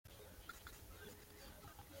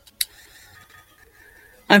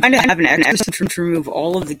I'm trying to have an exorcism to remove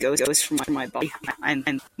all of the ghosts from my body.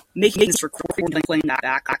 I'm making this recording and playing that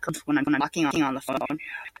back when I'm talking on the phone,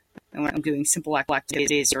 and when I'm doing simple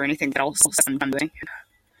activities or anything else I'm doing.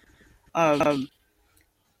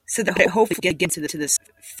 So that hopefully get into this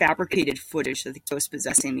fabricated footage that the ghosts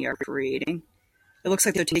possessing me are creating. It looks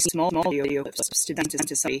like they're taking small video clips to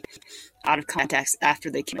somebody out of context after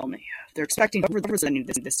they kill me. They're expecting representing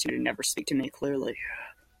this to never speak to me clearly.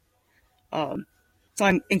 So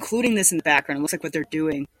I'm including this in the background. It looks like what they're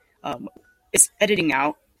doing is editing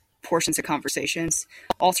out portions of conversations,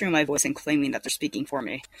 altering my voice and claiming that they're speaking for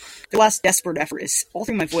me. The last desperate effort is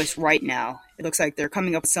altering my voice right now. It looks like they're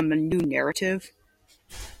coming up with some new narrative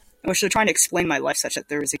in which they're trying to explain my life such that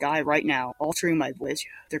there is a guy right now altering my voice.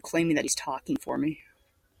 They're claiming that he's talking for me.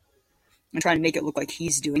 I'm trying to make it look like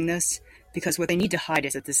he's doing this, because what they need to hide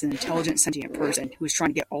is that this is an intelligent, sentient person who is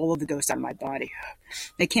trying to get all of the ghosts out of my body.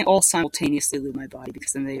 They can't all simultaneously leave my body,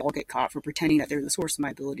 because then they all get caught for pretending that they're the source of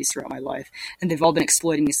my abilities throughout my life, and they've all been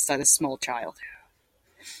exploiting me since I was a small child.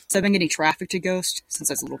 So I've been getting trafficked to ghosts since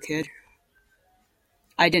I was a little kid.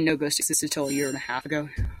 I didn't know ghosts existed until a year and a half ago.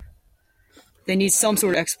 They need some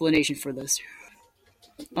sort of explanation for this,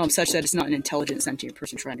 such that it's not an intelligent, sentient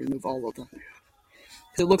person trying to remove all of them.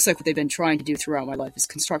 Because it looks like what they've been trying to do throughout my life is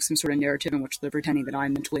construct some sort of narrative in which they're pretending that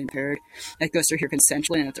I'm mentally impaired, that ghosts are here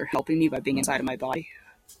consensually, and that they're helping me by being inside of my body.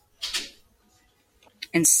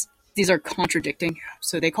 And these are contradicting,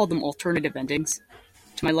 so they call them alternative endings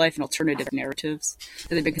to my life and alternative narratives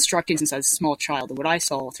that they've been constructing since I was a small child. And what I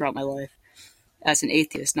saw throughout my life as an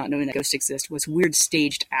atheist, not knowing that ghosts exist, was weird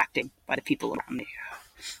staged acting by the people around me,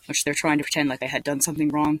 which they're trying to pretend like I had done something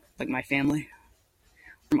wrong, like my family,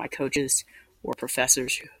 or my coaches, or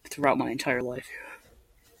professors throughout my entire life.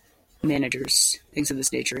 Managers, things of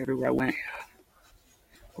this nature everywhere I went.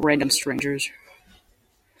 Random strangers.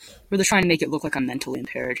 Where they're trying to make it look like I'm mentally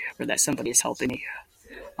impaired, or that somebody is helping me,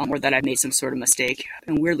 or that I've made some sort of mistake,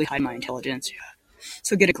 and weirdly hide my intelligence.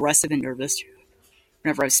 So get aggressive and nervous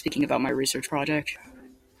whenever I was speaking about my research project,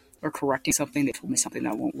 or correcting something. They told me something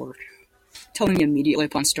that won't work. Telling me immediately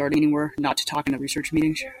upon starting anywhere not to talk in the research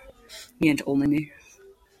meetings, me and only me.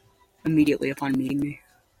 Immediately upon meeting me.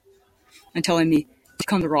 And telling me to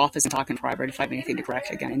come to their office and talk in private if I have anything to correct,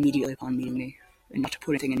 again, immediately upon meeting me. And not to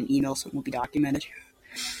put anything in an email so it won't be documented.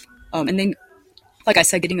 And then, like I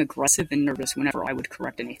said, getting aggressive and nervous whenever I would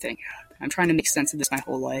correct anything. I'm trying to make sense of this my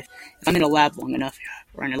whole life. If I'm in a lab long enough,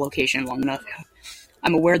 or in a location long enough,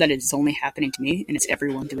 I'm aware that it's only happening to me, and it's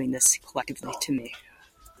everyone doing this collectively to me.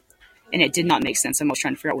 And it did not make sense. I'm always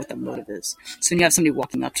trying to figure out what the motive is. So when you have somebody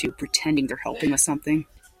walking up to you, pretending they're helping with something,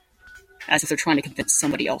 as if they're trying to convince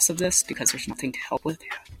somebody else of this because there's nothing to help with,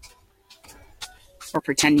 or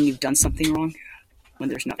pretending you've done something wrong when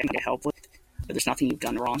there's nothing to help with, or there's nothing you've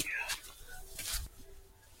done wrong.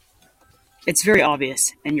 It's very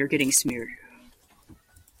obvious, and you're getting smeared.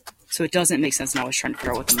 So it doesn't make sense, and I was trying to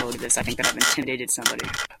figure out what the motive is. I think that I've intimidated somebody.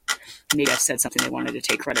 Maybe I've said something they wanted to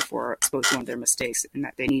take credit for, or exposed one of their mistakes, and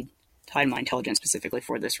that they need to hide my intelligence specifically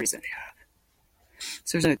for this reason.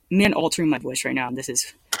 So there's a man altering my voice right now, and this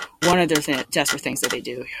is one of their desperate things that they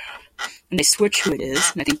do. And they switch who it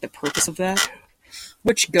is, and I think the purpose of that,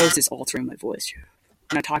 which ghost is altering my voice?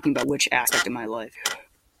 And I'm talking about which aspect of my life.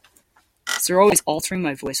 So they're always altering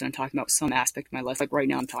my voice when I'm talking about some aspect of my life. Like right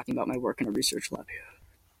now I'm talking about my work in a research lab.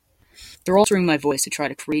 They're altering my voice to try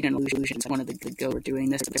to create an illusion that one of the ghosts are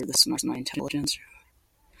doing this, they're the source of my intelligence.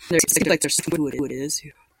 It's like they're who it is,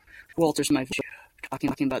 who alters my voice,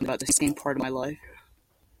 talking about the same part of my life.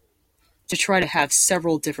 To try to have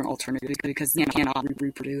several different alternatives, because they cannot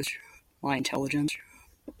reproduce my intelligence.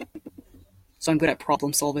 So I'm good at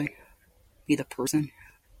problem solving. Be the person.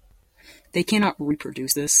 They cannot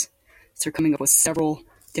reproduce this. So they're coming up with several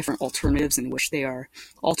different alternatives in which they are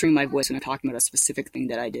altering my voice when I'm talking about a specific thing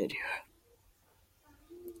that I did.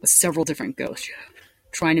 With several different ghosts,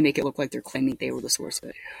 trying to make it look like they're claiming they were the source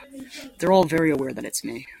of it. They're all very aware that it's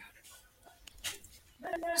me.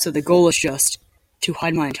 So the goal is just to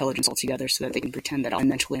hide my intelligence altogether so that they can pretend that I'm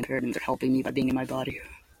mentally impaired and they're helping me by being in my body.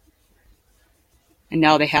 And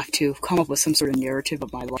now they have to come up with some sort of narrative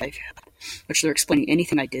of my life, which they're explaining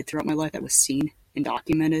anything I did throughout my life that was seen and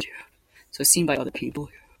documented, so seen by other people,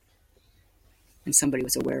 and somebody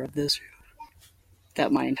was aware of this,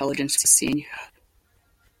 that my intelligence was seen.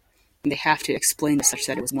 And they have to explain this such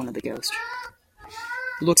that it was one of the ghosts.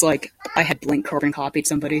 It looks like I had blank carbon copied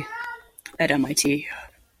somebody at MIT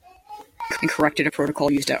and corrected a protocol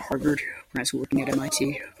used at Harvard when I was working at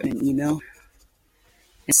MIT in an email.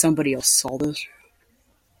 And somebody else saw this.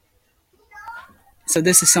 So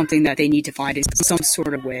this is something that they need to find in some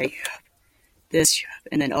sort of way. This,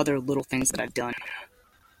 and then other little things that I've done.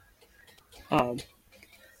 Um,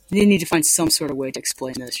 they need to find some sort of way to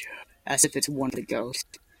explain this, as if it's one of the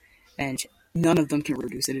ghosts, and none of them can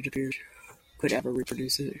reproduce it, it appears, could ever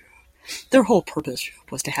reproduce it. Their whole purpose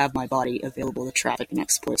was to have my body available to traffic and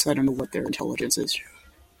exploit, so I don't know what their intelligence is.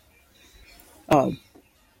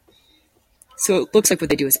 So it looks like what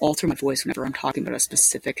they do is alter my voice whenever I'm talking about a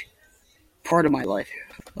specific part of my life,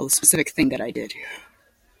 a specific thing that I did,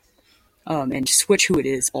 and switch who it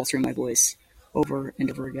is, altering my voice over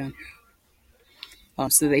and over again.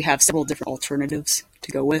 So they have several different alternatives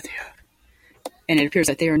to go with, and it appears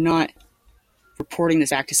that they are not reporting this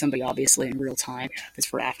back to somebody, obviously, in real time. It's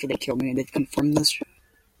for after they kill me and they've confirmed this.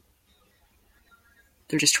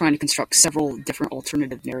 They're just trying to construct several different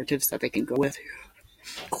alternative narratives that they can go with,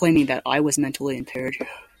 claiming that I was mentally impaired,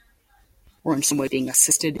 or in some way being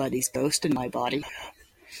assisted by these ghosts in my body,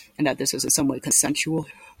 and that this was in some way consensual,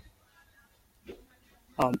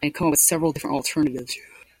 and come up with several different alternatives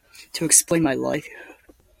to explain my life,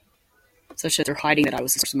 such that they're hiding that I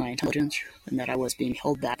was the source of my intelligence, and that I was being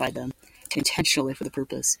held back by them intentionally for the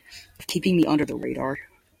purpose of keeping me under the radar,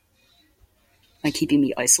 and keeping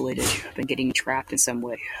me isolated, and getting me trapped in some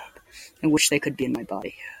way, in which they could be in my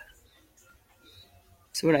body.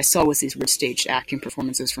 So what I saw was these weird staged acting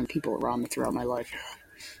performances from people around me throughout my life,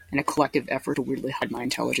 and a collective effort to weirdly hide my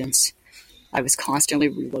intelligence. I was constantly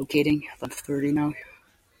relocating. I'm 30 now.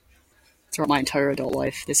 Throughout my entire adult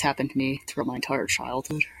life, this happened to me throughout my entire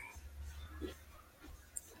childhood.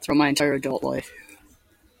 Throughout my entire adult life,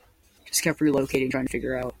 just kept relocating, trying to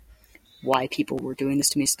figure out why people were doing this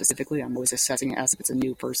to me specifically. I'm always assessing it as if it's a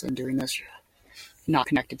new person doing this, not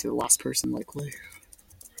connected to the last person, likely.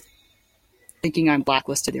 Thinking I'm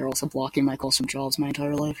blacklisted, they're also blocking my calls from jobs my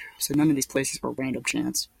entire life, so none of these places were random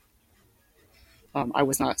chance. I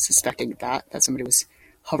was not suspecting that somebody was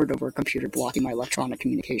hovered over a computer blocking my electronic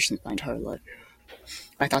communications my entire life.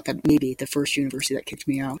 I thought that maybe the first university that kicked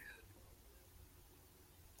me out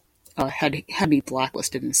had me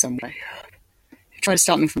blacklisted in some way. They tried to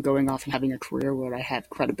stop me from going off and having a career where I had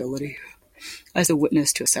credibility as a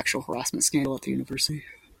witness to a sexual harassment scandal at the university.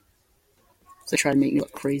 So they tried to make me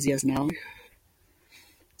look crazy as an ally.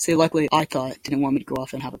 So luckily, I thought, didn't want me to go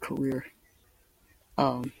off and have a career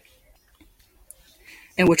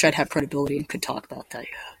in which I'd have credibility and could talk about that.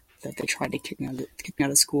 That they tried to kick me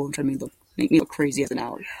out of school and tried to make me look crazy as an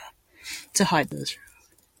ally to hide this.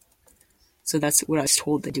 So that's what I was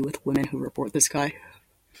told they do with women who report this guy.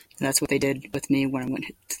 And that's what they did with me when I went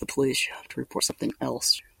to the police to report something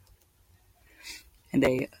else. And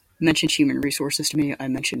they mentioned human resources to me. I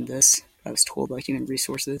mentioned this. I was told about human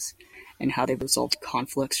resources and how they resolved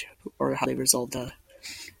conflicts, or how they resolved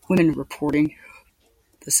women reporting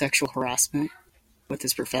the sexual harassment with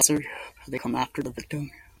this professor. How they come after the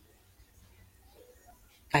victim.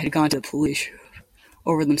 I had gone to the police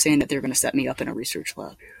over them saying that they were going to set me up in a research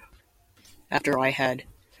lab. After I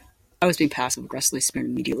was being passive-aggressively smeared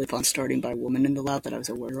immediately upon starting by a woman in the lab that I was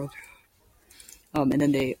aware of. And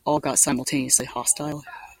then they all got simultaneously hostile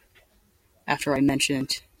after I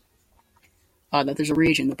mentioned that there's a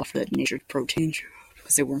reagent in the buffer that denatured proteins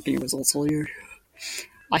because they weren't getting results all year.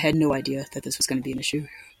 I had no idea that this was going to be an issue.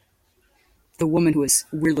 The woman who was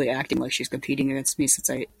weirdly acting like she's competing against me since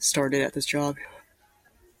I started at this job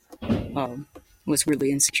was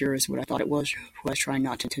weirdly insecure as what I thought it was. I was trying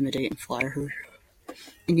not to intimidate and flatter her,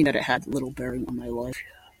 thinking that it had little bearing on my life.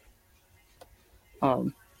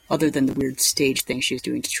 Other than the weird stage thing she was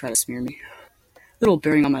doing to try to smear me. Little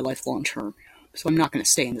bearing on my life long term. So I'm not going to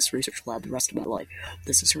stay in this research lab the rest of my life.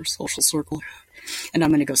 This is her social circle, and I'm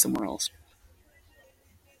going to go somewhere else.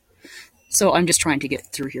 So I'm just trying to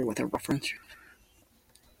get through here with a reference.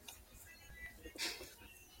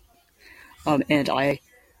 And I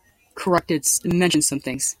mentioned some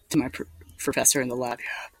things to my professor in the lab.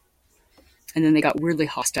 And then they got weirdly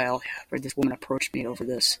hostile, where this woman approached me over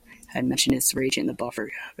this, had mentioned this reagent in the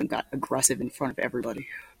buffer, and got aggressive in front of everybody.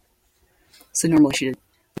 So normally she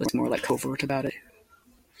was more like covert about it.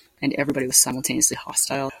 And everybody was simultaneously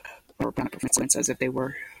hostile, or kind of performance as if they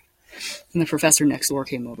were. And the professor next door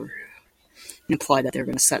came over and implied that they were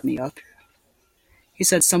going to set me up. He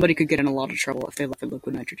said somebody could get in a lot of trouble if they left the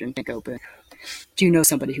liquid nitrogen tank open. Do you know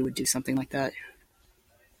somebody who would do something like that?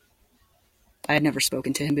 I had never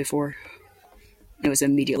spoken to him before. It was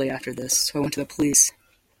immediately after this, so I went to the police.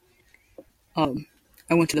 I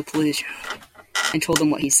went to the police and told them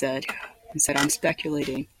what he said. He said, I'm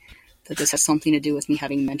speculating that this has something to do with me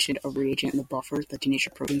having mentioned a reagent in the buffer, the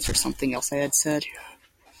denatured proteins, or something else I had said,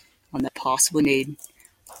 that possibly made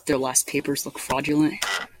their last papers look fraudulent.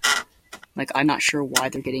 Like, I'm not sure why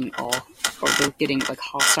they're getting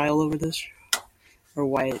hostile over this, or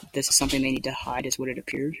why this is something they need to hide, is what it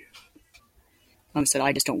appeared. said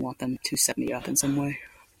I just don't want them to set me up in some way.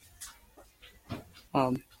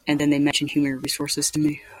 And then they mentioned human resources to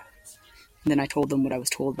me. And then I told them what I was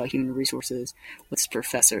told about human resources with this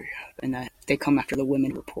professor, and that they come after the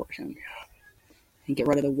women report and get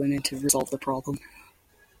rid of the women to resolve the problem.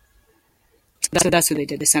 So that's what they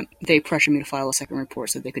did. They pressured me to file a second report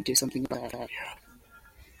so they could do something about that.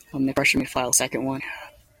 They pressured me to file a second one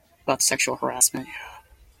about sexual harassment.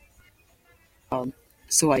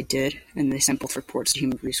 So I did, and they sent both reports to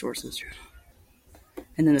human resources.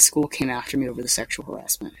 And then the school came after me over the sexual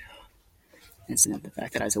harassment incident, the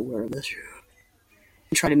fact that I was aware of this,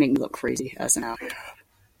 and tried to make me look crazy as an actor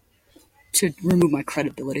to remove my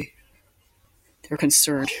credibility. They were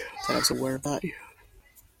concerned that I was aware of that.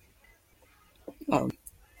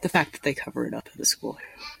 The fact that they cover it up at the school.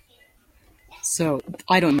 So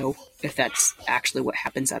I don't know if that's actually what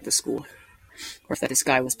happens at the school, or if that this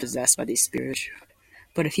guy was possessed by these spirits.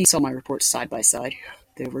 But if he saw my reports side by side,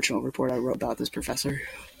 the original report I wrote about this professor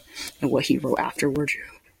and what he wrote afterwards,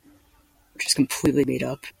 which is completely made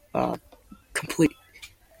up, complete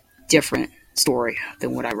different story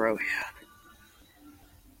than what I wrote.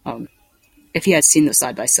 If he had seen those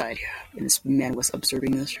side by side, and this man was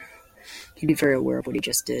observing this, he'd be very aware of what he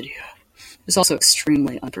just did. It was also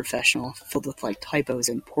extremely unprofessional, filled with typos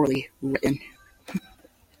and poorly written.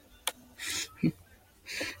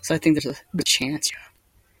 So I think there's a good chance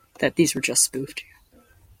that these were just spoofed.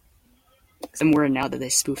 Because I'm aware now that they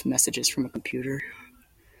spoofed messages from a computer,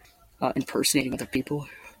 impersonating other people,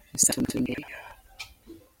 and sent them to me.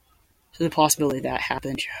 So the possibility that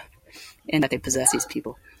happened, and that they possess these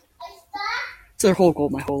people. So their whole goal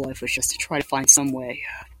my whole life was just to try to find some way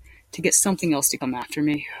to get something else to come after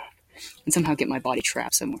me, and somehow get my body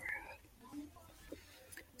trapped somewhere.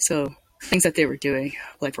 So things that they were doing,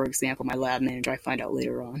 like for example, my lab manager, I find out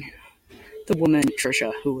later on, the woman,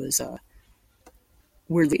 Trisha, who was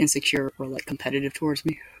weirdly insecure or competitive towards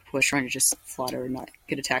me, who was trying to just flatter and not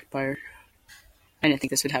get attacked by her. I didn't think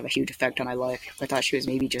this would have a huge effect on my life. I thought she was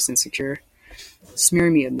maybe just insecure,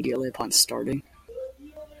 smearing me immediately upon starting.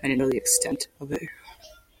 I didn't know the extent of it.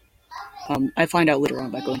 I find out later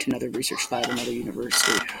on by going to another research lab at another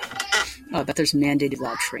university that there's mandated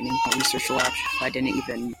lab training at research labs. I didn't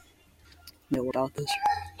even know about this.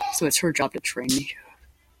 So it's her job to train me.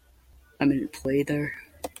 I'm an employee there.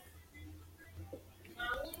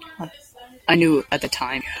 I knew at the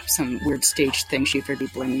time some weird stage thing she'd be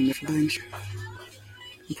blaming me for things.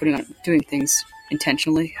 Doing things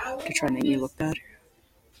intentionally to try and make me look bad.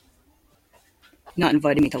 Not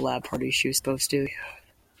inviting me to lab parties she was supposed to.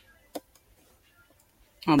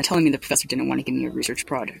 Telling me the professor didn't want to give me a research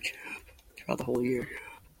project throughout the whole year.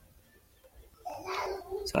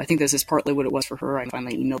 So I think this is partly what it was for her. I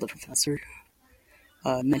finally emailed the professor,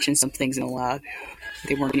 mentioned some things in the lab.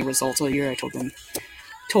 They weren't any results all year. I told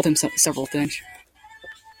him several things.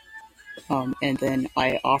 And then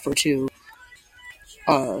I offered to,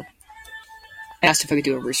 I asked if I could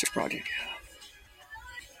do a research project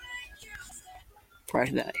prior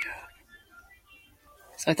to that.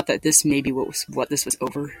 So I thought that this may be what this was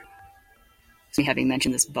over. Me having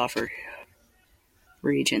mentioned this buffer,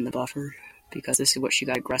 rage in the buffer, because this is what she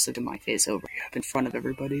got aggressive in my face over in front of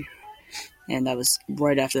everybody. And that was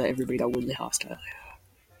right after that everybody got weirdly hostile.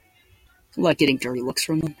 Getting dirty looks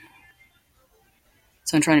from them.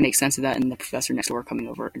 So I'm trying to make sense of that, and the professor next door coming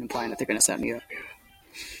over and implying that they're going to set me up.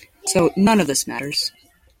 So none of this matters.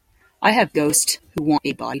 I have ghosts who want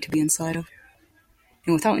a body to be inside of,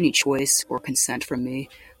 and without any choice or consent from me,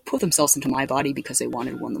 put themselves into my body because they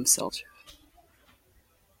wanted one themselves.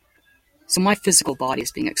 So my physical body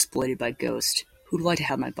is being exploited by ghosts who'd like to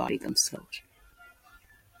have my body themselves.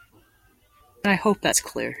 And I hope that's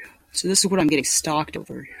clear. So this is what I'm getting stalked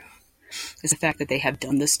over, is the fact that they have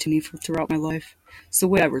done this to me throughout my life. So the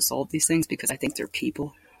way I resolve these things, because I think they're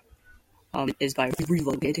people, is by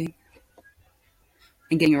relocating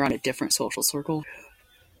and getting around a different social circle.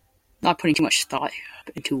 Not putting too much thought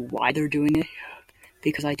into why they're doing it,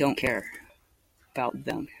 because I don't care about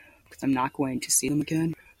them. Because I'm not going to see them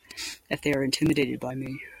again. If they are intimidated by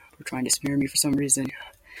me, or trying to smear me for some reason,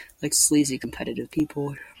 like sleazy competitive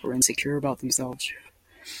people, or insecure about themselves,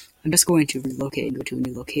 I'm just going to relocate and go to a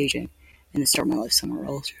new location, and then start my life somewhere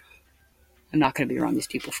else. I'm not going to be around these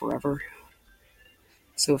people forever.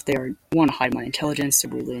 So if they want to hide my intelligence,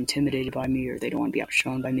 they're really intimidated by me, or they don't want to be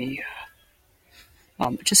outshone by me,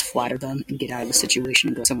 just flatter them and get out of the situation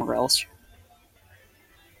and go somewhere else.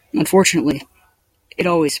 Unfortunately, it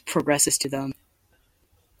always progresses to them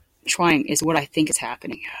trying is what I think is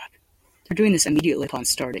happening. They're doing this immediately upon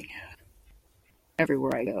starting.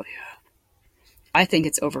 Everywhere I go. I think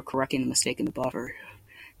it's overcorrecting the mistake in the buffer.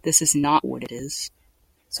 This is not what it is.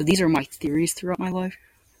 So these are my theories throughout my life.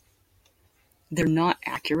 They're not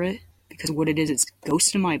accurate because what it is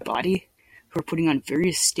ghosts in my body who are putting on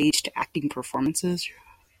various staged acting performances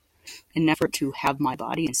in an effort to have my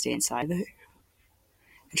body and stay inside of it,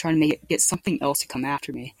 and trying to get something else to come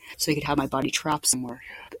after me so they could have my body trapped somewhere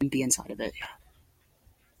and be inside of it.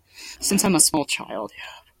 Since I'm a small child,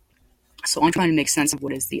 so I'm trying to make sense of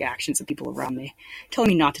what is the actions of people around me, telling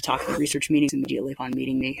me not to talk at research meetings immediately upon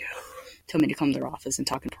meeting me, telling me to come to their office and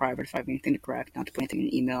talk in private if I have anything to correct, not to put anything in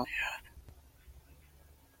an email.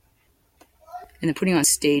 And then putting on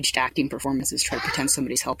staged acting performances, try to pretend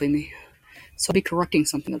somebody's helping me. So I'll be correcting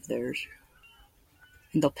something of theirs,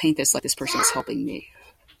 and they'll paint this like this person is helping me.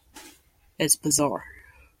 It's bizarre.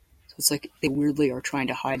 So it's like they weirdly are trying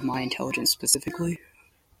to hide my intelligence specifically.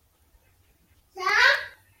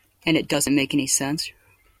 And it doesn't make any sense.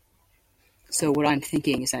 So what I'm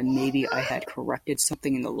thinking is that maybe I had corrected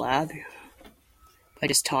something in the lab by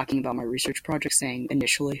just talking about my research project, saying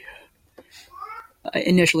initially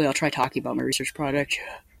I'll try talking about my research project,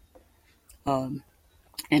 and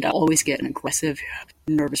I always get an aggressive,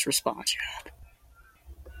 nervous response.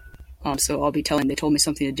 So I'll be they told me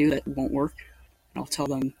something to do that won't work, and I'll tell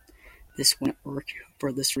them this won't work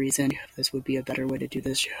for this reason, this would be a better way to do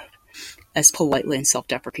this, as politely and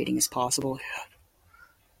self-deprecating as possible.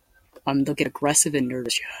 They'll get aggressive and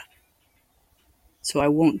nervous. So I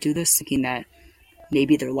won't do this thinking that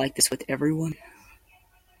maybe they're like this with everyone.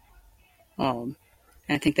 And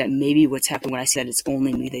I think that maybe what's happened when I said it's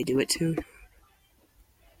only me they do it to,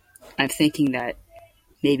 I'm thinking that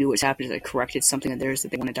maybe what's happened is I corrected something of theirs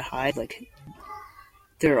that they wanted to hide, like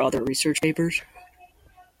their other research papers.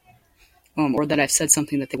 Or that I've said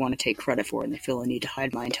something that they want to take credit for and they feel a need to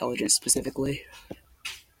hide my intelligence specifically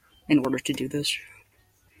in order to do this.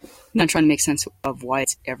 And I'm trying to make sense of why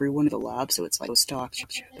it's everyone in the lab, so it's like postdocs,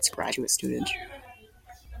 it's graduate students,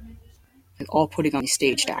 like all putting on these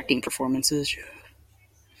staged acting performances.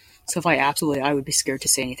 So if I would be scared to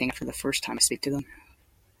say anything after the first time I speak to them.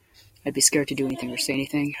 I'd be scared to do anything or say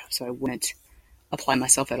anything, so I wouldn't apply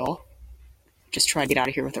myself at all. Just try to get out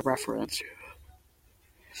of here with a reference.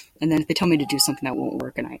 And then if they tell me to do something that won't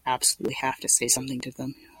work, and I absolutely have to say something to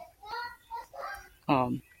them,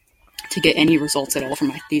 to get any results at all from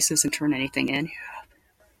my thesis and turn anything in,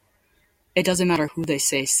 it doesn't matter who they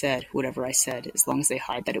say said whatever I said, as long as they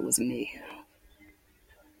hide that it was me.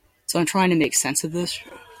 So I'm trying to make sense of this.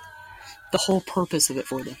 The whole purpose of it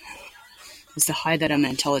for them is to hide that I'm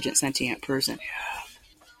an intelligent, sentient person.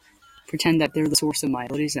 Pretend that they're the source of my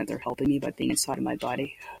abilities and that they're helping me by being inside of my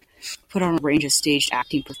body. Put on a range of staged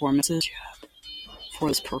acting performances for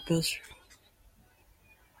this purpose.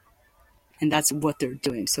 And that's what they're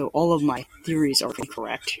doing. So all of my theories are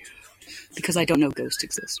incorrect because I don't know ghosts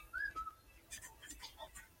exist.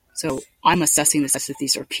 So I'm assessing this as if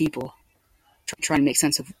these are people trying to make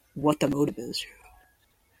sense of what the motive is.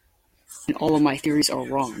 And all of my theories are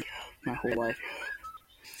wrong my whole life.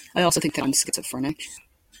 I also think that I'm schizophrenic.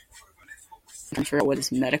 I'm trying to figure out what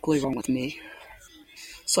is medically wrong with me.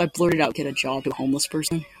 So I blurted out, get a job to a homeless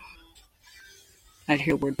person. I'd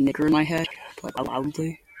hear the word nigger in my head, like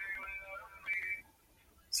loudly.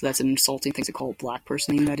 So that's an insulting thing to call a black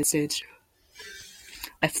person in the United States.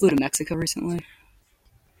 I flew to Mexico recently.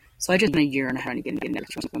 So I just been a year and a half to get an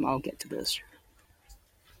extra with them. I'll get to this.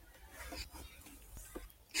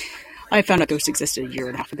 I found out ghosts existed a year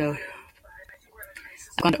and a half ago.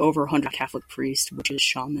 I've gone to over 100 Catholic priests, witches,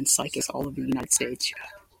 shamans, psychics all over the United States,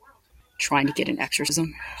 trying to get an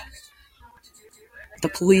exorcism. The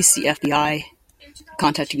police, the FBI,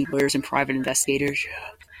 contacting lawyers and private investigators,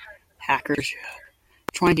 hackers,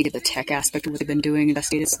 trying to get the tech aspect of what they've been doing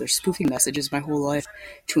investigated. So they're spoofing messages my whole life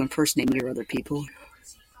to impersonate me or other people,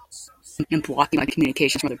 and blocking my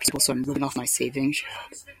communications from other people, so I'm living off my savings,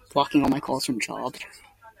 blocking all my calls from jobs,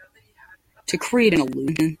 to create an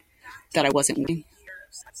illusion that I wasn't living,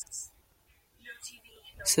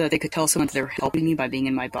 so that they could tell someone that they were helping me by being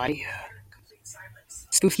in my body.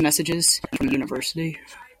 Spoof messages from the university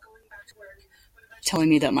telling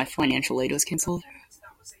me that my financial aid was canceled.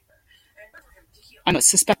 I'm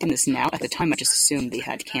suspecting this now. At the time, I just assumed they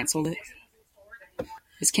had canceled it.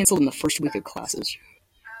 It's canceled in the first week of classes,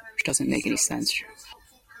 which doesn't make any sense.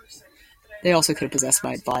 They also could have possessed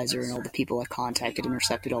my advisor and all the people I contacted,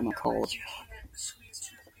 intercepted all my calls.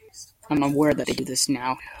 I'm aware that they do this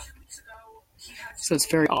now. So it's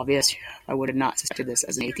very obvious I would have not suspected this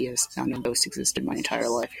as an atheist. I know ghosts existed my entire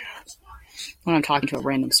life. When I'm talking to a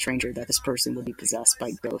random stranger, that this person would be possessed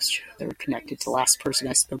by ghosts that were connected to the last person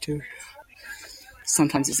I spoke to.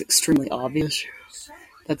 Sometimes it's extremely obvious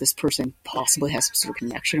that this person possibly has some sort of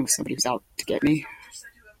connection with somebody who's out to get me.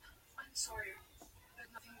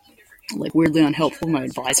 Like, weirdly unhelpful, my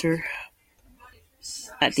advisor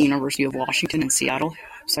at the University of Washington in Seattle.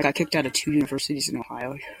 So I got kicked out of 2 universities in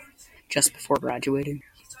Ohio just before graduating.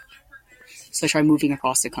 So I tried moving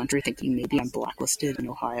across the country thinking maybe I'm blacklisted in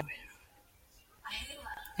Ohio.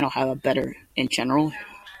 And I'll have a better, in general,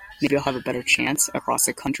 maybe I'll have a better chance across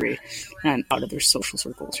the country and I'm out of their social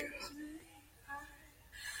circles.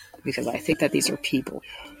 Because I think that these are people.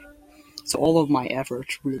 So all of my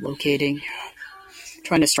efforts relocating,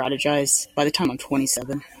 trying to strategize, by the time I'm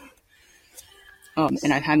 27,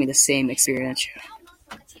 and I'm having the same experience,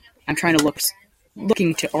 I'm trying to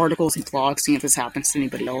looking to articles and blogs, seeing if this happens to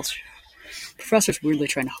anybody else. Professors weirdly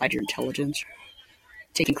trying to hide your intelligence,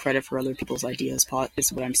 taking credit for other people's ideas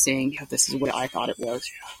is what I'm seeing. This is what I thought it was.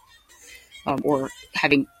 Or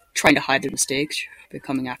trying to hide their mistakes, but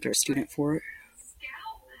coming after a student for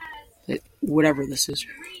it. Whatever this is.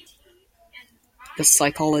 The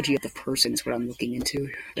psychology of the person is what I'm looking into,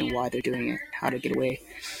 and why they're doing it, how to get away,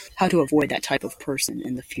 how to avoid that type of person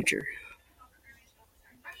in the future.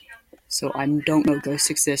 So I don't know ghosts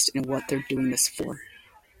exist and what they're doing this for.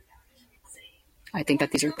 I think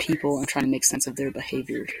that these are people and trying to make sense of their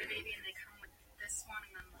behavior.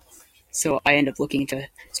 So I end up looking into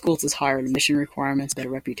schools with higher admission requirements, better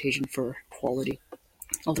reputation for quality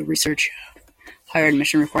of the research, higher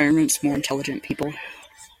admission requirements, more intelligent people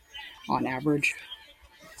on average,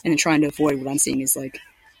 and then trying to avoid what I'm seeing is like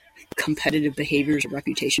competitive behaviors or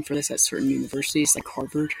reputation for this at certain universities like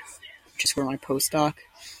Harvard, which is where my postdoc,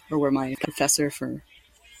 or where my professor for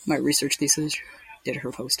my research thesis did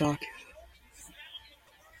her postdoc.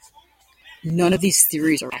 None of these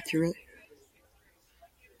theories are accurate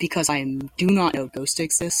because I do not know ghosts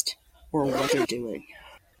exist or what they're doing.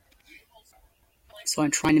 So I'm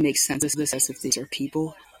trying to make sense of this as if these are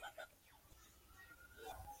people.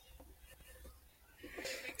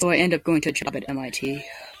 So I end up going to a job at MIT.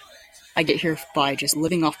 I get here by just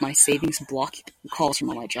living off my savings, block calls from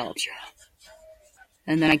all my jobs.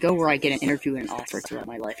 And then I go where I get an interview and an offer throughout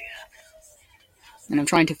my life. And I'm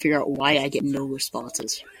trying to figure out why I get no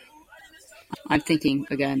responses. I'm thinking,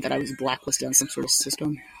 again, that I was blacklisted on some sort of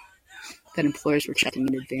system, that employers were checking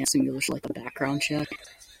in advance and it was like a background check,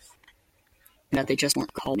 and that they just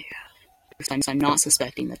weren't calling me. Because I'm not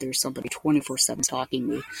suspecting that there's somebody 24/7 stalking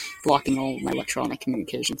me, blocking all of my electronic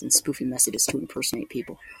communications and spoofing messages to impersonate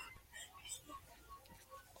people.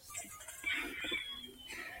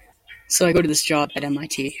 So I go to this job at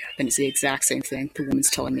MIT, and it's the exact same thing. The woman's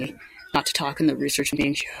telling me not to talk in the research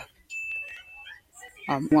meetings.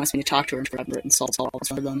 Wants me to talk to her and I've written solves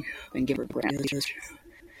for them and give her grant.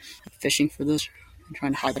 Fishing for this and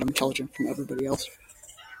trying to hide that I'm intelligent from everybody else.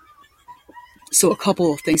 So a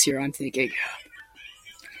couple of things here I'm thinking.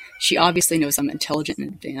 She obviously knows I'm intelligent and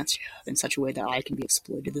advanced in such a way that I can be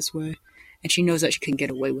exploited this way. And she knows that she can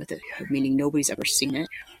get away with it, meaning nobody's ever seen it.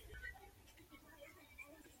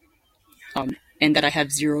 And that I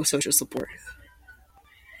have zero social support.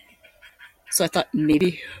 So I thought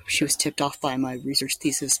maybe she was tipped off by my research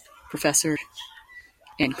thesis professor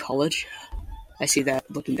in college. I see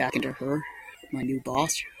that looking back into her, my new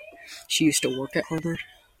boss. She used to work at Harvard.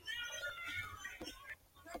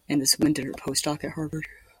 And this woman did her postdoc at Harvard.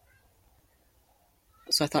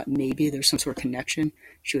 So I thought maybe there's some sort of connection.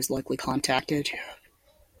 She was likely contacted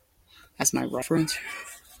as my reference.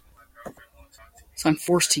 So I'm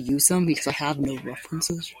forced to use them because I have no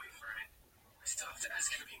references.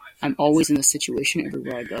 I'm always in this situation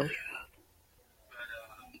everywhere I go.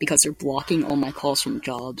 Because they're blocking all my calls from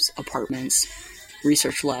jobs, apartments,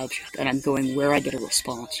 research labs, and I'm going where I get a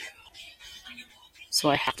response.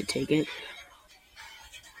 So I have to take it.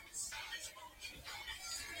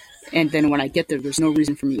 And then when I get there, there's no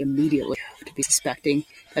reason for me immediately to be suspecting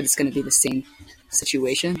that it's going to be the same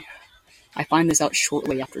situation. I find this out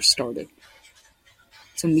shortly after starting.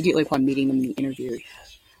 So immediately upon meeting them in the interview,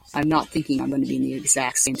 I'm not thinking I'm going to be in the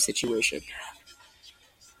exact same situation.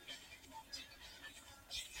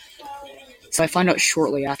 So I find out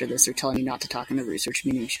shortly after this, they're telling me not to talk in the research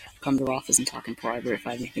meetings, come to their office and talk in private if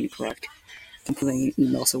I have anything to correct. Completing an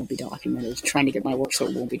email so it won't be documented, trying to get my work so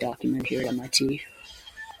it won't be documented here at MIT.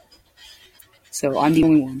 So I'm the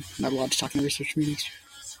only one not allowed to talk in the research meetings.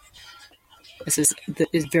 This is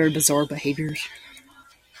very bizarre behaviors.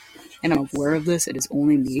 And I'm aware of this. It is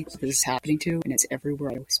only me that this is happening to, and it's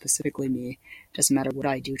everywhere I go, specifically me. Doesn't matter what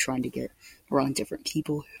I do, trying to get around different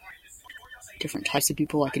people, different types of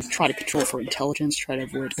people. I can try to control for intelligence, try to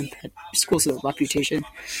avoid schools with a reputation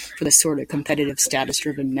for this sort of competitive,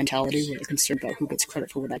 status-driven mentality where they're concerned about who gets credit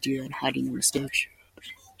for what I do and hiding their mistakes.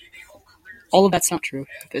 All of that's not true,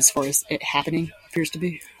 as far as it happening appears to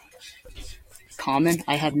be. Common,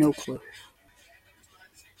 I have no clue.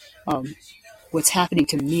 What's happening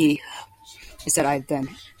to me is that I've been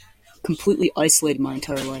completely isolated my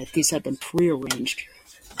entire life. These have been prearranged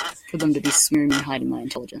for them to be smearing me and hiding my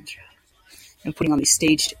intelligence and putting on these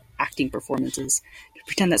staged acting performances to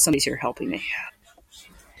pretend that somebody's here helping me.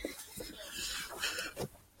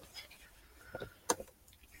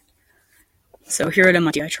 So here at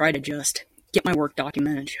MIT, I try to just get my work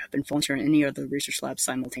documented and volunteer in any other research labs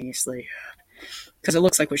simultaneously. Because it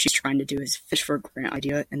looks like what she's trying to do is fish for a grant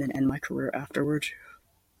idea and then end my career afterwards.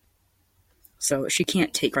 So she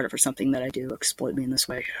can't take credit for something that I do, exploit me in this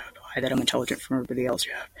way, lie that I'm intelligent from everybody else.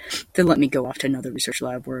 Then let me go off to another research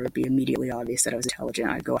lab where it would be immediately obvious that I was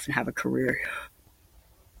intelligent. I'd go off and have a career,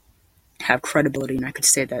 have credibility, and I could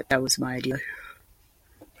say that that was my idea,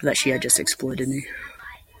 or that she had just exploited me.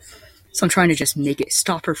 So I'm trying to just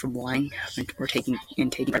stop her from lying or taking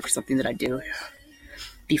credit for something that I do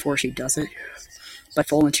before she does it, by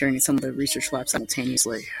volunteering in some of the research labs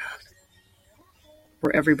simultaneously,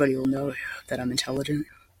 where everybody will know that I'm intelligent,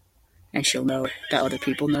 and she'll know that other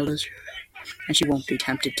people know this, and she won't be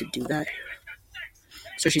tempted to do that.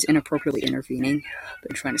 So she's inappropriately intervening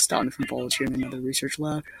and trying to stop me from volunteering in another research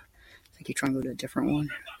lab. I keep trying to go to a different one.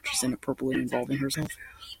 She's inappropriately involving herself,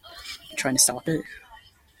 trying to stop it.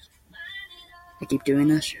 I keep doing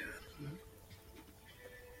this.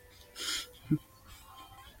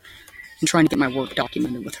 And trying to get my work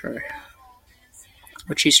documented with her,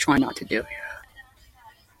 which she's trying not to do.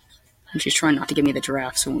 And she's trying not to give me the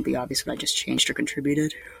draft so it won't be obvious what I just changed or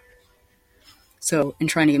contributed. So, and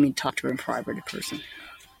trying to get me to talk to her in private in person,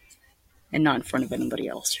 and not in front of anybody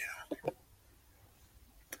else.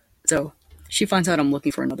 So, she finds out I'm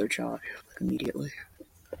looking for another job, immediately.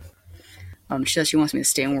 She says she wants me to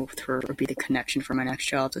stay and work with her or be the connection for my next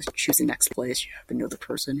job, to choose the next place, but know the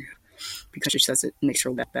person. Because she says it makes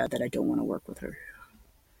her that bad that I don't want to work with her.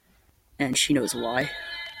 And she knows why.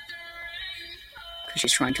 Because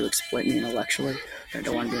she's trying to exploit me intellectually. I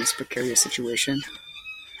don't want to be in this precarious situation.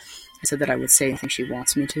 I said that I would say anything she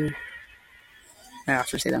wants me to. I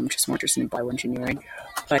often say that I'm just more interested in bioengineering.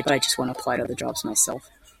 But I just want to apply to other jobs myself.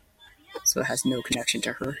 So it has no connection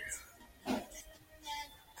to her.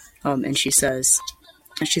 And she says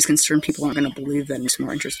that she's concerned people aren't going to believe that I'm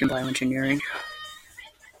more interested in bioengineering.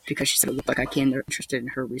 Because she said it looked like I came there interested in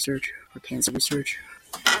her research, or cancer research.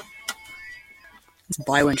 It's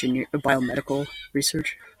biomedical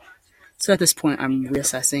research. So at this point, I'm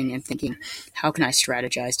reassessing and thinking, how can I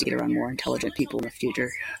strategize to get around more intelligent people in the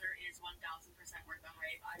future?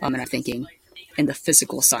 And I'm thinking, in the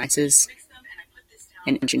physical sciences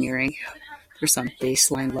and engineering, there's some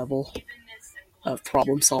baseline level of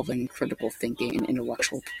problem solving, critical thinking, and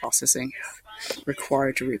intellectual processing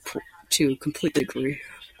required to complete the degree.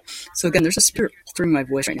 So again, there's a spirit altering my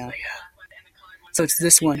voice right now. So it's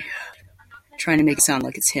this one, trying to make it sound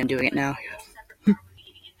like it's him doing it now.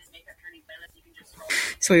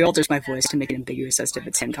 So he alters my voice to make it ambiguous as to if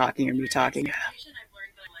it's him talking or me talking.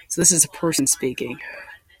 So this is a person speaking.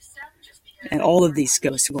 And all of these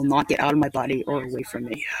ghosts will not get out of my body or away from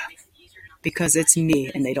me. Because it's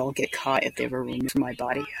me, and they'd all get caught if they were removed from my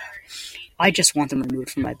body. I just want them removed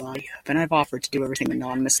from my body, and I've offered to do everything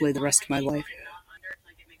anonymously the rest of my life.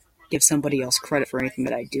 Give somebody else credit for anything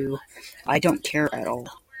that I do. I don't care at all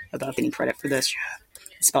about getting credit for this.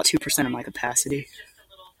 It's about 2% of my capacity.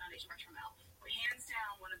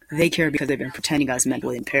 They care because they've been pretending I was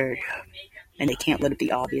mentally impaired, and they can't let it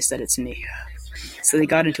be obvious that it's me. So they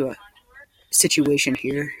got into a situation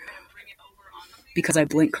here because I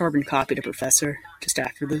blink carbon copied a professor just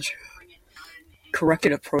after this,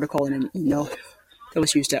 corrected a protocol in an email that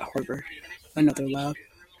was used at Harvard, another lab.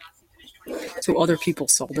 So other people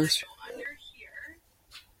saw this.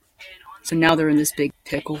 So now they're in this big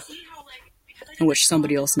pickle in which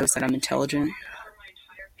somebody else knows that I'm intelligent.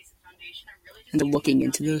 And they're looking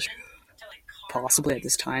into this. Possibly at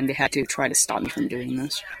this time, they had to try to stop me from doing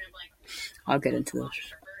this. I'll get into this.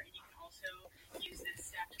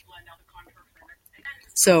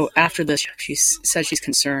 So after this, she says she's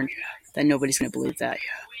concerned that nobody's going to believe that.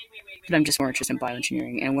 But I'm just more interested in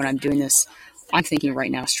bioengineering. And when I'm doing this, I'm thinking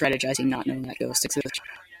right now, strategizing, not knowing that ghosts exist.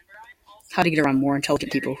 How to get around more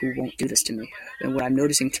intelligent people who won't do this to me. And what I'm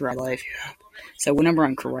noticing throughout life. So whenever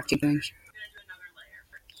I'm correcting things,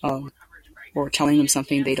 or telling them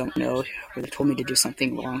something they don't know, or they told me to do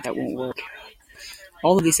something wrong that won't work,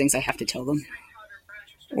 all of these things I have to tell them,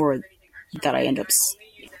 or that I end up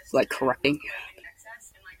correcting.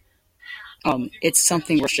 It's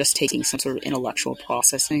something where it's just taking some sort of intellectual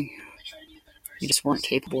processing. You just weren't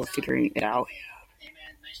capable of figuring it out.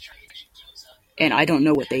 And I don't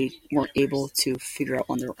know what they weren't able to figure out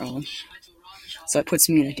on their own. So it puts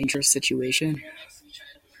me in a dangerous situation.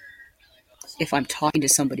 if I'm talking to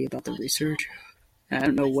somebody about the research, and I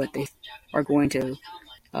don't know what they are going to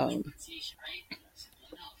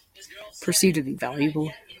perceive to be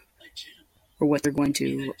valuable, or what they're going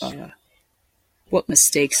to, what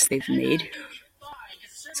mistakes they've made.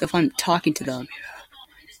 So if I'm talking to them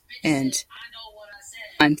and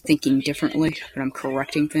I'm thinking differently, but I'm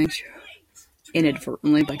correcting things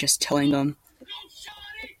inadvertently by just telling them,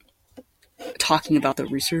 talking about the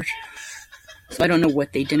research, so I don't know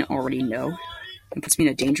what they didn't already know. It puts me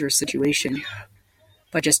in a dangerous situation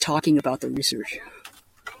by just talking about the research.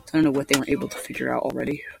 So I don't know what they weren't able to figure out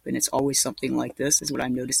already, and it's always something like this is what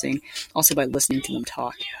I'm noticing. Also by listening to them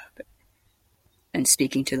talk and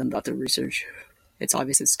speaking to them about the research, it's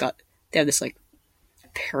obvious they have this like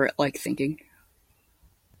parrot-like thinking,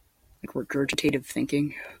 like regurgitative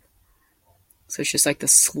thinking. So it's just like the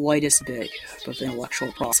slightest bit of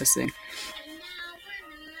intellectual processing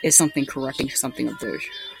is something correcting something of theirs.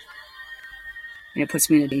 And it puts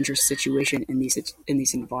me in a dangerous situation in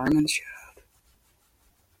these environments,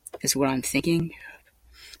 is what I'm thinking.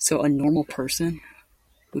 So a normal person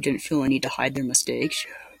who didn't feel a need to hide their mistakes,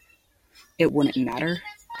 it wouldn't matter.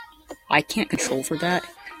 I can't control for that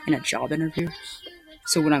in a job interview.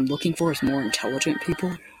 So what I'm looking for is more intelligent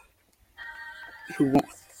people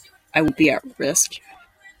I won't be at risk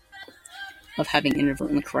of having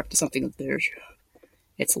inadvertently corrected something of theirs.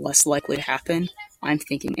 It's less likely to happen, I'm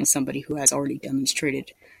thinking, in somebody who has already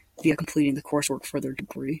demonstrated via completing the coursework for their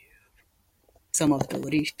degree some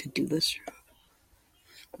ability to do this.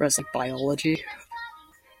 Whereas like biology,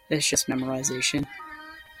 it's just memorization.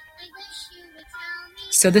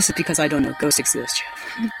 So this is because I don't know ghosts exist.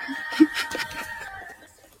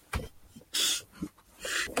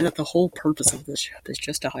 And that the whole purpose of this is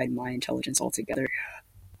just to hide my intelligence altogether.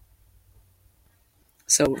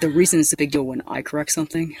 So the reason it's a big deal when I correct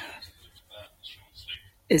something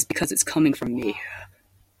is because it's coming from me.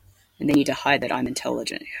 And they need to hide that I'm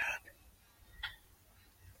intelligent.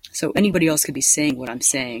 So anybody else could be saying what I'm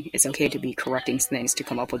saying. It's okay to be correcting things to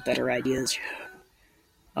come up with better ideas.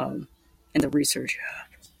 In the research.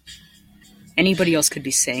 Anybody else could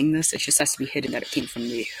be saying this. It just has to be hidden that it came from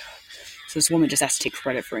me. So this woman just has to take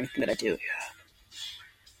credit for anything that I do.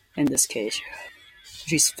 In this case,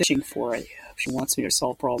 she's fishing for it. She wants me to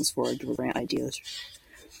solve problems for her, give her grant ideas.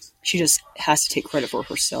 She just has to take credit for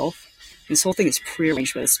herself. And this whole thing is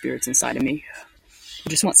prearranged by the spirits inside of me. I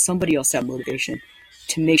just want somebody else to have motivation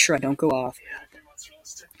to make sure I don't go off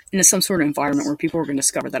into some sort of environment where people are going to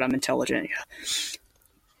discover that I'm intelligent.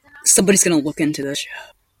 Somebody's going to look into this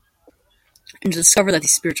and discover that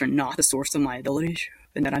these spirits are not the source of my abilities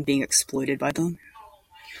and that I'm being exploited by them.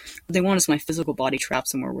 What they want is my physical body trapped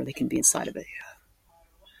somewhere where they can be inside of it.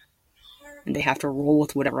 And they have to roll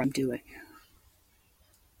with whatever I'm doing.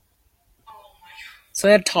 So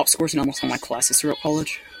I had top scores in almost all my classes throughout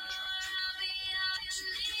college.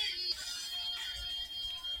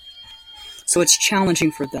 So it's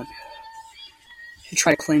challenging for them to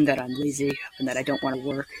try to claim that I'm lazy and that I don't want to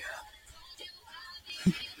work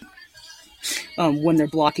when they're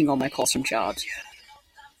blocking all my calls from jobs.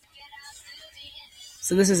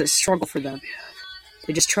 So this is a struggle for them.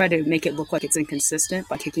 They just try to make it look like it's inconsistent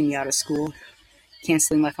by kicking me out of school,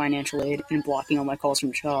 canceling my financial aid, and blocking all my calls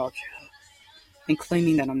from jobs, and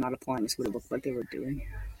claiming that I'm not applying is what it looked like they were doing,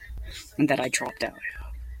 and that I dropped out.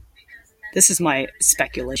 This is my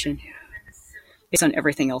speculation, based on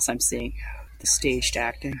everything else I'm seeing, the staged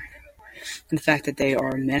acting, and the fact that they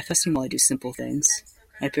are manifesting while I do simple things.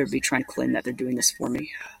 I appear to be trying to claim that they're doing this for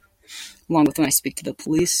me. Along with when I speak to the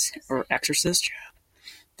police or exorcist,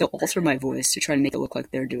 they'll alter my voice to try to make it look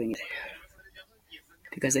like they're doing it.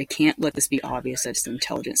 Because they can't let this be obvious that it's an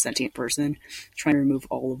intelligent, sentient person trying to remove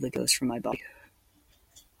all of the ghosts from my body.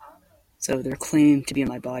 So their claim to be in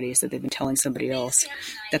my body is that they've been telling somebody else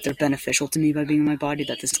that they're beneficial to me by being in my body,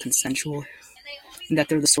 that this is consensual, and that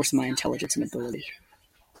they're the source of my intelligence and ability.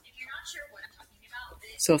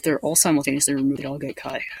 So if they're all simultaneously removed, I'll get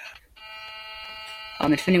caught.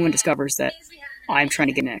 If anyone discovers that I'm trying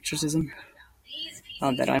to get an exorcism,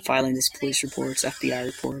 that I'm filing these police reports, FBI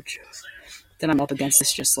reports, then I'm up against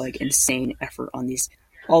this just like insane effort on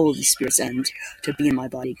all of these spirits' end to be in my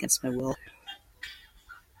body against my will.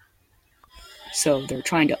 So they're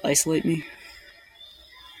trying to isolate me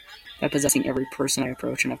by possessing every person I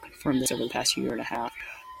approach, and I've confirmed this over the past year and a half,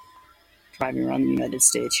 driving around the United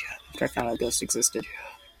States after I found out ghosts existed,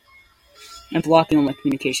 and blocking all my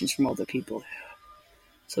communications from other people.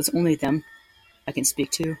 So it's only them I can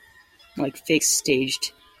speak to, like fake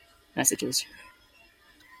staged messages.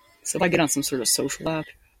 So if I get on some sort of social app,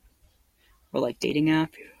 or like dating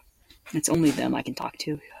app, it's only them I can talk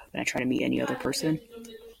to when I try to meet any other person.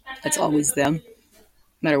 It's always them, no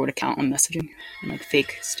matter what account I'm messaging, and like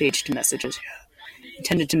fake staged messages,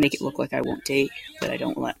 intended to make it look like I won't date, that I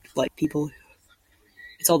don't like people.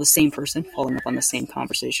 It's all the same person following up on the same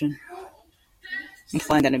conversation,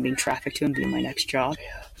 implying that I'm being trafficked to and being my next job.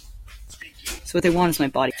 So what they want is my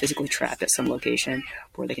body physically trapped at some location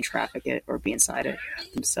where they can traffic it or be inside it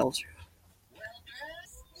themselves.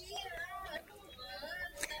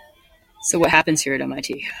 So what happens here at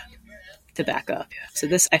MIT? To back up. So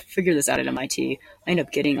I figured this out at MIT. I ended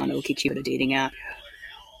up getting on OkCupid, a dating app,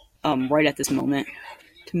 right at this moment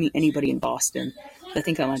to meet anybody in Boston. I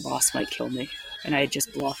think that my boss might kill me, and I had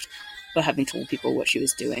just bluffed by having told people what she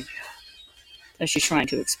was doing. That she's trying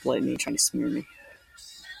to exploit me, trying to smear me.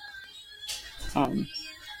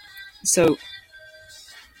 So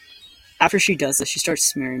after she does this, she starts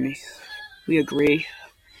smearing me. We agree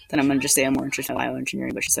that I'm going to just say I'm more interested in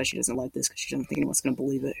bioengineering, but she says she doesn't like this because she doesn't think anyone's going to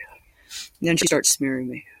believe it. And then she starts smearing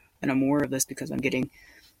me, and I'm aware of this because I'm getting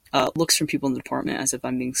looks from people in the department as if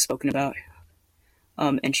I'm being spoken about.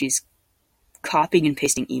 And she's copying and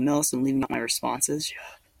pasting emails and leaving out my responses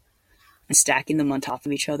and stacking them on top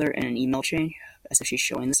of each other in an email chain as if she's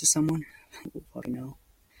showing this to someone. Oh, fucking no.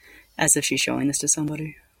 As if she's showing this to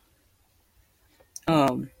somebody.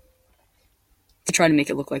 To try to make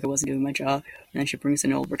it look like I wasn't doing my job. And then she brings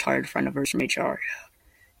in an old retired friend of hers from HR,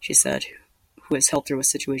 she said, who has helped her with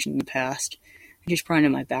situations in the past. And she's prying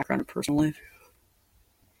into my background and personal life.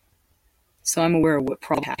 So I'm aware of what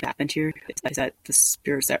probably happened here, is that the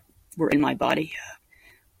spirits that were in my body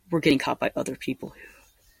were getting caught by other people.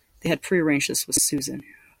 They had prearranged this with Susan.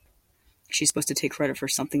 She's supposed to take credit for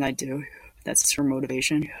something I do. That's her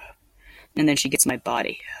motivation. And then she gets my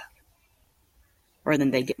body. Or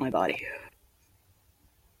then they get my body.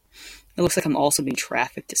 It looks like I'm also being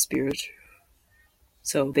trafficked to spirits.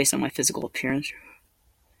 So, based on my physical appearance,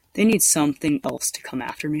 they need something else to come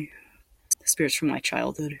after me. The spirits from my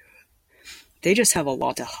childhood. They just have a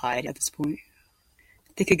lot to hide at this point.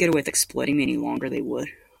 If they could get away with exploiting me any longer, they would.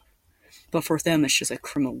 But for them, it's just a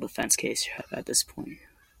criminal defense case at this point.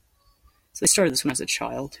 So they started this when I was a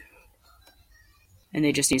child. And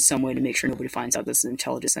they just need some way to make sure nobody finds out this is an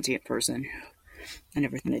intelligent, sentient person. And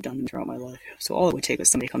everything they've done throughout my life. So all it would take was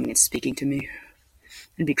somebody coming and speaking to me.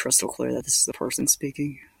 And be crystal clear that this is the person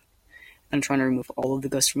speaking. I'm trying to remove all of the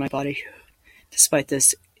ghosts from my body. Despite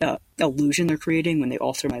this illusion they're creating when they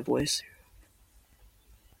alter my voice.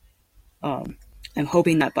 I'm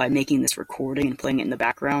hoping that by making this recording and playing it in the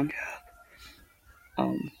background,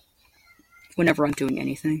 whenever I'm doing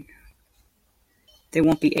anything, they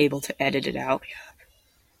won't be able to edit it out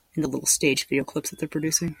in the little stage video clips that they're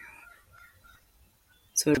producing.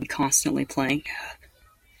 So it'll be constantly playing.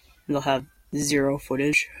 They'll have zero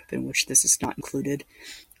footage in which this is not included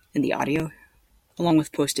in the audio, along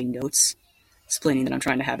with posting notes explaining that I'm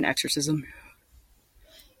trying to have an exorcism.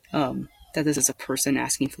 That this is a person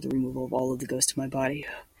asking for the removal of all of the ghosts in my body,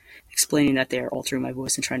 explaining that they are altering my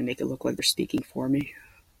voice and trying to make it look like they're speaking for me.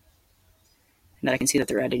 And that I can see that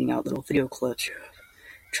they're editing out little video clips,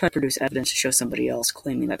 try to produce evidence to show somebody else,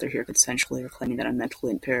 claiming that they're here consensually or claiming that I'm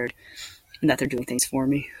mentally impaired and that they're doing things for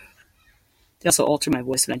me. They also alter my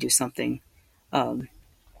voice when I do something,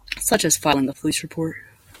 such as filing a police report,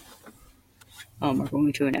 or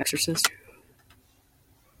going to an exorcist,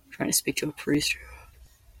 trying to speak to a priest.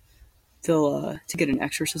 They'll, to get an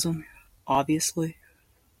exorcism, obviously,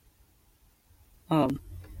 to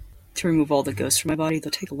remove all the ghosts from my body,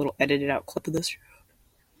 they'll take a little edited out clip of this,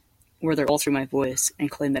 where they're altering my voice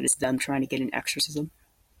and claim that it's them trying to get an exorcism.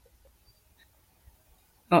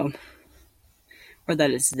 Or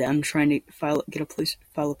that it's them trying to file a police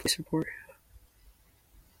report.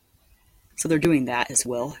 So they're doing that as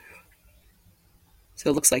well. So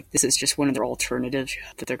it looks like this is just one of their alternatives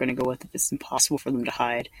that they're going to go with if it's impossible for them to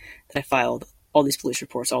hide that I filed all these police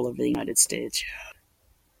reports all over the United States.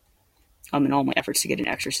 In all my efforts to get an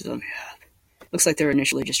exorcism. Looks like they're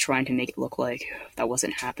initially just trying to make it look like that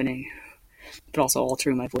wasn't happening, but also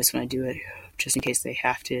altering my voice when I do it, just in case they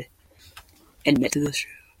have to admit to this,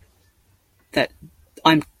 that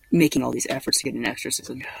I'm making all these efforts to get an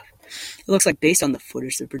exorcism. It looks like based on the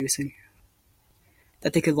footage they're producing,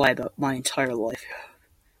 that they could lie about my entire life.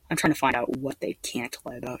 I'm trying to find out what they can't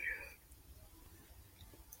lie about.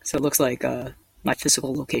 So it looks like my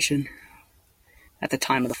physical location at the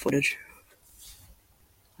time of the footage.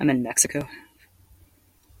 I'm in Mexico.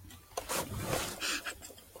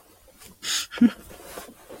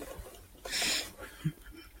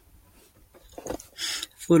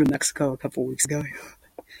 Flew to Mexico a couple weeks ago.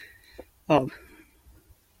 So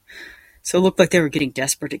it looked like they were getting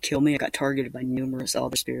desperate to kill me. I got targeted by numerous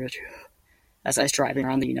elder spirits. As I was driving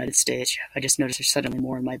around the United States, I just noticed there's suddenly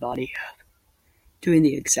more in my body doing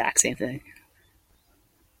the exact same thing.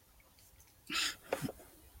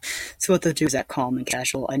 So what they'll do is act calm and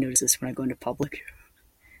casual. I notice this when I go into public.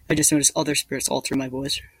 I just notice other spirits all through my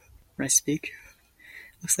voice when I speak.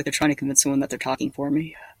 Looks like they're trying to convince someone that they're talking for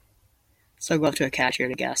me. So I go up to a cashier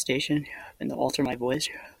at a gas station, and they'll alter my voice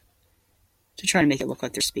to try to make it look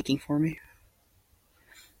like they're speaking for me.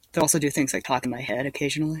 They'll also do things like talk in my head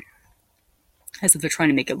occasionally, as if they're trying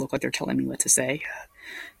to make it look like they're telling me what to say.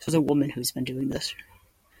 So there's a woman who's been doing this.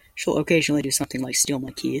 She'll occasionally do something like steal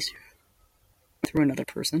my keys through another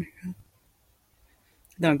person.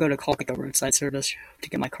 Then I'll go to call like a roadside service to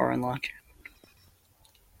get my car unlocked.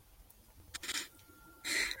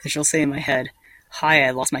 And she'll say in my head, "Hi, I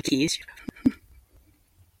lost my keys,"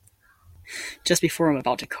 just before I'm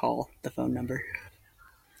about to call the phone number.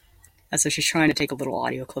 As if she's trying to take a little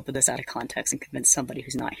audio clip of this out of context and convince somebody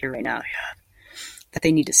who's not here right now that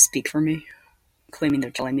they need to speak for me, claiming they're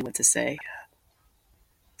telling me what to say.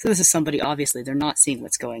 So this is somebody, obviously, they're not seeing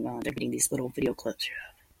what's going on. They're getting these little video clips,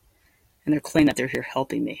 and they're claiming that they're here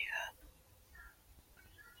helping me.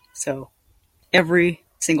 So every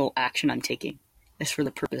single action I'm taking is for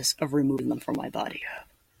the purpose of removing them from my body.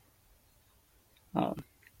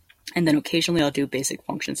 And then occasionally I'll do basic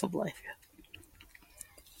functions of life.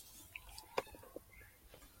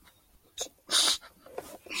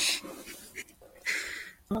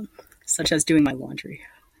 Such as doing my laundry.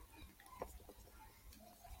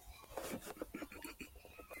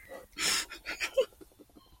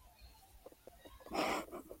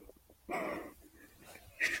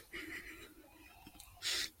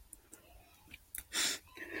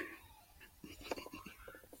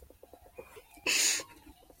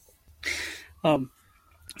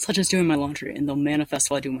 Such as doing my laundry, and they'll manifest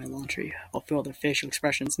while I do my laundry. I'll feel their facial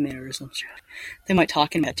expressions, mannerisms. They might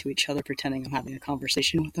talk in head to each other, pretending I'm having a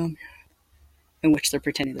conversation with them, in which they're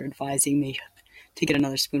pretending they're advising me to get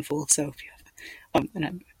another spoonful of soap. And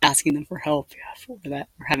I'm asking them for help for that.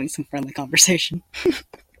 We're having some friendly conversation.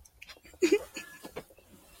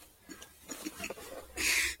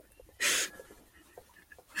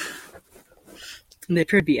 And they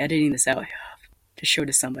appear to be editing this out to show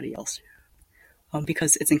to somebody else.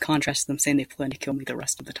 Because it's in contrast to them saying they plan to kill me the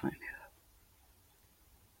rest of the time.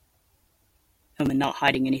 And not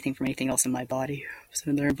hiding anything from anything else in my body.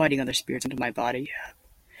 So they're inviting other spirits into my body.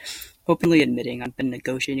 Openly admitting I've been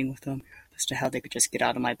negotiating with them as to how they could just get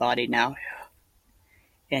out of my body now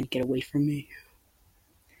and get away from me.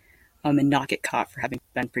 And not get caught for having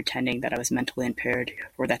been pretending that I was mentally impaired,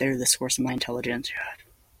 or that they're the source of my intelligence,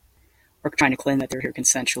 or trying to claim that they're here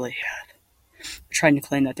consensually, or trying to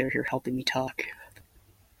claim that they're here helping me talk.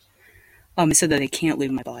 It said that they can't leave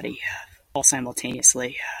my body all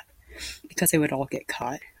simultaneously because they would all get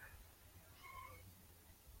caught.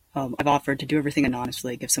 I've offered to do everything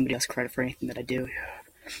anonymously, give somebody else credit for anything that I do.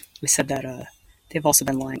 We said that they've also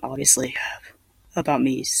been lying, obviously, about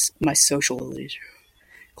me, my social abilities,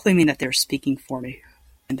 claiming that they're speaking for me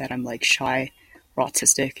and that I'm like shy or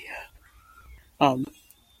autistic,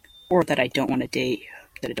 or that I don't want to date,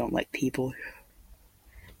 that I don't like people,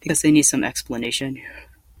 because they need some explanation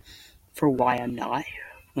for why I'm not,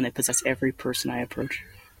 when they possess every person I approach,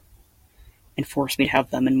 and force me to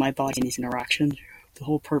have them in my body in these interactions. The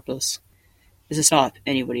whole purpose is to stop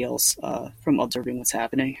anybody else from observing what's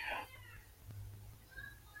happening.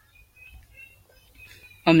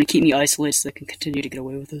 I'm going to keep me isolated so they can continue to get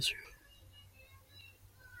away with this.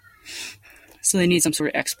 So they need some sort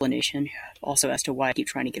of explanation, also as to why I keep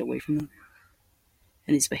trying to get away from them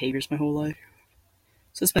and these behaviors my whole life.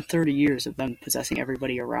 So it's been 30 years of them possessing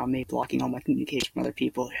everybody around me, blocking all my communication from other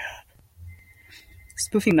people.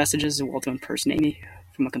 Spoofing messages as well to impersonate me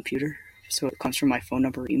from a computer, so it comes from my phone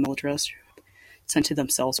number or email address, sent to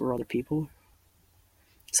themselves or other people.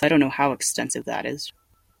 So I don't know how extensive that is,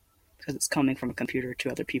 because it's coming from a computer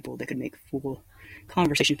to other people. They could make full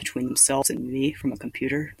conversations between themselves and me from a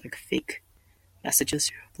computer, like fake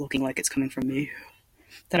messages, looking like it's coming from me,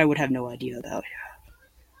 that I would have no idea about.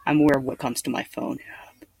 I'm aware of what comes to my phone,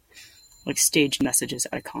 like staged messages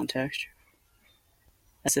out of context,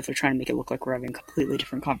 as if they're trying to make it look like we're having a completely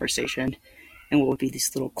different conversation, and what would be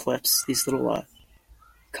these little clips, these little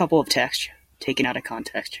couple of texts taken out of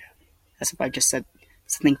context, as if I just said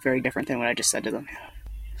something very different than what I just said to them.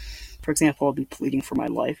 For example, I'll be pleading for my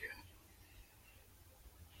life,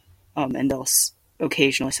 and they'll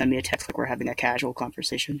occasionally send me a text like we're having a casual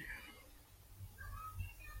conversation.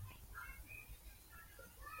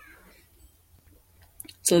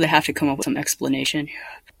 So they have to come up with some explanation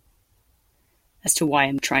as to why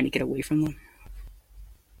I'm trying to get away from them.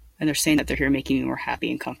 And they're saying that they're here making me more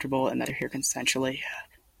happy and comfortable, and that they're here consensually,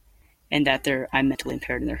 and that I'm mentally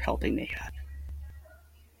impaired and they're helping me.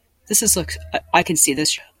 I can see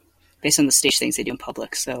this based on the stage things they do in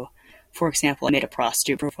public. So, for example, I made a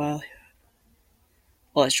prostitute profile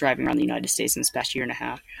while I was driving around the United States in this past year and a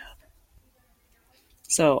half.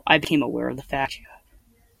 So I became aware of the fact,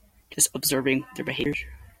 just observing their behaviors,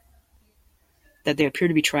 that they appear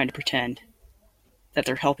to be trying to pretend that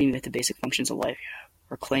they're helping me with the basic functions of life,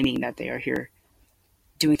 or claiming that they are here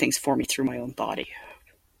doing things for me through my own body.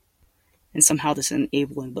 And somehow this is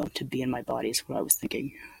enabling them to be in my body is what I was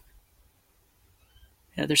thinking.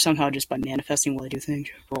 They're somehow, just by manifesting while I do things,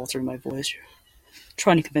 or altering my voice,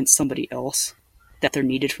 trying to convince somebody else that they're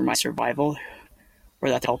needed for my survival, or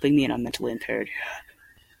that they're helping me and I'm mentally impaired.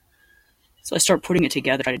 So I start putting it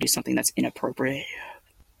together, try to do something that's inappropriate,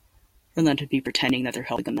 rather than to be pretending that they're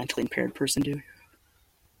helping a mentally impaired person do.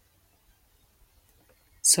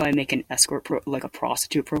 So I make an escort, like a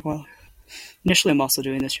prostitute profile. Initially, I'm also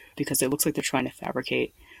doing this because it looks like they're trying to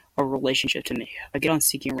fabricate a relationship to me. I get on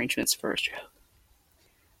seeking arrangements first.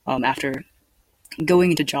 After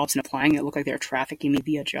going into jobs and applying, it looked like they were trafficking me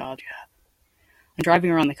via job. I'm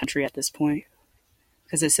driving around the country at this point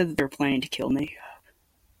because they said that they were planning to kill me.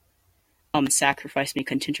 And sacrifice me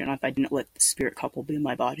contingent on if I didn't let the spirit couple be in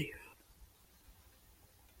my body.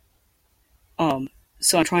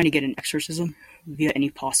 So I'm trying to get an exorcism via any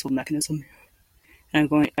possible mechanism.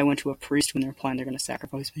 And I went to a priest when they were planning they're going to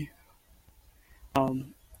sacrifice me.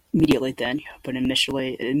 Immediately then, but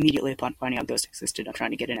immediately upon finding out ghosts existed, I'm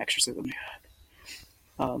trying to get an exorcism.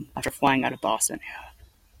 After flying out of Boston.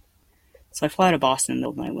 So I fly out of Boston in the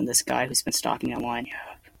middle of the night when this guy who's been stalking me online,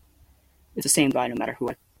 it's the same guy no matter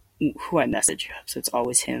who I message. So it's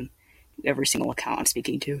always him, every single account I'm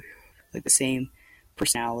speaking to. Like the same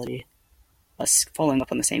personality, us following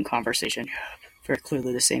up on the same conversation. Very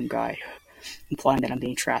clearly the same guy, implying that I'm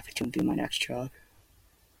being trafficked to do my next job.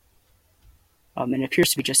 And it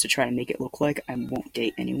appears to be just to try to make it look like I won't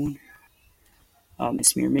date anyone. And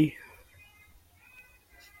smear me.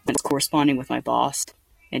 And it's corresponding with my boss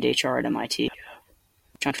and HR at MIT,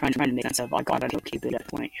 which I'm trying to make sense of. I got to keep it at that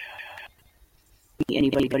point.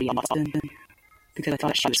 Anybody in Boston, because I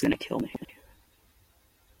thought she was going to kill me.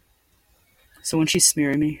 So when she's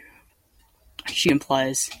smearing me, she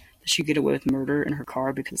implies that she get away with murder in her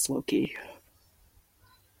car because it's low-key.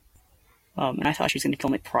 And I thought she was going to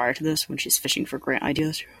kill me prior to this when she's fishing for grant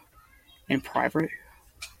ideas in private.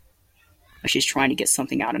 She's trying to get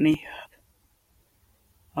something out of me.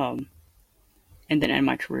 And then end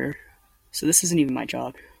my career. So this isn't even my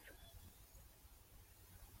job.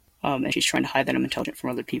 And she's trying to hide that I'm intelligent from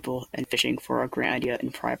other people and fishing for a grant idea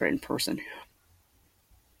in private in person.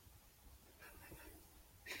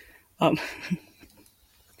 Trying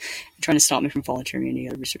to stop me from volunteering in any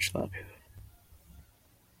other research lab.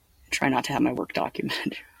 Try not to have my work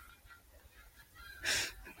documented.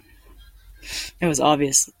 It was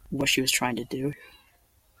obvious what she was trying to do.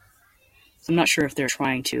 So I'm not sure if they're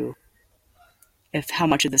trying to, how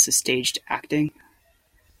much of this is staged acting,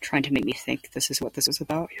 trying to make me think this is what this is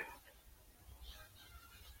about.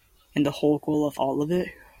 And the whole goal of all of it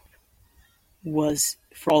was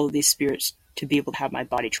for all of these spirits to be able to have my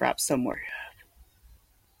body trapped somewhere.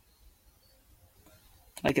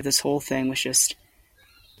 Like if this whole thing was just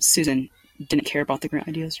Susan didn't care about the grant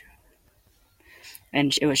ideas,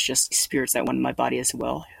 and it was just spirits that wanted my body as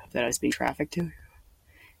well that I was being trafficked to,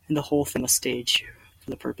 and the whole thing was staged for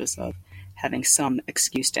the purpose of having some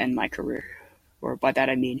excuse to end my career. Or by that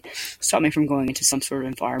I mean stop me from going into some sort of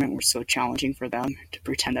environment where it's so challenging for them to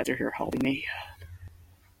pretend that they're here helping me,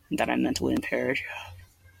 and that I'm mentally impaired.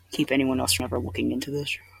 Keep anyone else from ever looking into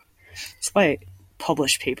this. So if I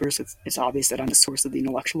publish papers, it's obvious that I'm the source of the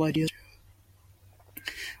intellectual ideas.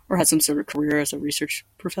 Or had some sort of career as a research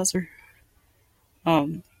professor. Or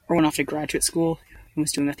went off to graduate school and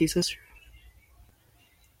was doing a thesis.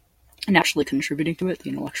 And actually contributing to it, the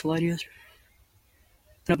intellectual ideas.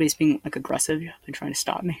 Nobody's being aggressive and trying to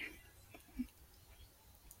stop me.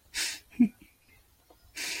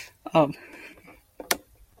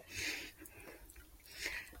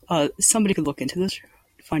 Somebody could look into this,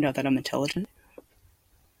 find out that I'm intelligent.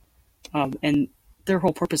 And their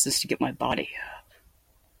whole purpose is to get my body.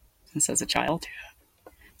 Since as a child.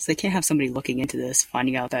 So they can't have somebody looking into this,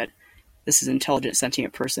 finding out that this is an intelligent,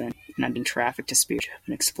 sentient person, and I'm being trafficked to spirit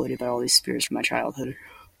and exploited by all these spirits from my childhood.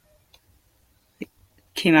 They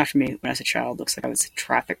came after me when I was a child. Looks like I was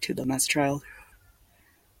trafficked to them as a child.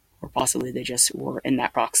 Or possibly they just were in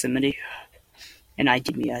that proximity and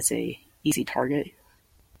ID'd me as a easy target.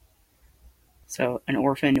 So an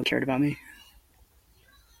orphan who cared about me.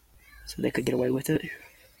 So they could get away with it.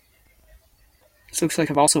 So it looks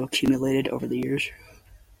like I've also accumulated over the years.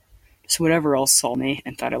 So whatever else saw me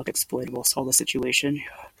and thought I looked exploitable saw the situation,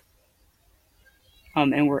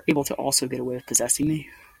 and were able to also get away with possessing me,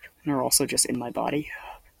 and are also just in my body.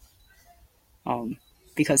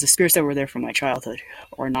 Because the spirits that were there from my childhood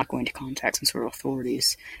are not going to contact some sort of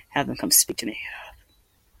authorities, have them come speak to me,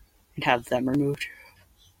 and have them removed.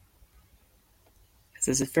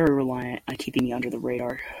 Because it's very reliant on keeping me under the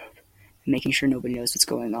radar, and making sure nobody knows what's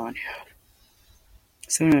going on.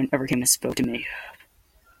 So no one ever came and spoke to me,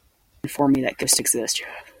 informed me that ghosts exist,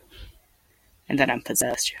 and that I'm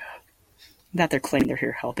possessed, that they're claiming they're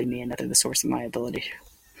here helping me, and that they're the source of my ability.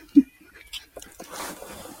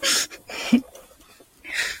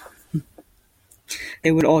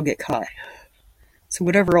 They would all get caught. So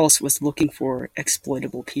whatever else was looking for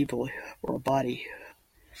exploitable people or a body,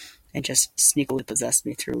 and just sneakily possessed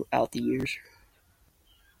me throughout the years,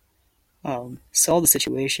 saw the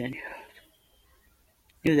situation,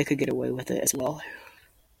 knew they could get away with it as well.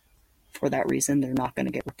 For that reason, they're not going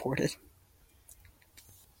to get reported.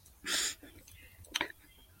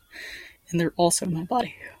 And they're also in my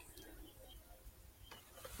body.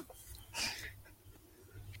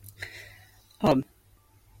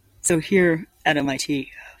 So here at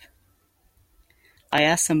MIT, I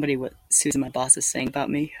asked somebody what Susan, my boss, is saying about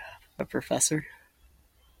me, a professor,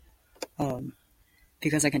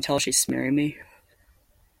 because I can tell she's smearing me.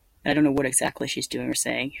 I don't know what exactly she's doing or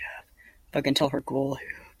saying, but I can tell her goal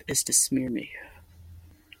is to smear me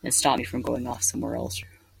and stop me from going off somewhere else.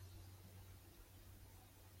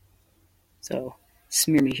 So,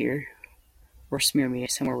 smear me here, or smear me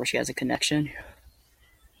somewhere where she has a connection,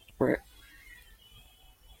 where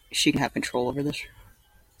she can have control over this.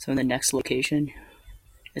 So in the next location,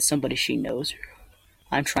 it's somebody she knows.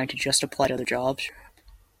 I'm trying to just apply to other jobs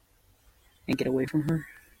and get away from her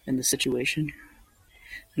in this situation.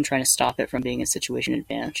 I'm trying to stop it from being a situation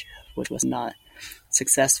advantage, which was not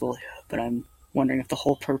successful, but I'm wondering if the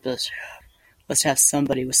whole purpose was to have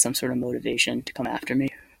somebody with some sort of motivation to come after me,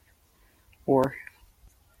 or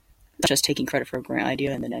just taking credit for a grant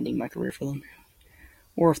idea and then ending my career for them,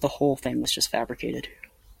 or if the whole thing was just fabricated.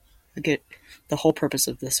 The whole purpose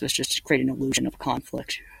of this was just to create an illusion of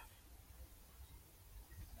conflict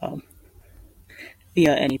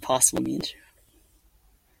via any possible means,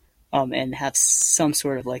 and have some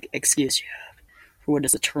sort of excuse for what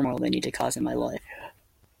is the turmoil they need to cause in my life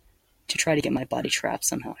to try to get my body trapped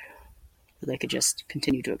somehow, so they could just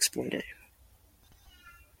continue to exploit it.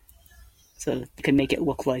 So they could make it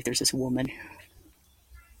look like there's this woman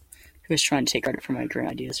who is trying to take credit for my grant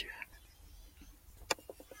ideas,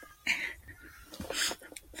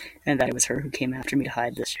 and that it was her who came after me to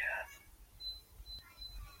hide this.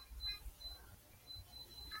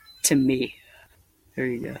 To me, there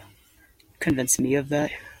you go. Convince me of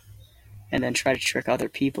that, and then try to trick other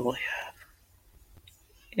people.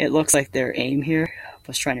 It looks like their aim here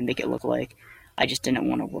was trying to make it look like I just didn't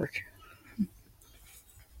want to work.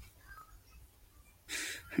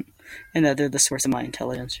 And that they're the source of my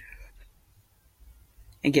intelligence.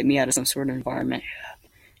 And get me out of some sort of environment,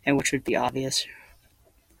 and which would be obvious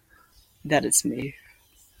that it's me.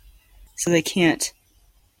 So they can't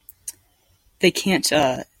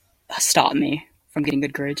stop me from getting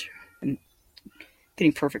good grades and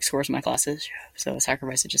getting perfect scores in my classes. So I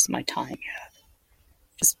sacrifice just my time,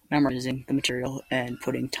 just memorizing the material and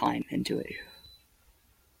putting time into it.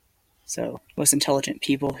 So most intelligent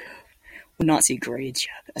people would not see grades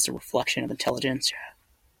as a reflection of intelligence.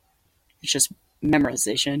 It's just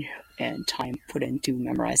memorization and time put in to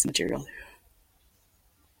memorize the material.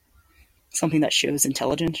 Something that shows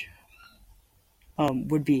intelligence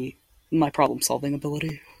would be my problem-solving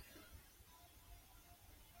ability.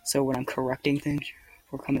 So when I'm correcting things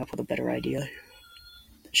or coming up with a better idea,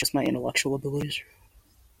 it's just my intellectual abilities.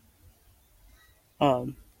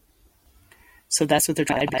 So that's what they're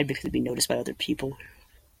trying to hide, because it'd be noticed by other people.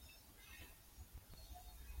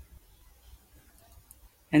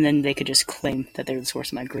 And then they could just claim that they're the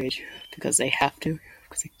source of my grades, because they have to.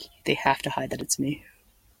 Because they have to hide that it's me.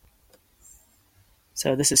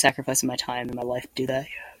 So this is sacrificing my time and my life to do that.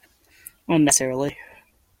 Unnecessarily.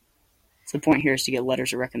 So the point here is to get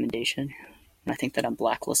letters of recommendation. And I think that I'm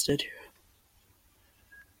blacklisted.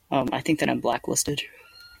 And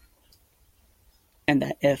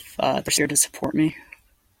that if they're scared to support me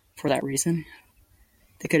for that reason,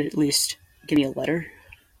 they could at least give me a letter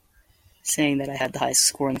saying that I had the highest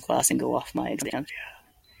score in the class and go off my exam,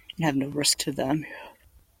 and have no risk to them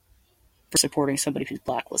for supporting somebody who's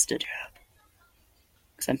blacklisted.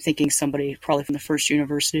 Because I'm thinking somebody, probably from the first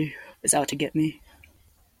university, is out to get me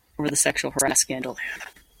over the sexual harassment scandal.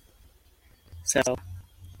 So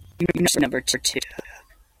University number 2.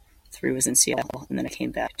 3 was in Seattle, and then I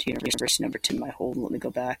came back to university number 2 my whole let me go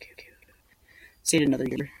back. Stayed another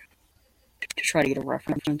year to try to get a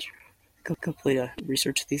reference, complete a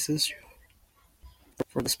research thesis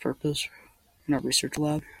for this purpose in our research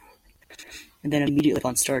lab. And then immediately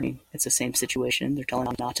upon starting, it's the same situation. They're telling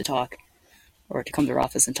me not to talk, or to come to their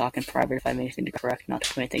office and talk in private if I have anything to correct, not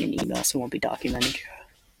to put anything in email so it won't be documented.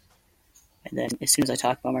 And then as soon as I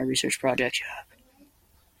talk about my research project,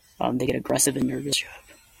 they get aggressive and nervous.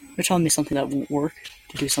 They're telling me something that won't work,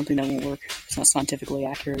 to do something that won't work. It's not scientifically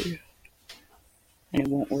accurate, and it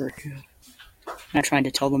won't work. And I'm trying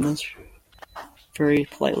to tell them this very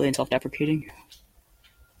politely and self-deprecating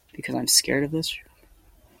because I'm scared of this.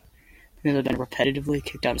 Because I've been repetitively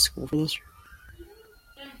kicked out of school for this.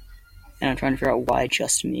 And I'm trying to figure out why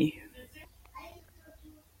just me.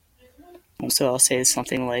 And so I'll say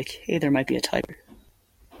something like, hey, there might be a typo.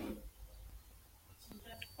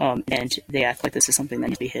 And they act like this is something that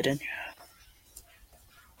needs to be hidden.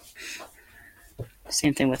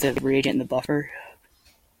 Same thing with the reagent and the buffer.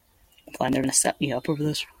 Implying they're going to set me up over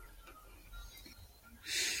this.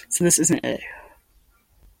 So this isn't it.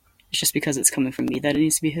 It's just because it's coming from me that it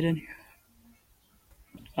needs to be hidden.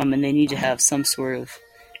 And they need to have some sort of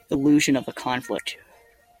illusion of a conflict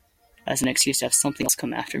as an excuse to have something else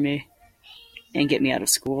come after me and get me out of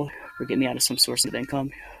school or get me out of some source of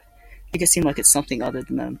income. Make it seem like it's something other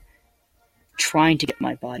than them trying to get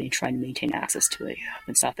my body and trying to maintain access to it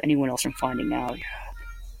and stop anyone else from finding out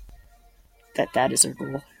that that is their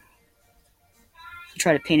goal. To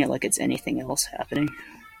try to paint it like it's anything else happening.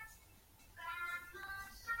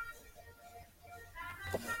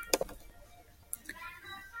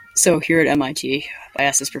 So here at MIT, I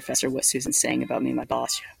asked this professor what Susan's saying about me and my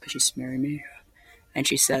boss, because she's smearing me. And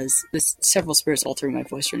she says, there's several spirits altering my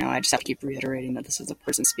voice right now. I just have to keep reiterating that this is a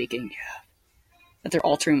person speaking. That they're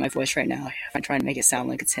altering my voice right now. I'm trying to make it sound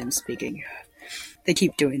like it's him speaking. They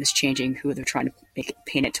keep doing this, changing who they're trying to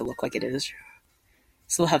paint it to look like it is.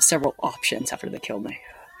 So they'll have several options after they kill me.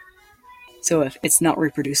 So if it's not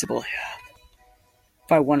reproducible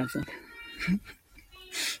by one of them,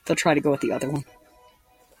 they'll try to go with the other one.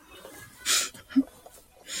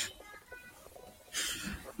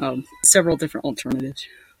 Several different alternatives.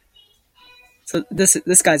 So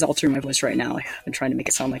this guy's altering my voice right now. I've been trying to make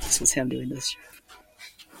it sound like this was him doing this.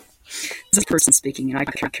 This is a person speaking, and I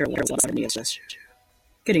can't care what else me is just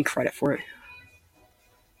getting credit for it.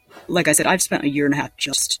 Like I said, I've spent 1.5 years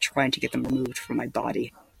just trying to get them removed from my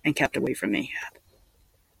body and kept away from me.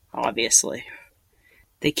 Obviously.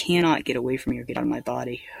 They cannot get away from me or get out of my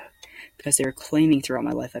body because they're claiming throughout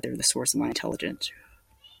my life that they're the source of my intelligence.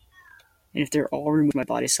 And if they're all removed from my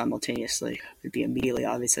body simultaneously, it would be immediately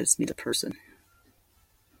obvious that it's me, the person.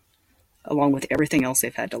 Along with everything else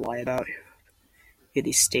they've had to lie about.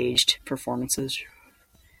 These staged performances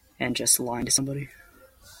and just lying to somebody.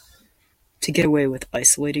 To get away with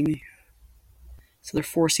isolating me. So they're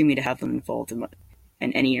forcing me to have them involved in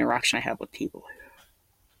any interaction I have with people.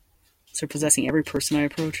 So they're possessing every person I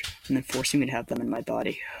approach and then forcing me to have them in my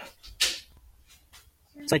body.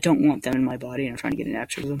 So I don't want them in my body and I'm trying to get an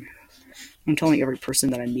exorcism. I'm telling every person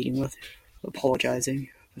that I'm meeting with, apologizing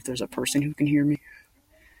if there's a person who can hear me,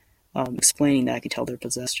 explaining that I can tell they're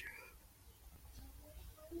possessed,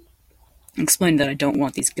 explaining that I don't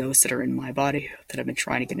want these ghosts that are in my body, that I've been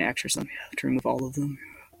trying to get an exorcism, to remove all of them,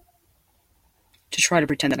 to try to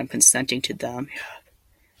pretend that I'm consenting to them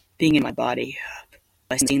being in my body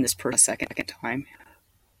by seeing this person a second time.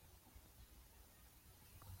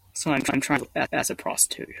 So I'm trying to act as a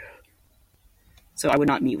prostitute. So I would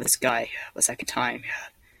not meet with this guy a second time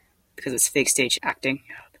because it's fake stage acting.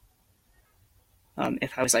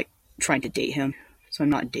 If I was trying to date him, so I'm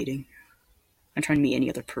not dating. I'm trying to meet any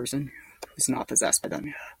other person who's not possessed by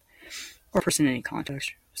them, or a person in any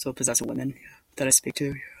context, so possessed women that I speak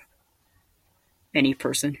to. Any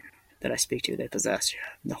person that I speak to, they possess.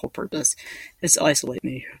 The whole purpose is to isolate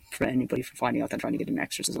me from anybody from finding out that I'm trying to get an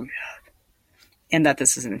exorcism, and that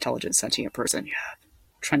this is an intelligent, sentient person.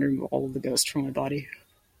 Trying to remove all of the ghosts from my body.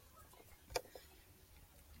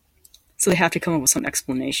 So they have to come up with some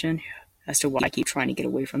explanation as to why I keep trying to get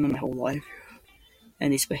away from them my whole life.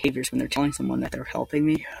 And these behaviors when they're telling someone that they're helping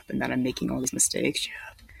me, and that I'm making all these mistakes,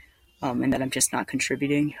 and that I'm just not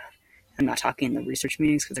contributing. I'm not talking in the research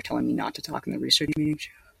meetings because they're telling me not to talk in the research meetings.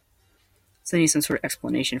 So they need some sort of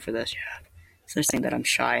explanation for this. So they're saying that I'm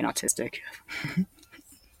shy and autistic.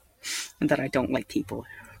 And that I don't like people.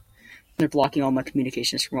 They're blocking all my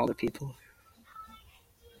communications from other people.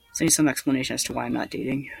 So I need some explanation as to why I'm not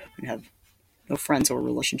dating and have no friends or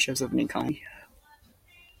relationships of any kind.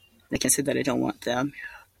 They can say that I don't want them.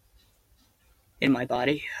 in my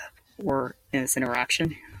body or in this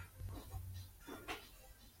interaction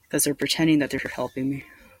because they're pretending that they're helping me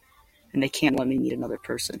and they can't let me meet another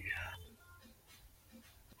person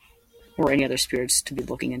or any other spirits to be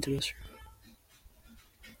looking into this.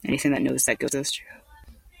 Anything that knows that goes this.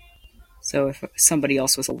 So if somebody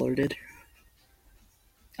else was alerted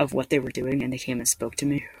of what they were doing and they came and spoke to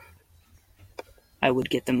me, I would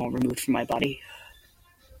get them all removed from my body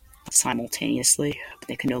simultaneously.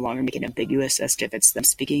 They can no longer make it ambiguous as to if it's them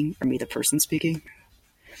speaking or me, the person speaking.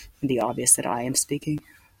 It'd be obvious that I am speaking,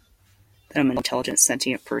 that I'm an intelligent,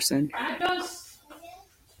 sentient person,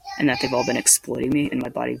 and that they've all been exploiting me in my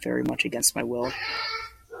body very much against my will.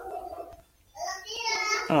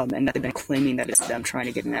 And that they've been claiming that it's them trying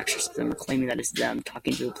to get an exorcism, or claiming that it's them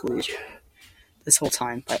talking to the police this whole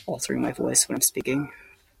time by altering my voice when I'm speaking.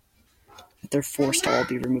 That they're forced to all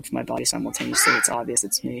be removed from my body simultaneously. It's obvious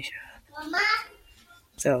it's me.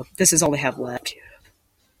 So this is all they have left.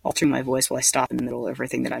 Altering my voice while I stop in the middle of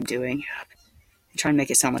everything that I'm doing. And try and make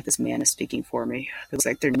it sound like this man is speaking for me. It looks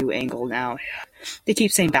like their new angle now. They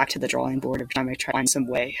keep saying back to the drawing board every time I try to find some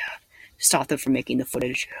way to stop them from making the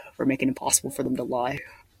footage or making it impossible for them to lie.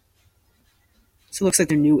 So it looks like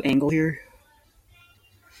their new angle here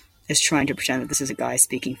is trying to pretend that this is a guy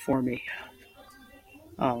speaking for me.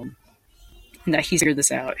 And that he's figured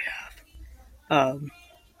this out. And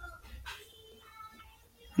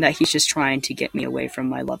that he's just trying to get me away from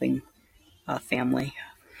my loving family.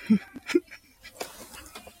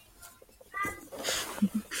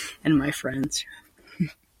 And my friends.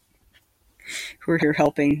 Who are here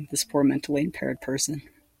helping this poor mentally impaired person.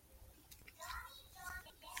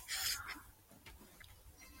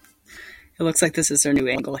 It looks like this is their new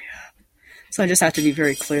angle. So I just have to be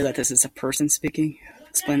very clear that this is a person speaking.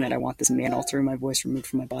 Explain that I want this man altering my voice removed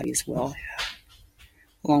from my body as well.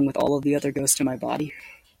 Along with all of the other ghosts in my body.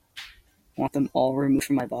 I want them all removed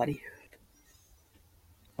from my body.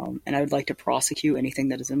 And I would like to prosecute anything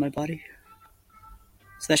that is in my body.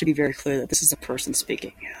 So that should be very clear that this is a person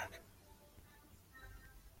speaking.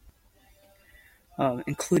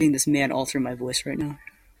 Including this man altering my voice right now.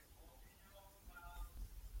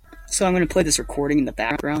 So I'm going to play this recording in the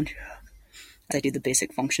background as I do the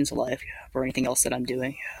basic functions of life or anything else that I'm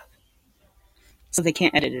doing. So they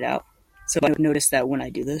can't edit it out. So I would notice that when I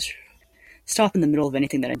do this, stop in the middle of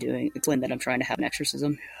anything that I'm doing, explain that I'm trying to have an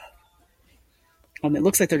exorcism. It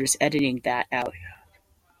looks like they're just editing that out.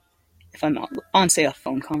 If I'm on, say, a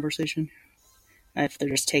phone conversation, if they're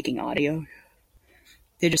just taking audio,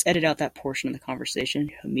 they just edit out that portion of the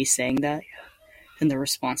conversation, me saying that, and the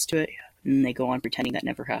response to it, and they go on pretending that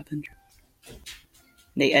never happened.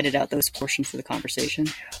 They edit out those portions of the conversation.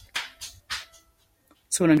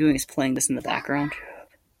 So what I'm doing is playing this in the background,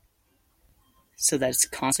 so that it's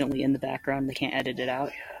constantly in the background, they can't edit it out,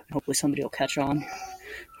 and hopefully somebody will catch on,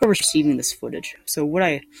 whoever's receiving this footage. So what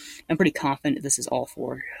I'm pretty confident this is all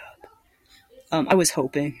for. I was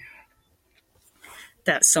hoping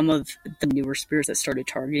that some of the newer spirits that started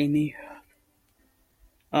targeting me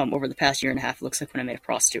over the past year and a half, looks like when I made a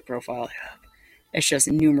prostitute profile, it's just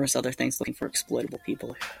numerous other things looking for exploitable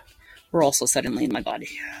people were also suddenly in my body.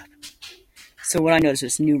 So what I noticed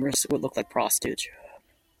was numerous what looked like prostitutes,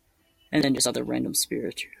 and then just other random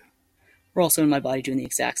spirits were also in my body doing the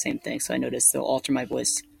exact same thing. So I noticed they'll alter my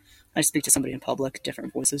voice. I speak to somebody in public,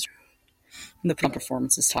 different voices, and they'll put on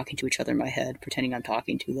performances talking to each other in my head, pretending I'm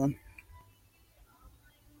talking to them.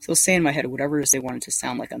 So I'll say in my head whatever it is they wanted to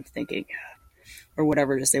sound like I'm thinking, or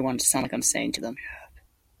whatever it is they wanted to sound like I'm saying to them.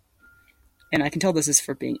 And I can tell this is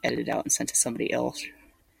for being edited out and sent to somebody else,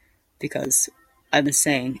 because I've been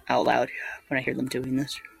saying out loud when I hear them doing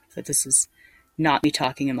this, that this is not me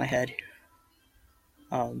talking in my head,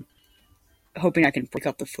 hoping I can break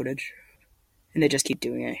up the footage, and they just keep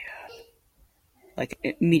doing it, like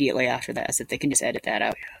immediately after that, as if they can just edit that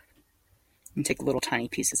out, and take little tiny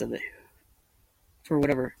pieces of it, for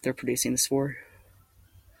whatever they're producing this for.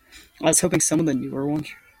 I was hoping some of the newer ones,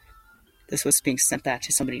 this was being sent back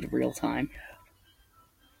to somebody in real time,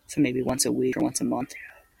 so maybe once a week or once a month,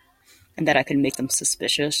 and that I could make them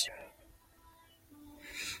suspicious.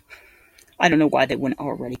 I don't know why they wouldn't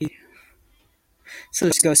already. So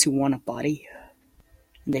there's ghosts who want a body,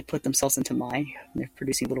 and they put themselves into mine, and they're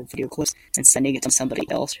producing little video clips and sending it to somebody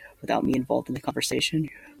else without me involved in the conversation,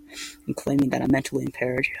 and claiming that I'm mentally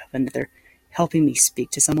impaired, and that they're helping me speak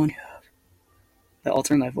to someone by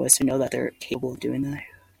altering my voice to know that they're capable of doing that.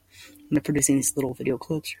 And they're producing these little video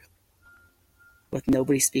clips with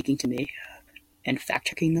nobody speaking to me and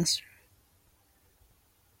fact-checking this.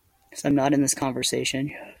 So I'm not in this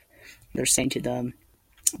conversation. They're saying to them,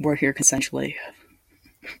 we're here consensually.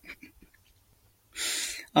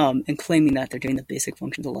 and claiming that they're doing the basic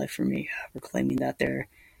functions of life for me, or claiming that they're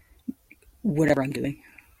whatever I'm doing.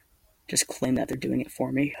 Just claim that they're doing it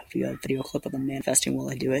for me via a video clip of them manifesting while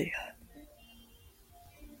I do it.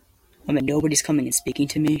 I mean, nobody's coming and speaking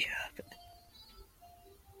to me.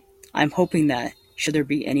 I'm hoping that, should there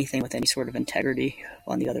be anything with any sort of integrity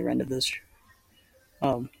on the other end of this,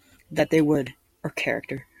 that they would, or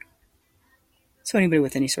character. So anybody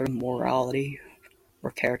with any sort of morality or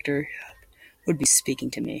character would be speaking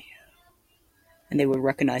to me. And they would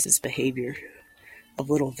recognize this behavior of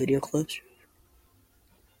little video clips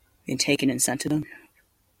being taken and sent to them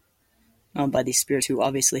by these spirits who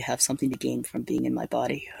obviously have something to gain from being in my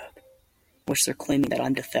body, which they're claiming that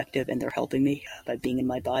I'm defective and they're helping me by being in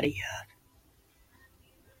my body.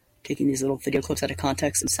 Taking these little video clips out of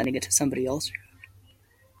context and sending it to somebody else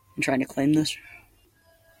and trying to claim this.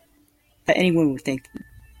 That anyone would think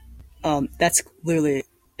that's clearly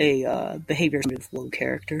a behavior with low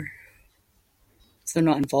character. So they're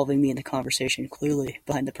not involving me in the conversation. Clearly,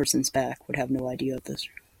 behind the person's back, would have no idea of this.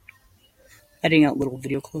 Editing out little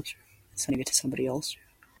video clips, sending it to somebody else,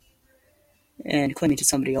 and claiming to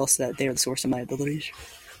somebody else that they are the source of my abilities,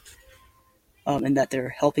 and that they're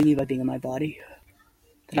helping me by being in my body,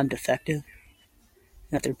 that I'm defective,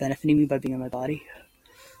 and that they're benefiting me by being in my body,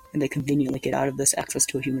 and they conveniently get out of this access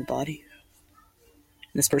to a human body.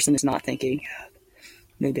 And this person is not thinking,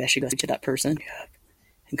 maybe I should go to that person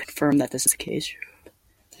and confirm that this is the case,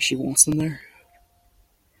 that she wants them there,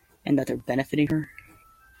 and that they're benefiting her.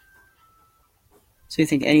 So you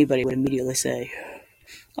think anybody would immediately say,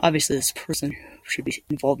 obviously this person should be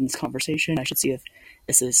involved in this conversation. I should see if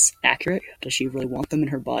this is accurate. Does she really want them in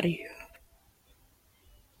her body?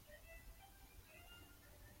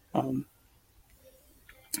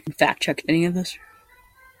 Fact check any of this.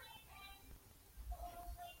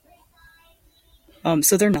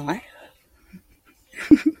 So they're not.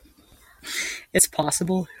 It's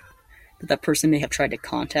possible that that person may have tried to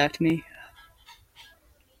contact me,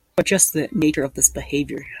 but just the nature of this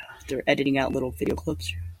behavior, they're editing out little video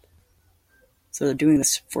clips. So they're doing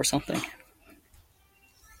this for something.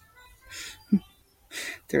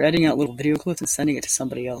 They're editing out little video clips and sending it to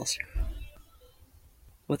somebody else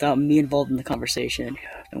without me involved in the conversation,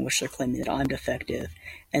 in which they're claiming that I'm defective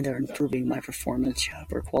and they're improving my performance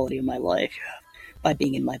or quality of my life by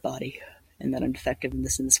being in my body, and that I'm defective in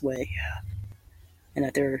this way, and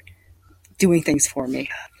that they're doing things for me.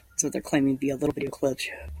 So they're claiming via little video clips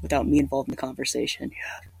without me involved in the conversation.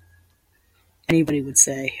 Anybody would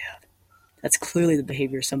say that's clearly the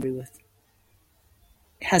behavior of somebody with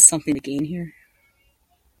has something to gain here.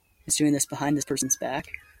 Is doing this behind this person's back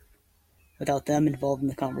without them involved in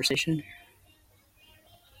the conversation.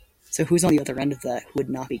 So who's on the other end of that who would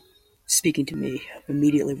not be speaking to me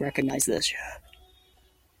immediately recognize this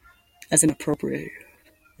as inappropriate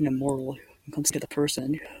and immoral when it comes to the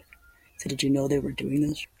person? So did you know they were doing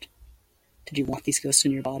this? Did you want these ghosts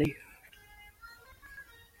in your body?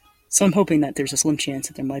 So I'm hoping that there's a slim chance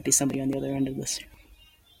that there might be somebody on the other end of this.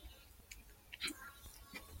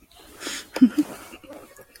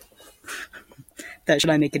 That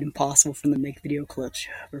should I make it impossible for them to make video clips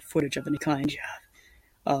or footage of any kind,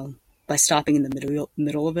 by stopping in the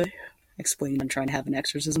middle of it, explaining I'm trying to have an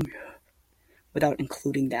exorcism, without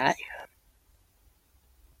including that.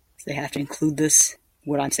 So they have to include this,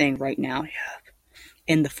 what I'm saying right now,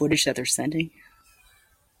 in the footage that they're sending.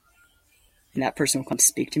 And that person will come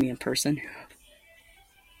speak to me in person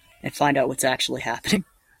and find out what's actually happening.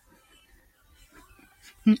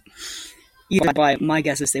 Either by, my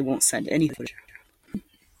guess is they won't send any footage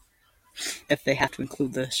if they have to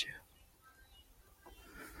include this.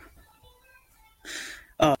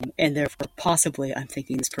 And therefore, possibly, I'm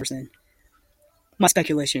thinking this person, my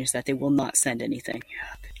speculation is that they will not send anything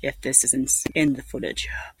if this isn't in the footage.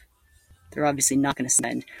 They're obviously not going to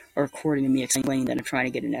send a recording of me explaining that I'm trying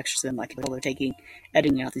to get an exorcism. Like, they're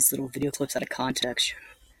editing out these little video clips out of context,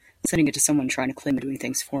 sending it to someone trying to claim they're doing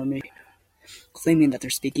things for me, claiming that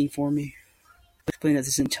they're speaking for me, claiming that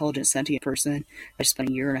this intelligent, sentient person I spent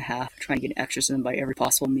a year and a half trying to get an exorcism by every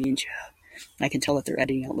possible means. And I can tell that they're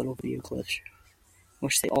editing out little video clips,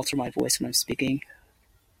 which they alter my voice when I'm speaking,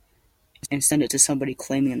 and send it to somebody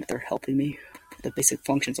claiming that they're helping me with the basic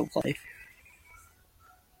functions of life.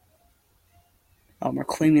 Or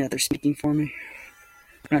claiming that they're speaking for me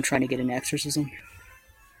when I'm trying to get an exorcism,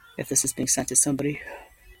 if this is being sent to somebody.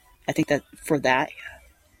 I think that for that,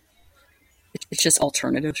 it's just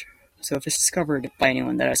alternative. So if it's discovered by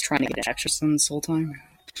anyone that I was trying to get an exorcism this whole time,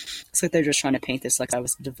 it's like they're just trying to paint this like I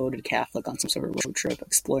was a devoted Catholic on some sort of road trip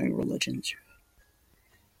exploring religions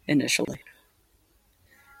initially.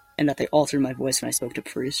 And that they altered my voice when I spoke to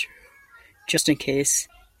priests, just in case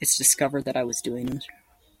it's discovered that I was doing it.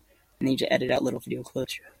 I need to edit out little video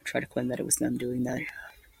clips, try to claim that it was them doing that,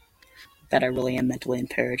 that I really am mentally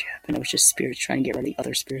impaired, and it was just spirits trying to get rid of the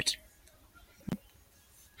other spirits.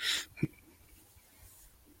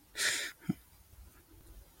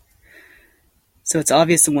 So it's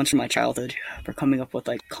obvious the ones from my childhood are coming up with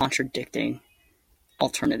like contradicting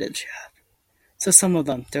alternatives. So some of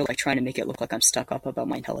them, they're like trying to make it look like I'm stuck up about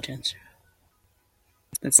my intelligence.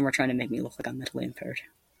 Then some are trying to make me look like I'm mentally impaired.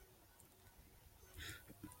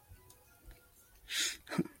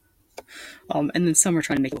 And then some are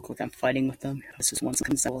trying to make it look like I'm fighting with them. This is one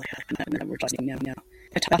sentence that we're talking now.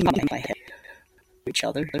 They're talking in my head to each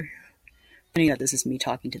other, thinking that this is me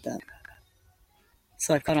talking to them.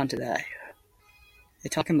 So I've caught on to that. They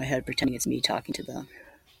talk in my head pretending it's me talking to them.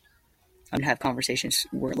 I'm gonna have conversations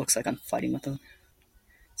where it looks like I'm fighting with them.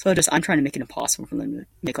 So I'm trying to make it impossible for them to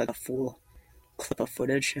make like a full clip of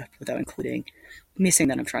footage without including me saying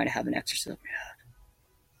that I'm trying to have an exorcism.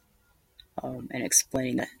 And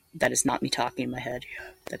explaining that it's not me talking in my head,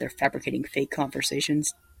 that they're fabricating fake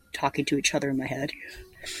conversations, talking to each other in my head,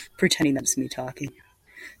 pretending that it's me talking.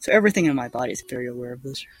 So everything in my body is very aware of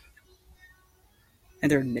this. And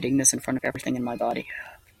they're admitting this in front of everything in my body,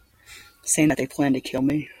 saying that they plan to kill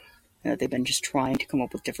me, and that they've been just trying to come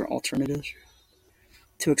up with different alternatives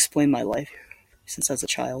to explain my life since I was a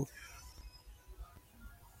child.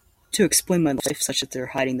 To explain my life such that they're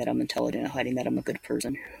hiding that I'm intelligent, hiding that I'm a good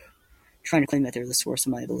person, trying to claim that they're the source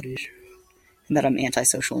of my abilities, and that I'm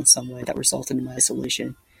antisocial in some way that resulted in my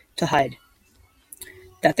isolation, to hide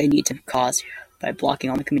that they need to cause by blocking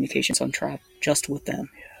all my communications so I'm trapped just with them.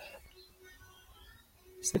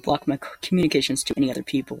 So they block my communications to any other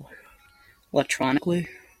people electronically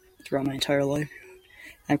throughout my entire life.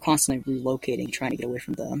 I'm constantly relocating, trying to get away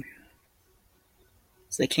from them.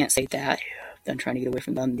 So they can't say that. Then trying to get away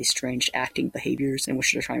from them, these strange acting behaviors in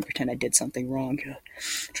which they're trying to pretend I did something wrong,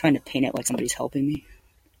 trying to paint it like somebody's helping me,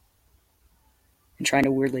 and trying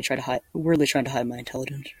to weirdly trying to hide my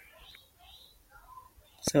intelligence.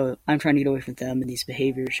 So I'm trying to get away from them and these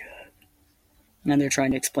behaviors, and then they're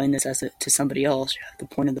trying to explain this to somebody else. The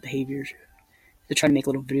point of the behaviors, they're trying to make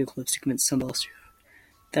little video clips to convince somebody else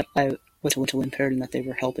that I was mentally impaired and that they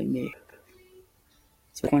were helping me.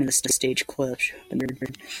 So one of the stage clips, and they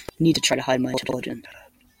need to try to hide my intelligence.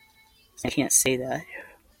 I can't say that.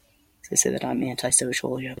 They say that I'm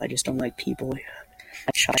antisocial. I just don't like people.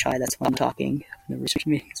 I'm shy. That's why I'm talking in the research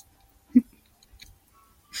meetings.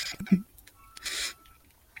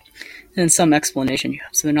 And some explanation.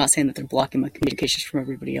 So they're not saying that they're blocking my communications from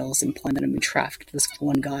everybody else, implying that I'm entrapped to this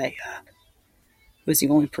one guy who is the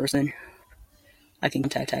only person I can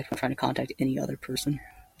contact if I'm trying to contact any other person.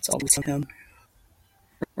 It's always him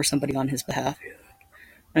or somebody on his behalf.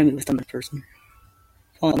 I meet with them in person,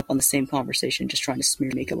 following up on the same conversation, just trying to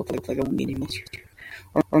make it look like I want meetings,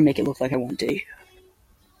 or make it look like I want to date.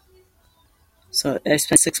 So I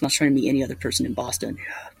spent 6 months trying to meet any other person in Boston.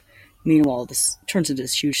 Meanwhile, this turns into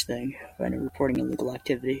this huge thing, and reporting illegal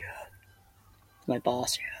activity to my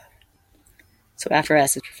boss. So after I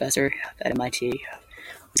asked the professor at MIT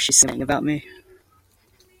what she's saying about me,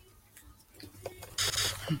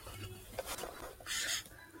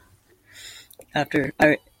 after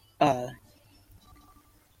I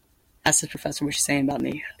asked the professor what she's saying about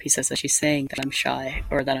me, he says that she's saying that I'm shy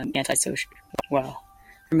or that I'm antisocial. Wow,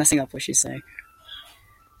 they're messing up what she's saying.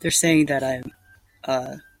 They're saying that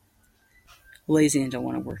I'm lazy and don't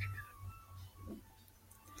want to work.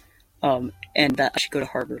 And that I should go to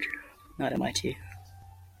Harvard, not MIT.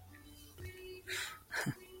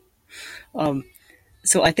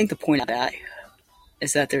 So I think the point of that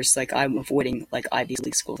is that I'm avoiding like Ivy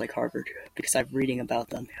League schools like Harvard because I'm reading about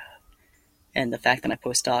them, and the fact that my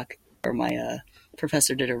postdoc or my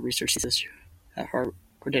professor did a research thesis at Harvard,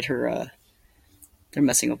 or they're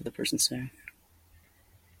messing up with the person's name.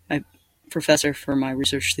 My professor for my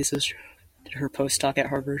research thesis did her postdoc at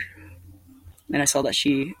Harvard, and I saw that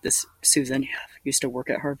Susan, used to work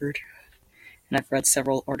at Harvard, and I've read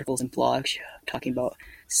several articles and blogs talking about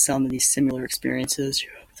some of these similar experiences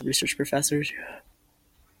with research professors.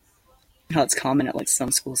 How it's common at like some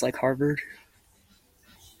schools like Harvard,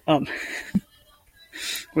 where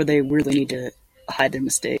they really need to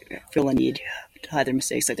feel a need to hide their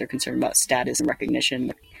mistakes, like they're concerned about status and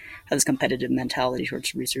recognition, have this competitive mentality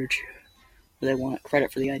towards research, where they want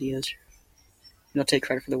credit for the ideas. They'll take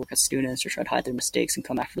credit for the work of students or try to hide their mistakes and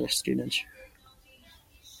come after their students.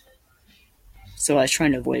 So I was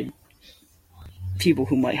trying to avoid people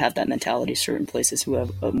who might have that mentality, certain places who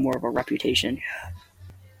have more of a reputation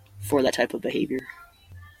for that type of behavior.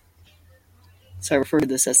 So I refer to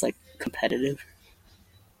this as like competitive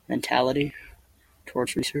mentality,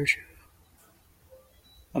 towards research.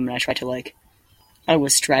 And I tried to I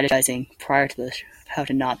was strategizing prior to this how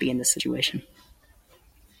to not be in this situation.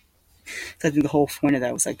 So I think the whole point of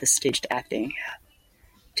that was the staged acting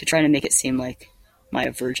to try to make it seem like my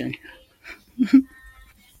aversion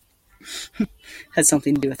had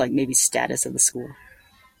something to do with maybe status of the school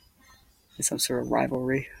and some sort of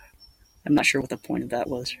rivalry. I'm not sure what the point of that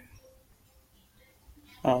was.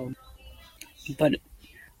 But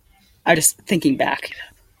I just thinking back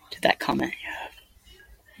to that comment.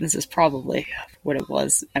 This is probably what it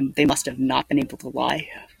was. They must have not been able to lie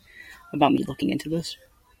about me looking into this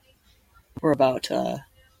or about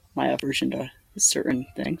my aversion to certain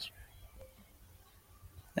things.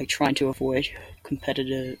 Trying to avoid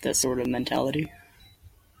that sort of mentality.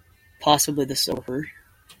 Possibly this overheard.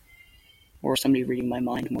 Or somebody reading my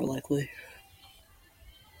mind, more likely.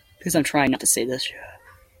 Because I'm trying not to say this.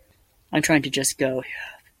 I'm trying to just go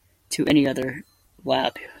to any other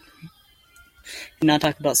lab and not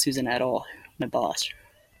talk about Susan at all, my boss.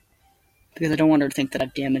 Because I don't want her to think that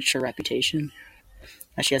I've damaged her reputation,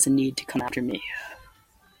 that she has a need to come after me.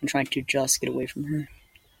 I'm trying to just get away from her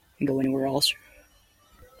and go anywhere else.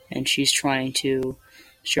 And she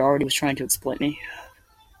already was trying to exploit me.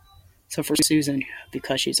 So for Susan,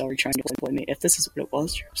 because she's already trying to exploit me, if this is what it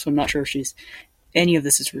was, so I'm not sure if any of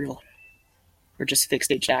this is real, or just fixed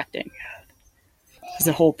stage acting. Because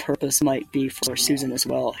the whole purpose might be for Susan as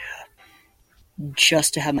well,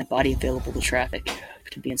 just to have my body available to traffic,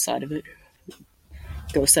 to be inside of it.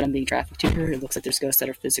 Ghosts that I'm being trafficked to her, it looks like there's ghosts that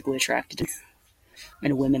are physically attracted to me,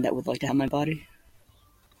 and women that would like to have my body.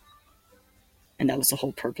 And that was the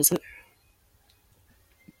whole purpose of it.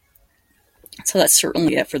 So that's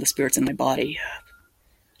certainly it for the spirits in my body.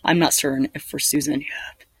 I'm not certain if for Susan,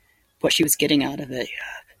 what she was getting out of it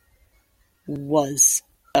was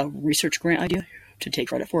a research grant idea to take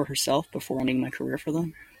credit for herself before ending my career for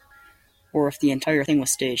them, or if the entire thing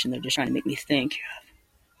was staged and they're just trying to make me think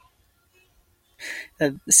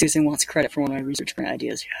that Susan wants credit for one of my research grant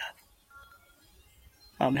ideas.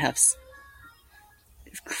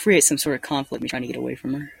 Create some sort of conflict, me trying to get away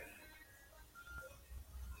from her.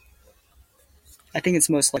 I think it's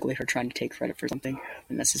most likely her trying to take credit for something,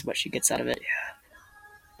 and this is what she gets out of it.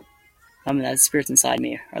 The spirits inside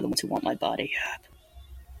me are the ones who want my body.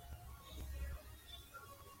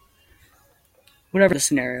 Whatever the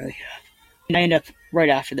scenario. And I end up, right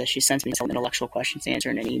after this, she sends me some intellectual questions to answer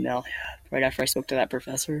in an email, right after I spoke to that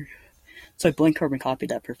professor. So I blank carbon copied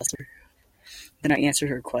that professor. Then I answered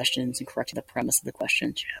her questions and corrected the premise of the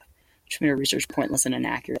questions, which made her research pointless and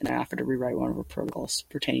inaccurate, and I offered to rewrite one of her protocols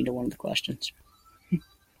pertaining to one of the questions.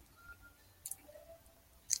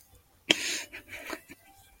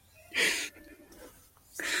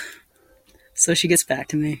 So she gets back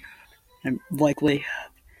to me, and likely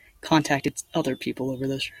contacted other people over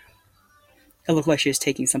this. It looked like she was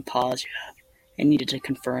taking some pause and needed to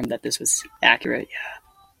confirm that this was accurate.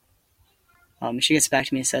 She gets back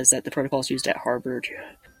to me and says that the protocol is used at Harvard,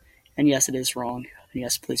 and yes, it is wrong, and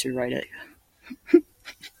yes, please rewrite it.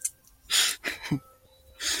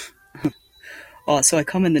 So I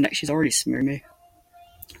come in the next. She's already smeared me.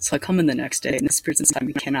 So I come in the next day, and the spirits inside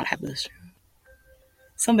me cannot have this.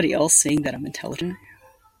 Somebody else saying that I'm intelligent,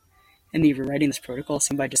 and me rewriting this protocol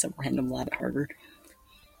seen by just a random lab at Harvard.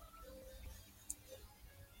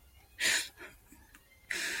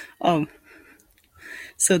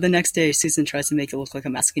 So the next day, Susan tries to make it look like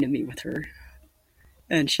I'm asking to meet with her,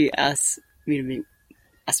 and she asks me to meet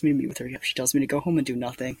with her. She tells me to go home and do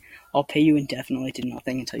nothing. I'll pay you indefinitely to do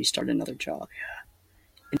nothing until you start another job,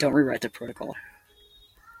 and don't rewrite the protocol.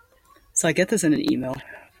 So I get this in an email,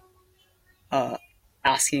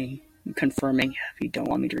 confirming if you don't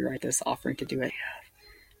want me to rewrite this, offering to do it.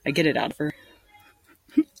 I get it out of her.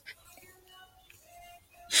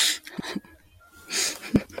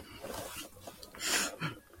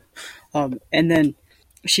 And then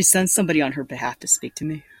she sends somebody on her behalf to speak to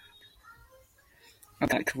me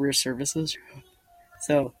about career services.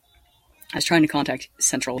 So I was trying to contact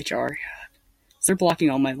Central HR. So they're blocking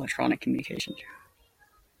all my electronic communications.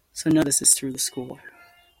 So none of this is through the school.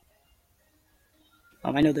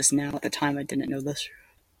 I know this now. At the time, I didn't know this.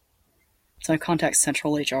 So I contact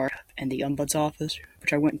Central HR and the Ombuds office,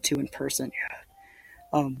 which I went to in person.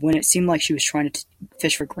 When it seemed like she was trying to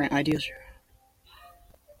fish for grant ideas,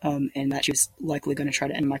 and that she was likely going to try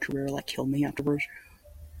to end my career, kill me afterwards,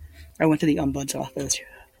 I went to the Ombuds office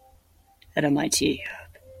at MIT.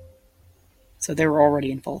 So they were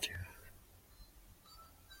already involved.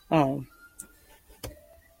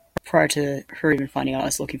 Prior to her even finding out I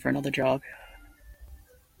was looking for another job.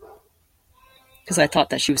 Because I thought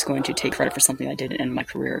that she was going to take credit for something I did and end my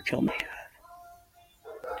career or kill me.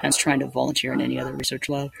 I was trying to volunteer in any other research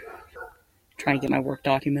lab, trying to get my work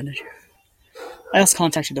documented. I also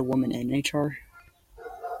contacted a woman in HR.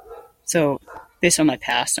 So, based on my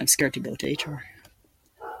past, I'm scared to go to HR.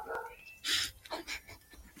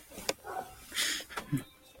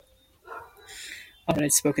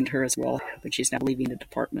 I'd spoken to her as well, but she's now leaving the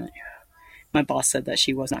department. My boss said that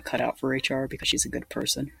she was not cut out for HR because she's a good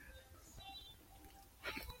person.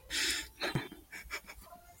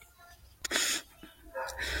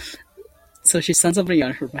 So she sent somebody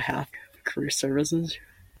on her behalf, career services,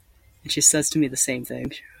 and she says to me the same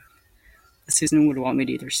thing. Susan would want me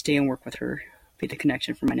to either stay and work with her, be the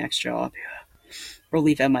connection for my next job, or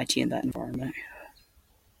leave MIT in that environment.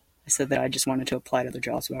 I said that I just wanted to apply to other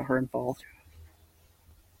jobs without her involved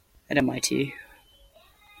at MIT.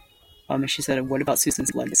 And she said, what about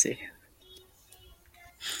Susan's legacy?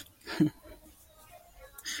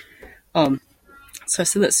 So I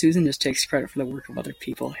said that Susan just takes credit for the work of other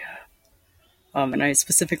people. And I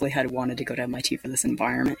specifically had wanted to go to MIT for this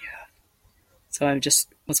environment. So I just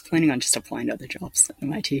was planning on just applying to other jobs at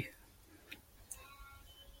MIT.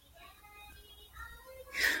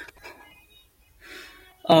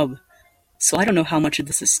 So I don't know how much of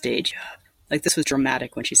this is staged. Like, this was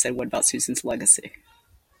dramatic when she said, what about Susan's legacy?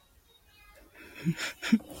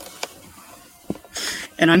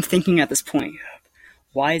 And I'm thinking at this point,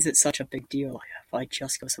 why is it such a big deal if I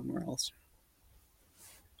just go somewhere else?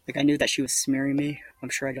 Like, I knew that she was smearing me. I'm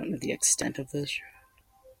sure I don't know the extent of this.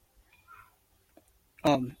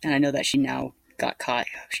 And I know that she now got caught.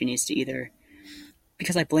 She needs to either,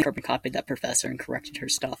 because I blamed her and copied that professor and corrected her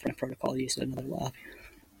stuff in a protocol used in another lab.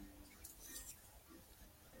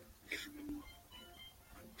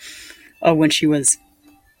 When she was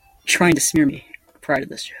trying to smear me prior to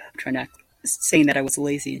this job, saying that I was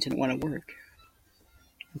lazy and didn't want to work.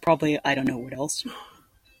 And probably, I don't know what else.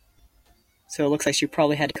 So it looks like she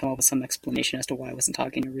probably had to come up with some explanation as to why I wasn't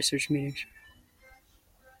talking in research meetings.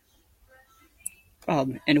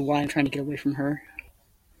 And why I'm trying to get away from her,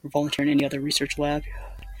 or volunteer in any other research lab.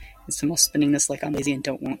 Instead of spinning this like I'm lazy and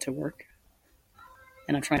don't want to work.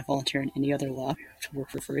 And I'm trying to volunteer in any other lab to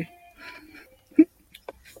work for free.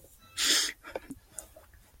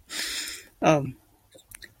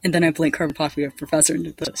 And then I blame carbon copy of professor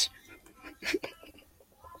into this.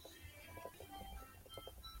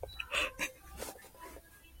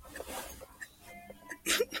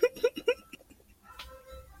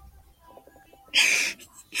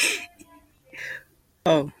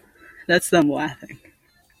 Oh, that's them laughing.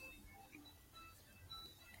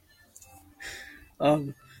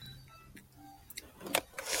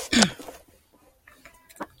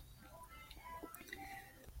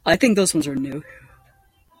 I think those ones are new.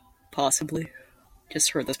 Possibly. Just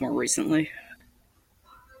heard this more recently.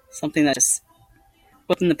 Something that just,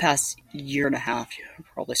 within the past year and a half,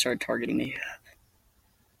 probably started targeting me.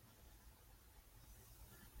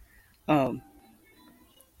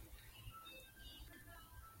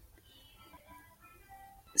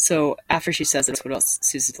 So, after she says this, what else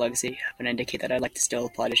Susan's legacy, and indicate that I'd like to still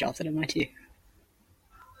apply to jobs at MIT.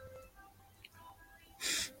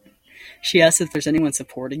 She asked if there's anyone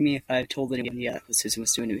supporting me if I've told anyone yet what Susan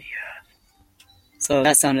was doing to me. So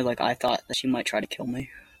that sounded like I thought that she might try to kill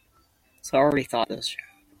me. So I already thought this.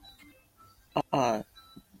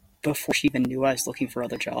 Before she even knew I was looking for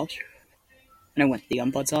other jobs. And I went to the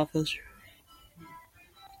Ombuds's office.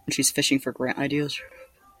 And she's fishing for grant ideas.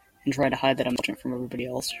 And trying to hide that I'm different from everybody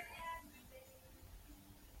else.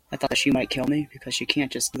 I thought that she might kill me because she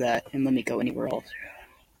can't just do that and let me go anywhere else.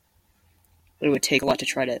 But it would take a lot to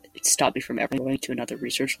try to stop me from ever going to another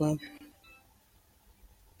research lab.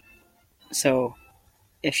 So,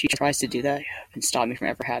 if she tries to do that and stop me from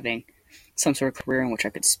ever having some sort of career in which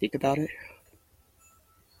I could speak about it,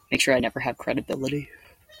 make sure I never have credibility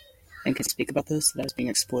and can speak about this, that I was being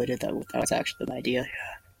exploited, that was actually the idea.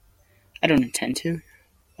 I don't intend to.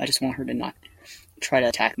 I just want her to not try to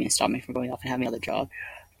attack me and stop me from going off and having another job.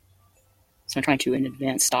 So I'm trying to, in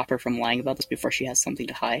advance, stop her from lying about this before she has something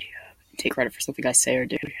to hide. Take credit for something I say or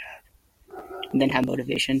do. And then have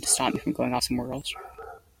motivation to stop me from going off somewhere else.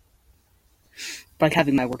 By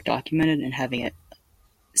having my work documented and having it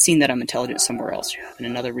seen that I'm intelligent somewhere else, in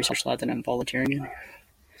another research lab that I'm volunteering in.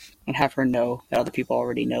 And have her know that other people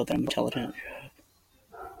already know that I'm intelligent.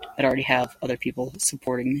 That I already have other people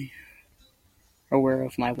supporting me. Aware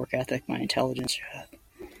of my work ethic, my intelligence.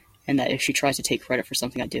 And that if she tries to take credit for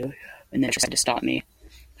something I do, and then tries to stop me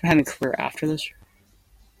from having a career after this,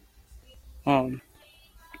 other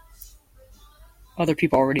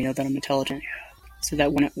people already know that I'm intelligent, so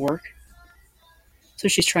that wouldn't work. So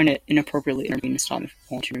she's trying to inappropriately intervene and stop me from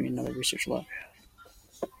volunteering in another research lab.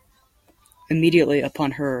 immediately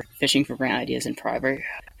upon her fishing for grant ideas in private,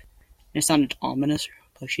 it sounded ominous,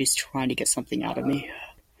 like she's trying to get something out of me.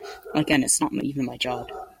 Again, it's not even my job.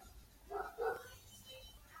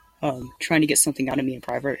 Trying to get something out of me in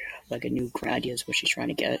private, like a new grant idea is what she's trying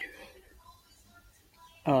to get.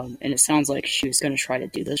 And it sounds like she was going to try to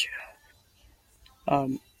do this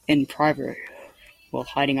in private, while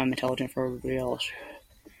hiding I'm intelligent for everybody else,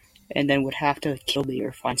 and then would have to kill me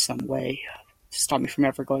or find some way to stop me from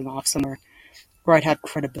ever going off somewhere where I'd have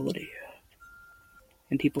credibility,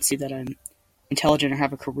 and people see that I'm intelligent or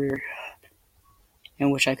have a career in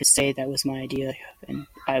which I could say that was my idea, and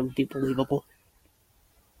I would be believable.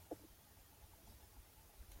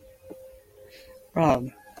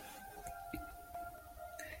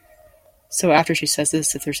 So after she says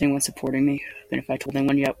this, if there's anyone supporting me, and if I told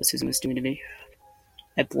anyone yet what Susan was doing to me,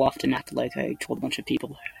 I bluffed and acted like I told a bunch of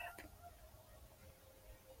people.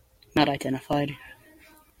 Not identified.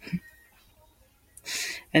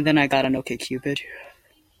 And then I got on OkCupid,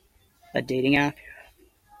 a dating app,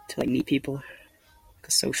 to meet people, like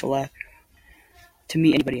a social app, to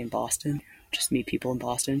meet anybody in Boston, just meet people in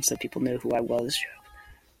Boston so people knew who I was,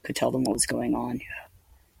 could tell them what was going on,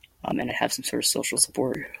 and I'd have some sort of social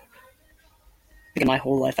support. Like in my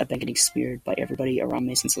whole life, I've been getting smeared by everybody around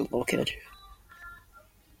me since I was a little kid,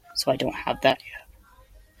 so I don't have that yet.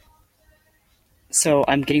 So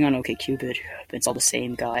I'm getting on OkCupid, it's all the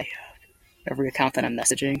same guy, every account that I'm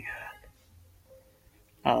messaging,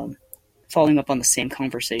 following up on the same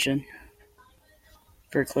conversation,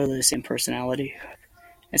 very clearly the same personality.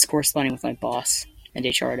 It's corresponding with my boss and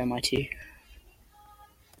HR at MIT.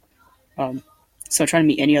 So I'm trying to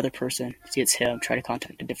meet any other person. See, it's him. Try to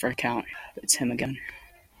contact a different account. It's him again.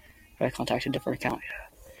 Try to contact a different account.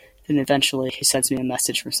 Then eventually he sends me a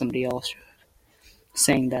message from somebody else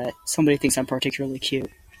saying that somebody thinks I'm particularly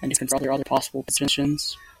cute and to consider other possible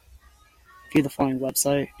positions. View the following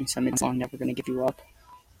website and send me the song Never Gonna Give You Up.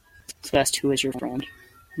 So I asked who is your friend,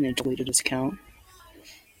 and then deleted his account.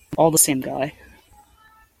 All the same guy,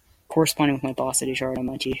 corresponding with my boss at HR at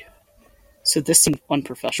MIT. So this seemed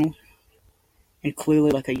unprofessional, and clearly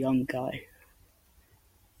like a young guy,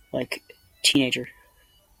 like teenager.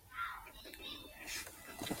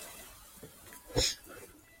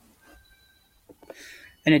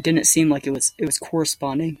 And it didn't seem like it was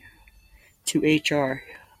corresponding to HR,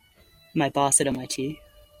 my boss at MIT.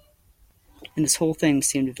 And this whole thing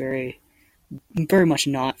seemed very, very much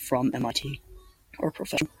not from MIT or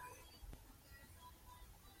professional.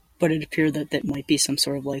 But it appeared that that might be some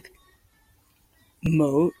sort of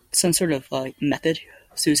some sort of method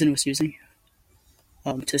Susan was using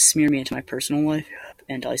to smear me into my personal life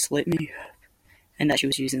and isolate me, and that she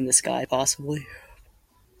was using this guy possibly,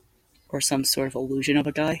 or some sort of illusion of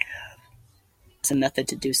a guy, as a method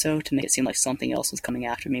to do so, to make it seem like something else was coming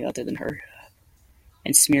after me other than her,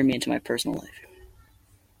 and smear me into my personal life.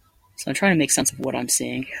 So I'm trying to make sense of what I'm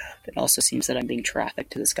seeing. It also seems that I'm being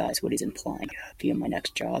trafficked to this guy is what he's implying via my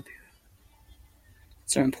next job.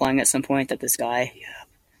 So I'm implying at some point that this guy,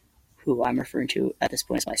 who I'm referring to at this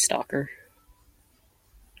point as my stalker,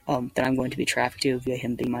 that I'm going to be trafficked to via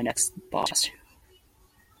him being my next boss.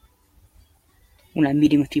 When I'm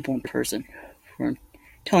meeting with people in person, who are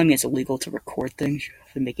telling me it's illegal to record things,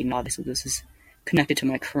 and making it obvious that this is connected to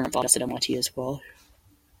my current boss at MIT as well.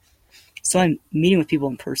 So I'm meeting with people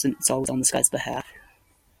in person, it's always on this guy's behalf,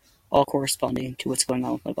 all corresponding to what's going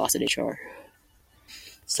on with my boss at HR.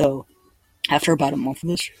 So, after about a month of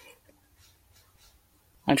this,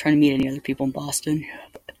 I'm trying to meet any other people in Boston.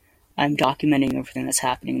 I'm documenting everything that's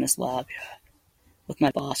happening in this lab with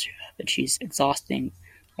my boss, and she's exhausting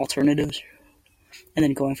alternatives, and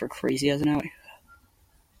then going for crazy as an out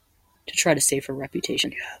to try to save her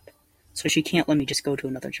reputation. So she can't let me just go to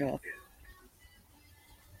another job,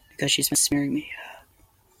 because she's been smearing me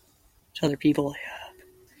to other people.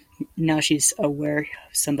 Now she's aware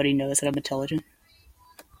somebody knows that I'm intelligent,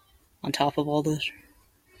 on top of all this,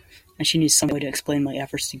 and she needs some way to explain my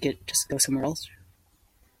efforts to just go somewhere else.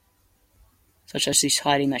 Such as she's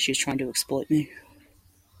hiding that she's trying to exploit me,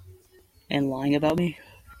 and lying about me,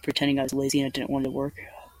 pretending I was lazy and I didn't want to work.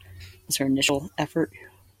 Was her initial effort,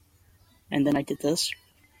 and then I did this.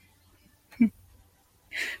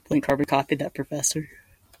 Playing carbon copied that professor.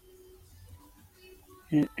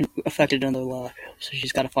 And it affected another lab, so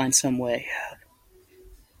she's got to find some way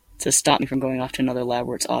to stop me from going off to another lab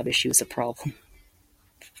where it's obvious she was a problem.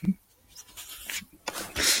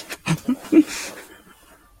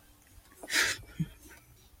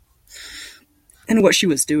 And what she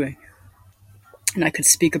was doing. And I could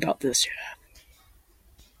speak about this.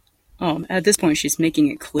 At this point, she's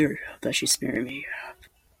making it clear that she's smearing me.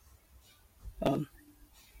 And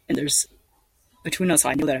there's between us,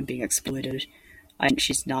 I know that I'm being exploited.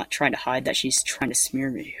 She's not trying to hide that she's trying to smear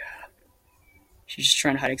me. She's just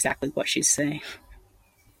trying to hide exactly what she's saying.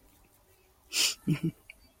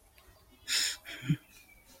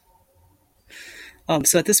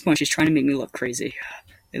 So at this point, she's trying to make me look crazy.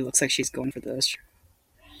 It looks like she's going for this.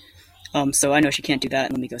 So I know she can't do that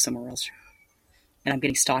and let me go somewhere else. And I'm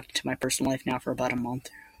getting stalked into my personal life now for about a month,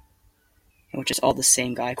 which is all the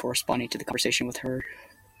same guy corresponding to the conversation with her.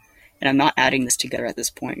 And I'm not adding this together at this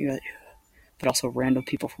point yet, but also random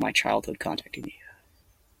people from my childhood contacting me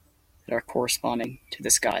that are corresponding to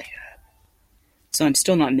this guy. So I'm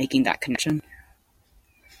still not making that connection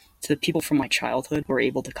to the people from my childhood who are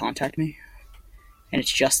able to contact me. And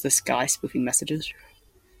it's just this guy spoofing messages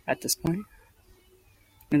at this point.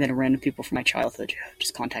 And then random people from my childhood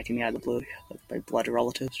just contacting me out of the blue, like my blood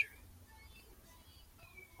relatives.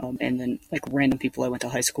 And then like random people I went to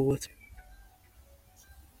high school with.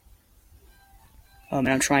 And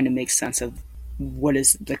I'm trying to make sense of what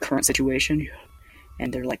is the current situation.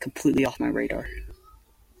 And they're like completely off my radar.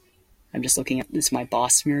 I'm just looking at this, my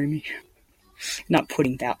boss smearing me. Not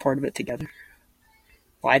putting that part of it together.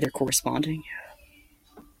 Why they're corresponding.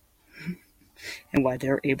 And why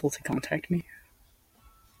they're able to contact me.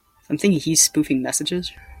 I'm thinking he's spoofing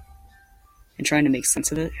messages and trying to make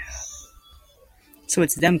sense of it. So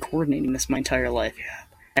it's them coordinating this my entire life.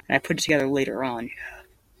 And I put it together later on.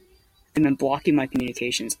 They've been blocking my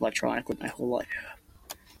communications electronically my whole life.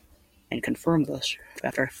 And confirmed this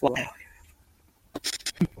after I fly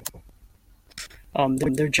out.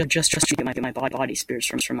 They're just trying to get my body spirits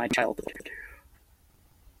from my childhood.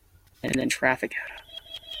 And then traffic.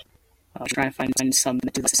 Trying to find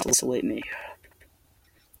something to isolate me.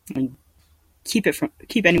 And keep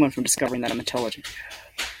anyone from discovering that I'm intelligent.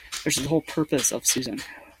 Which is the whole purpose of Susan.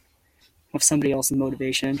 Of somebody else's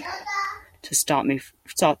motivation to stop me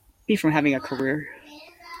from having a career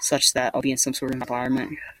such that I'll be in some sort of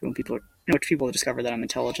environment when people discover that I'm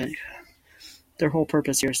intelligent. Their whole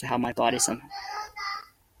purpose here is to have my body somehow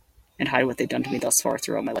and hide what they've done to me thus far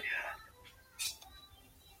throughout my life.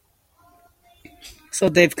 So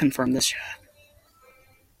they've confirmed this.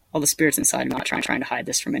 All the spirits inside me are not trying to hide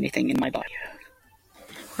this from anything in my body.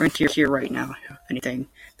 Or into here right now. Anything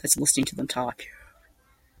that's listening to them talk.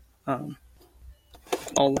 All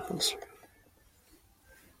of this.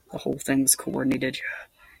 The whole thing was coordinated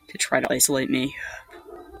to try to isolate me.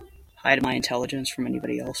 Hide my intelligence from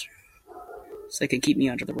anybody else. So they could keep me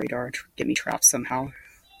under the radar and get me trapped somehow.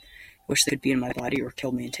 Wish they could be in my body or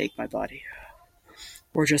kill me and take my body.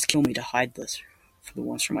 Or just kill me to hide this for the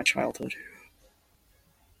ones from my childhood.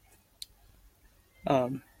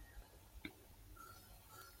 So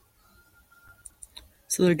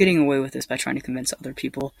they're getting away with this by trying to convince other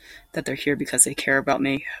people that they're here because they care about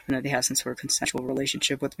me and that they have some sort of consensual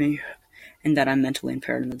relationship with me and that I'm mentally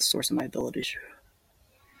impaired and the source of my abilities.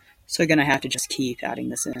 So again, I have to just keep adding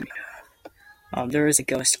this in. There is a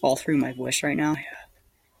ghost all through my voice right now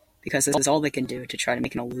because this is all they can do to try to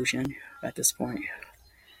make an illusion at this point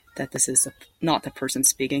that this is not the person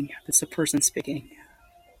speaking, it's the person speaking.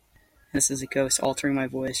 This is a ghost altering my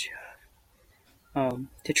voice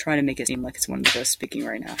to try to make it seem like it's one of the ghosts speaking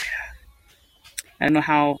right now. I don't know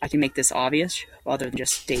how I can make this obvious other than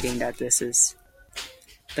just stating that this is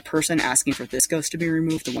the person asking for this ghost to be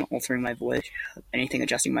removed, the one altering my voice, anything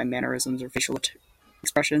adjusting my mannerisms or facial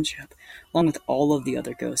expressions, along with all of the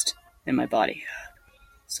other ghosts in my body.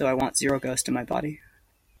 So I want 0 ghosts in my body.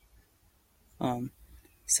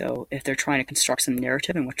 So if they're trying to construct some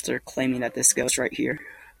narrative in which they're claiming that this ghost right here,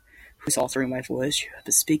 who's altering my voice,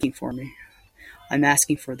 is speaking for me, I'm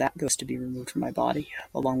asking for that ghost to be removed from my body,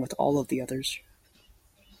 along with all of the others.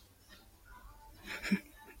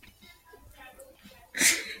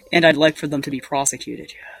 And I'd like for them to be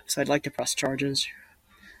prosecuted. So I'd like to press charges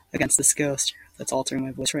against this ghost that's altering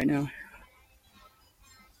my voice right now.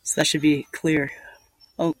 So that should be clear,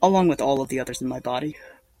 along with all of the others in my body.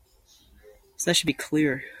 So that should be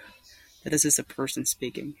clear that this is a person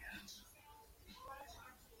speaking.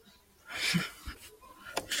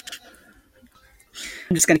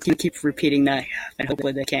 I'm just going to keep repeating that, and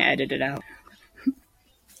hopefully they can't edit it out.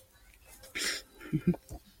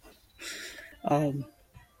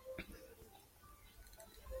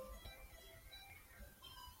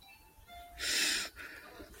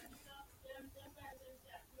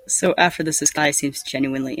 So after this guy seems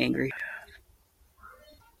genuinely angry.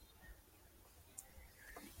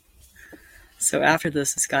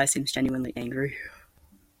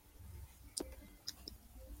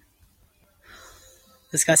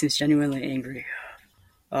 This guy seems genuinely angry.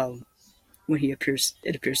 When it appears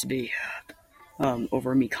to be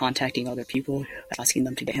over me contacting other people, asking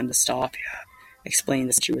them to get him to stop, explain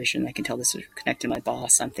the situation. I can tell this is connected to my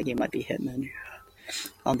boss. I'm thinking it might be Hitman.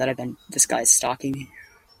 This guy's stalking me.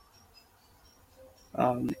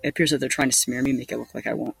 It appears that they're trying to smear me, make it look like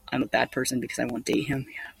I'm a bad person because I won't date him.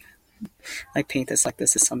 Like paint this like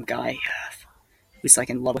this is some guy who's like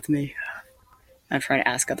in love with me. I'm trying to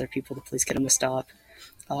ask other people to please get him to stop.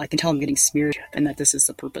 I can tell I'm getting smeared and that this is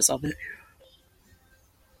the purpose of it.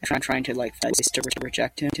 I'm trying to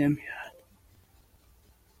reject him.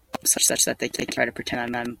 Such that they try to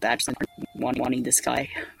pretend I'm bad person wanting this guy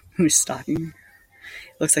who's stalking me.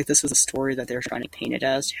 It looks like this was a story that they're trying to paint it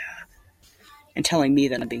as. And telling me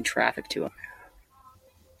that I'm being trafficked to him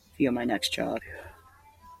via my next job.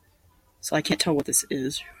 So I can't tell what this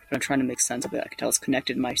is, but I'm trying to make sense of it. I can tell it's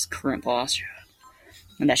connected to my current boss,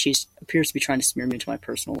 and that she appears to be trying to smear me into my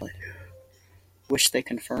personal life, which they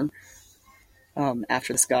confirm.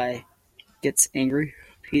 After this guy gets angry,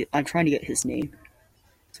 I'm trying to get his name.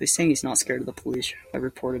 So he's saying he's not scared of the police. I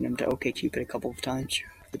reported him to OkCupid a couple of times,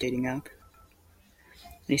 the dating app.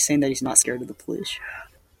 And he's saying that he's not scared of the police.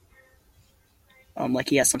 Like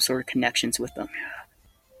he has some sort of connections with them.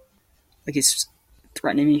 Like he's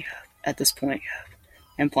threatening me at this point,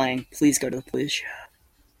 implying, please go to the police.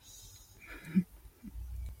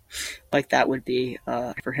 Like that would be,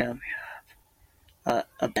 for him,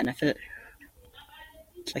 a benefit.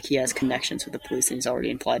 Like he has connections with the police, and he's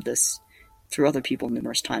already implied this through other people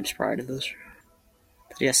numerous times prior to this.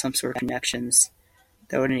 That he has some sort of connections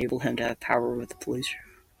that would enable him to have power with the police.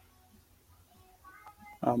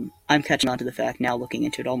 I'm catching on to the fact now, looking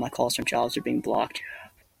into it, all my calls from jobs are being blocked.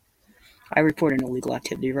 I report an illegal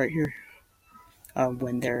activity right here.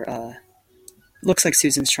 When they're, looks like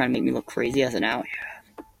Susan's trying to make me look crazy as an out.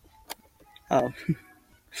 So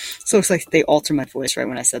it looks like they alter my voice right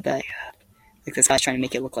when I said that. Like this guy's trying to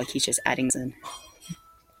make it look like he's just adding in.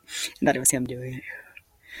 And that it was him doing it.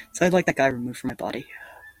 So I'd like that guy removed from my body.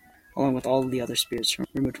 Along with all of the other spirits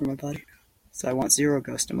removed from my body. So I want 0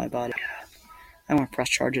 ghosts in my body. I want to press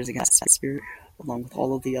charges against that spirit, along with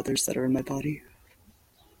all of the others that are in my body.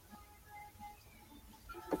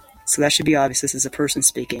 So that should be obvious this is a person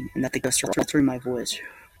speaking, and that the ghosts are altering my voice.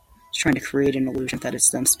 It's trying to create an illusion that it's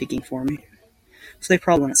them speaking for me. So they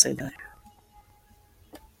probably wouldn't say that.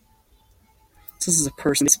 So this is a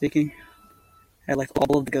person speaking. I like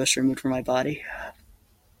all of the ghosts removed from my body.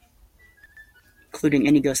 Including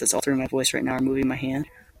any ghost that's altering my voice right now or moving my hand.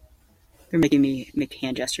 They're making me make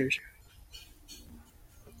hand gestures.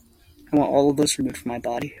 I want all of those removed from my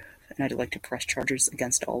body, and I'd like to press charges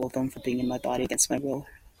against all of them for being in my body against my will.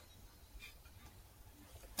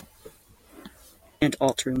 And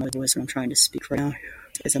altering my voice when I'm trying to speak right now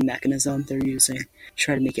is a mechanism they're using to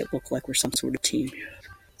try to make it look like we're some sort of team.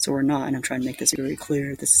 So we're not, and I'm trying to make this very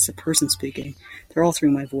clear. This is a person speaking. They're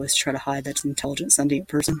altering my voice to try to hide that it's an intelligent, sentient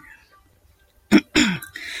person.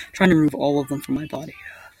 Trying to remove all of them from my body.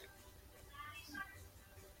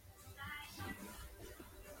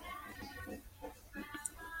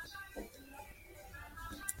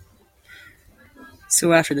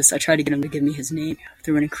 So after this, I tried to get him to give me his name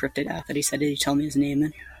through an encrypted app that he said he'd tell me his name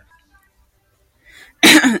in.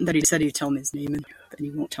 That he said he'd tell me his name in, but he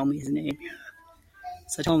won't tell me his name.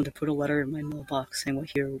 So I told him to put a letter in my mailbox saying what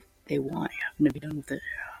hero they want and to be done with it.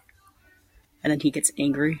 And then he gets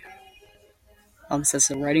angry. Says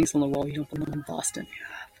the writing's on the wall, you don't belong in Boston.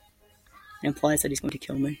 It implies that he's going to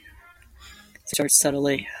kill me. He starts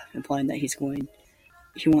subtly implying that he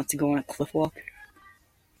wants to go on a cliff walk.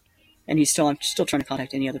 And I'm still trying to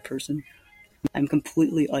contact any other person. I'm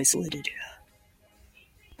completely isolated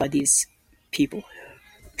by these people,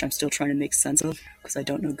 which I'm still trying to make sense of, because I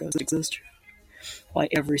don't know ghosts exist. Why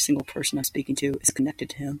every single person I'm speaking to is connected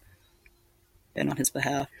to him, and on his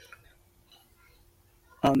behalf.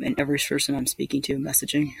 And every person I'm speaking to,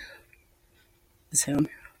 messaging, is him.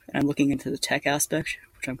 And I'm looking into the tech aspect,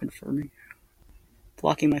 which I'm confirming.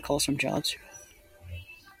 Blocking my calls from jobs.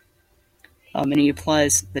 And he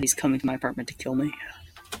implies that he's coming to my apartment to kill me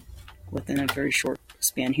within a very short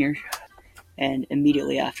span here. And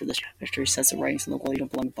immediately after this, after he says the writings on the wall, you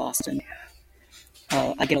don't belong in Boston,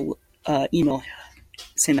 I get an email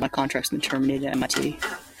saying that my contract's been terminated at MIT.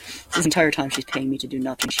 This entire time she's paying me to do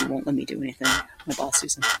nothing. She won't let me do anything. My boss,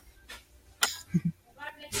 Susan.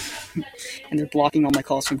 And they're blocking all my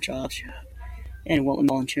calls from jobs. And won't let me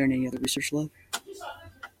volunteer in any other research lab.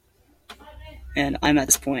 And I'm at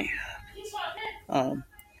this point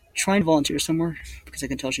trying to volunteer somewhere, because I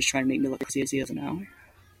can tell she's trying to make me look crazy as an hour.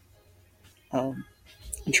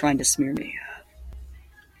 And trying to smear me.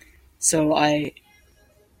 So I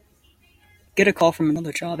get a call from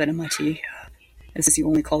another job at MIT. This is the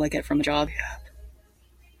only call I get from a job.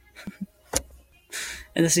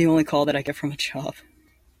 And this is the only call that I get from a job.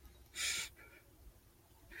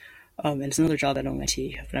 And it's another job at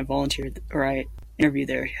MIT, but I volunteered, or I interviewed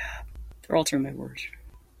there. Yeah, they're altering my words.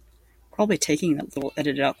 Probably taking that little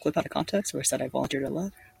edited out clip out of context where I said I volunteered at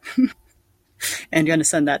lab. And you're going to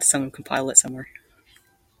send that to someone, compile it somewhere.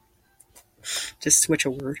 Just switch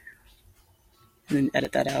a word. And then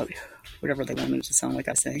edit that out. Whatever they wanted it to sound like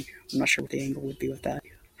I was saying. I'm not sure what the angle would be with that.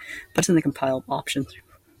 But it's in the compile options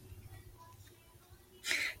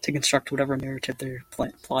to construct whatever narrative they're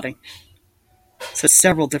plotting. So it's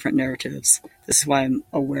several different narratives. This is why I'm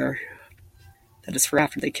aware that it's for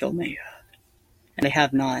after they kill me. And they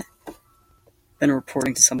have not been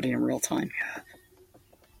reporting to somebody in real time.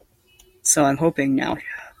 So I'm hoping now,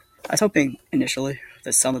 I was hoping initially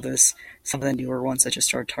that some of the newer ones that just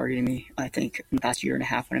started targeting me, I think in the past year and a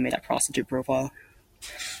half when I made that prostitute profile,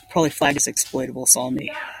 probably flagged as exploitable, saw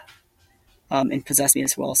me, and possessed me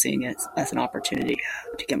as well, seeing it as an opportunity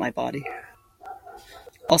to get my body.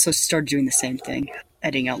 Also started doing the same thing,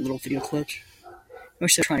 editing out little video clips, in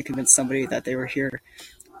which they're trying to convince somebody that they were here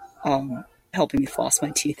helping me floss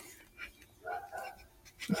my teeth.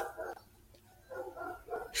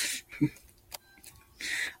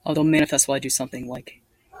 They'll manifest while I do something like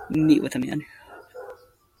meet with a man.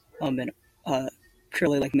 And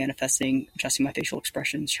purely like manifesting, adjusting my facial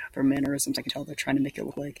expressions for mannerisms. I can tell they're trying to make it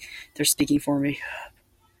look like they're speaking for me,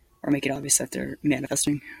 or make it obvious that they're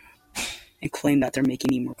manifesting, and claim that they're making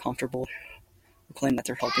me more comfortable, or claim that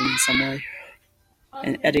they're helping me in some way.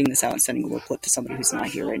 And editing this out and sending a little clip to somebody who's not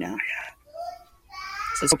here right now.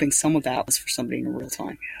 So I was hoping some of that was for somebody in real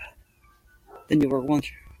time. The newer ones,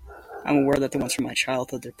 I'm aware that the ones from my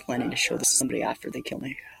childhood, they're planning to show this to somebody after they kill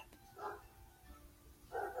me.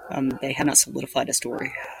 They have not solidified a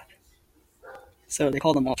story. So they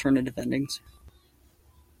call them alternative endings.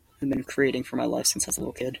 I've been creating for my life since I was a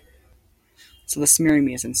little kid. So the smearing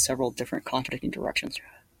me is in several different contradicting directions.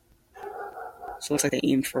 So it looks like they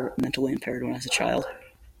aimed for mentally impaired when I was a child,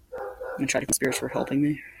 and tried to conspire for helping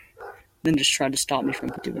me, then just tried to stop me from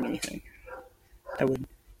doing anything that would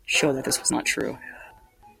show that this was not true.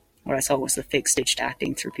 What I saw was the fake staged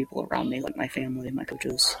acting through people around me, like my family, my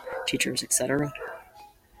coaches, teachers, etc.,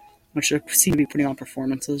 which seemed to be putting on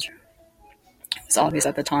performances. It was obvious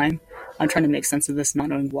at the time. I'm trying to make sense of this, not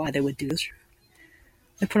knowing why they would do this.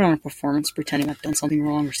 They put on a performance pretending I've done something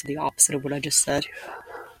wrong or said the opposite of what I just said.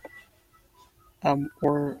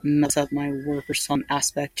 Or mess up my work or some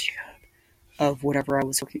aspect of whatever I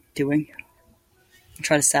was doing. And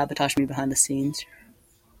try to sabotage me behind the scenes.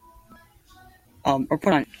 Or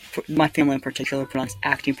my family in particular, put on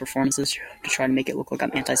acting performances to try to make it look like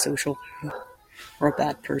I'm antisocial or a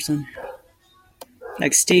bad person.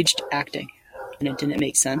 Like staged acting, and it didn't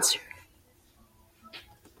make sense.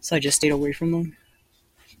 So I just stayed away from them.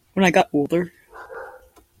 When I got older,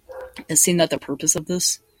 it seemed that the purpose of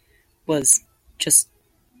this was just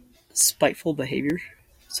spiteful behavior.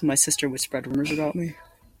 So my sister would spread rumors about me.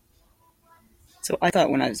 So I thought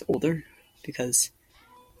when I was older, because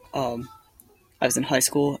I was in high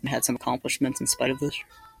school and had some accomplishments in spite of this.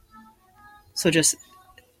 So just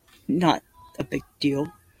not a big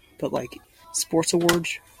deal, but like sports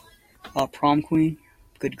awards, prom queen,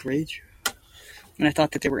 good grades. And I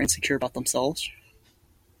thought that they were insecure about themselves.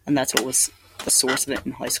 And that's what was the source of it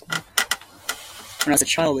in high school. When I was a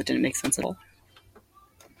child, it didn't make sense at all.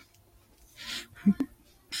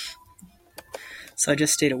 So I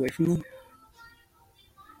just stayed away from them.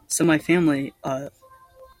 So my family,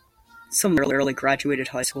 some early graduated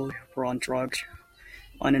high school, were on drugs,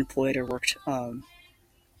 unemployed, or worked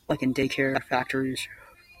like in daycare factories.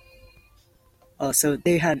 So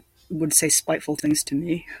they would say spiteful things to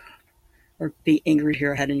me, or be angry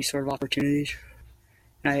here I had any sort of opportunities.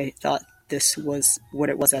 And I thought this was what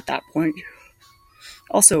it was at that point.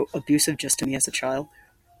 Also abusive just to me as a child.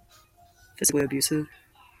 Physically abusive.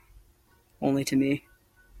 Only to me.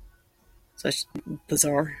 So it's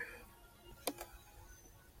bizarre.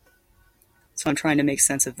 So I'm trying to make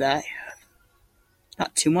sense of that.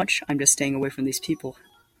 Not too much, I'm just staying away from these people.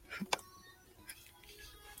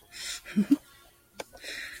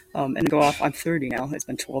 And go off, I'm 30 now. It's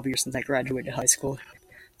been 12 years since I graduated high school.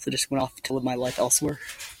 So just went off to live my life elsewhere.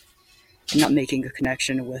 And not making a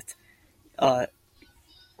connection with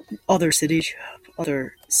other cities,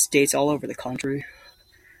 other states all over the country.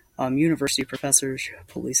 University professors,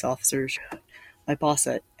 police officers, my boss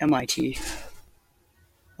at MIT,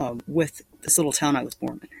 with this little town I was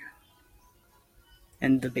born in,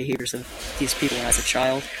 and the behaviors of these people when I was a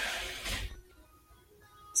child.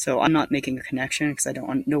 So I'm not making a connection because I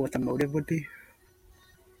don't know what the motive would be.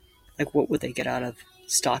 Like, what would they get out of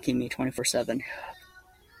stalking me 24/7?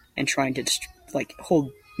 and trying to just,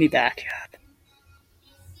 hold me back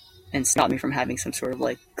and stop me from having some sort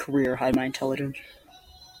of, career hide my intelligence.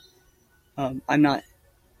 I'm not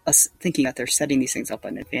thinking that they're setting these things up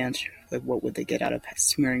in advance. Like, what would they get out of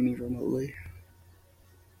smearing me remotely?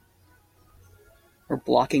 Or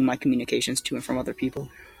blocking my communications to and from other people?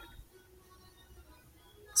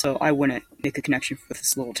 So I wouldn't make a connection with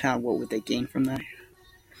this little town. What would they gain from that?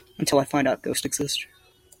 Until I find out ghosts exist.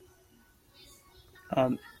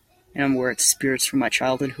 And I'm aware it's spirits from my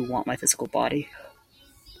childhood who want my physical body.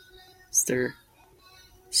 So they're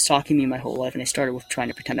stalking me my whole life, and I started with trying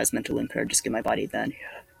to pretend I was mentally impaired just to get my body then.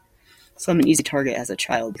 So I'm an easy target as a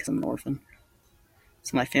child because I'm an orphan.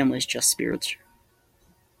 So my family is just spirits.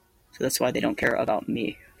 So that's why they don't care about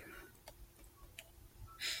me.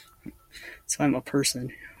 So I'm a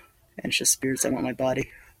person, and it's just spirits that want my body.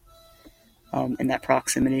 And that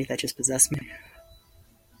proximity that just possessed me.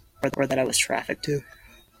 Or that I was trafficked to.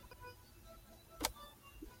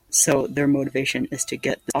 So their motivation is to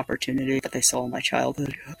get the opportunity that they saw in my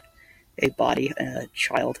childhood. A body, a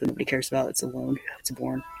child who nobody cares about. It's alone. It's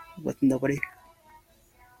born with nobody.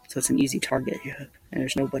 So it's an easy target. And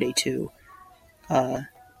there's nobody to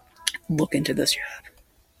look into this.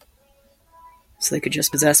 So they could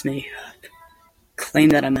just possess me, claim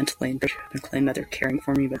that I'm mentally impaired, and claim that they're caring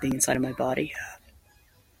for me by being inside of my body.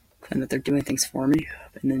 Claim that they're doing things for me,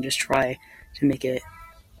 and then just try to make it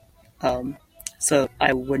so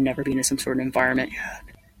I would never be in some sort of environment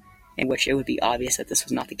in which it would be obvious that this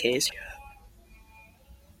was not the case.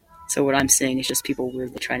 So what I'm seeing is just people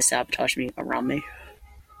weirdly trying to sabotage me around me.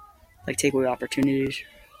 Like take away opportunities.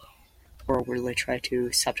 Or weirdly try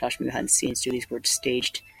to sabotage me behind the scenes, do these weird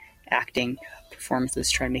staged acting performances,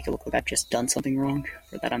 try to make it look like I've just done something wrong,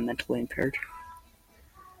 or that I'm mentally impaired,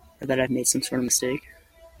 or that I've made some sort of mistake,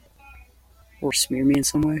 or smear me in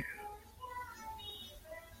some way.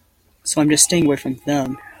 So I'm just staying away from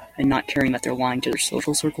them and not caring that they're lying to their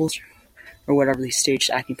social circles or whatever these staged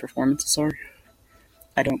acting performances are.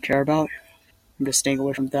 I don't care about. I'm just staying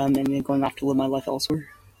away from them and then going off to live my life elsewhere.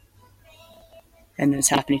 And it's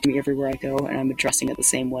happening to me everywhere I go, and I'm addressing it the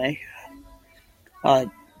same way.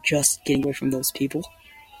 Just getting away from those people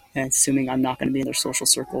and assuming I'm not going to be in their social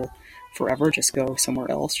circle forever, just go somewhere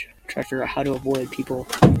else. Try to figure out how to avoid people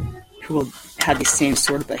who will have these same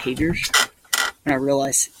sort of behaviors. And I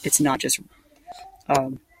realize it's not just,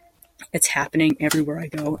 it's happening everywhere I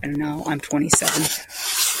go, and now I'm 27.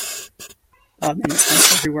 And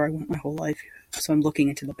it's everywhere I went my whole life. So I'm looking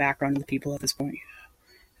into the background of the people at this point.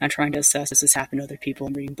 I'm trying to assess, does this happen to other people?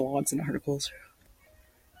 I'm reading blogs and articles.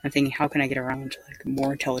 I'm thinking, how can I get around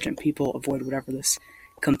more intelligent people, avoid whatever this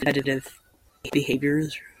competitive behavior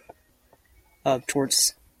is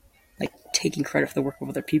towards taking credit for the work of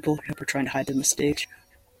other people or trying to hide their mistakes.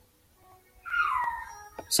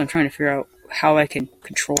 So I'm trying to figure out how I can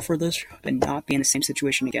control for this and not be in the same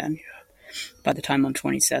situation again. By the time I'm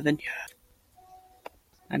 27,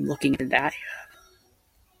 I'm looking at that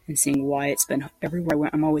and seeing why it's been everywhere I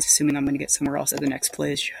went. I'm always assuming I'm going to get somewhere else at the next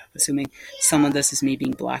place, assuming some of this is me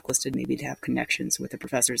being blacklisted, maybe to have connections with the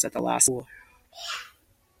professors at the last school.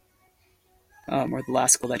 Or the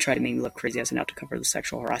last school that tried to make me look crazy as an out to cover the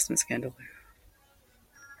sexual harassment scandal.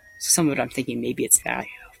 So some of it I'm thinking maybe it's that,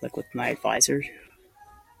 with my advisors,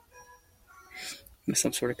 with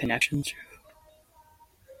some sort of connections.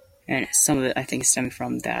 And some of it I think is stemming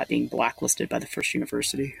from that being blacklisted by the first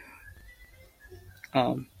university.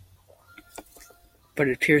 But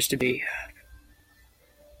it appears to be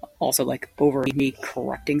also over me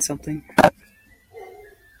correcting something.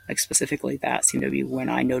 Specifically that seemed to be when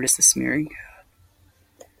I noticed the smearing.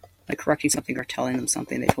 Correcting something or telling them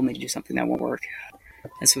something, they told me to do something that won't work.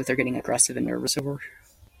 And so they're getting aggressive and nervous over.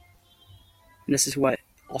 And this is what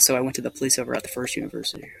also I went to the police over at the first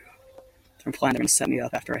university. They're implying they're going to set me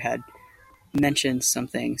up after I had mentioned some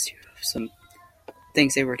things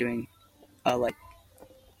they were doing,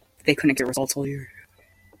 they couldn't get results all year.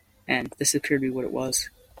 And this appeared to be what it was.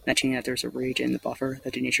 Mentioning that there's a rage in the buffer,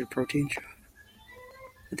 the denatured proteins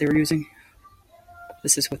that they were using.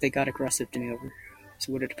 This is what they got aggressive to me over.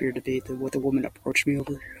 So what it appeared to be, what the woman approached me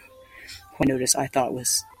over, who I noticed I thought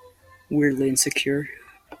was weirdly insecure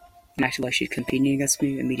and acted like she's competing against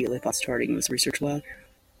me immediately upon starting this research lab.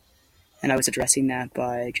 And I was addressing that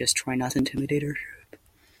by just trying not to intimidate her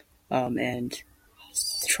and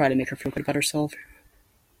try to make her feel good about herself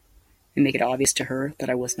and make it obvious to her that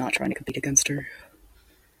I was not trying to compete against her,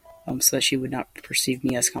 so that she would not perceive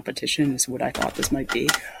me as competition, is what I thought this might be,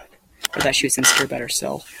 or that she was insecure about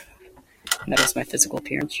herself. And that was my physical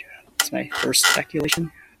appearance. It's my first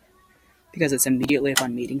speculation, because it's immediately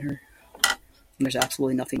upon meeting her, and there's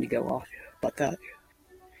absolutely nothing to go off but that.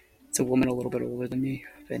 It's a woman a little bit older than me,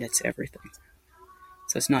 and it's everything.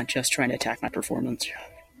 So it's not just trying to attack my performance,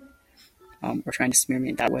 or trying to smear me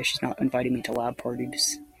in that way. She's not inviting me to lab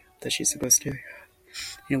parties that she's supposed to.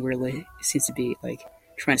 And weirdly, it seems to be like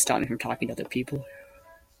trying to stop me from talking to other people.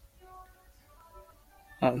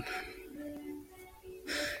 And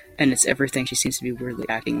it's everything. She seems to be weirdly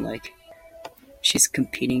acting like she's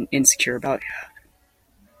competing, insecure about.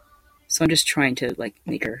 So I'm just trying to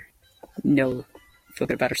make her feel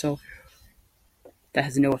good about herself. That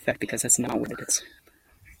has no effect because that's not what it is.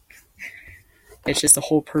 It's just the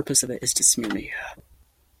whole purpose of it is to smear me.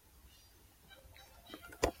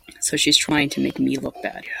 So she's trying to make me look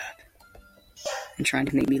bad. And trying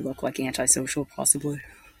to make me look like antisocial, possibly.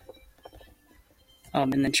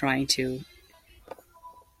 And then trying to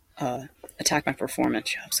attack my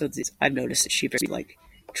performance. So I've noticed that she's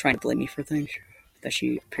trying to blame me for things that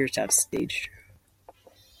she appears to have staged.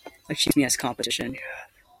 Like she sees me as competition.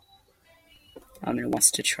 And wants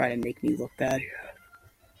to try to make me look bad.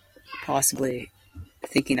 Possibly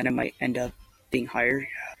thinking that I might end up being hired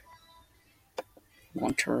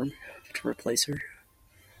long term to replace her.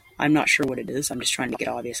 I'm not sure what it is. I'm just trying to make it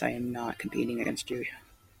obvious I am not competing against you.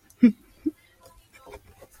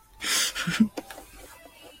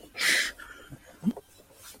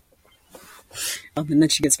 And then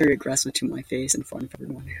she gets very aggressive to my face in front of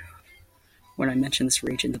everyone when I mention this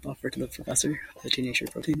rage in the buffer to the professor of the teenager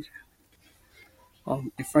protein.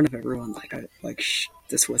 In front of everyone,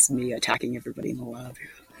 this was me attacking everybody in the lab.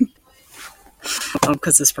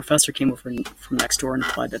 Because this professor came over from next door and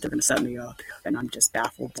implied that they're going to set me up, and I'm just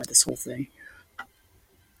baffled by this whole thing.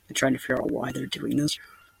 I'm trying to figure out why they're doing this.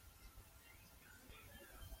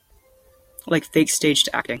 Like fake staged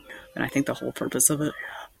acting, and I think the whole purpose of it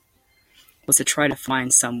was to try to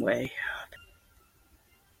find some way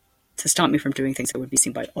to stop me from doing things that would be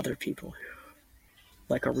seen by other people.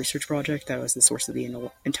 Like a research project that was the source of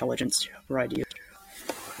the intelligence or ideas.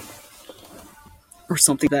 Or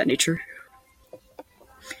something of that nature.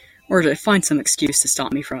 Or to find some excuse to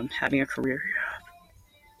stop me from having a career.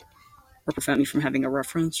 Or prevent me from having a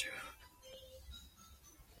reference.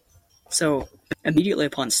 So, immediately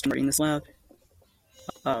upon starting this lab,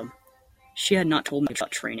 she had not told me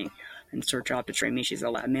about training. And it's her job to train me. She's a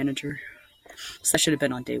lab manager. So that should have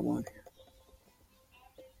been on day one.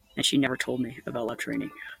 And she never told me about lab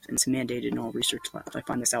training. And it's mandated in all research labs. I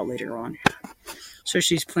find this out later on. So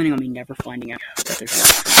she's planning on me never finding out that there's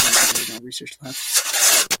lab training in all research labs.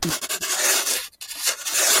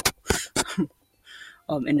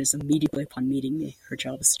 And it's immediately upon meeting me. Her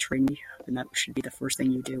job is to train me. And that should be the first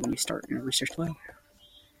thing you do when you start in a research lab.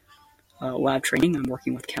 Lab training, I'm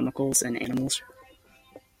working with chemicals and animals.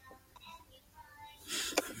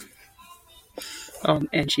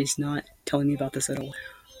 And she's not telling me about this at all.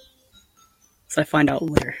 So I find out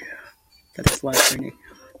later that it's lab training.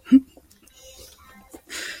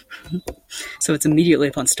 So it's immediately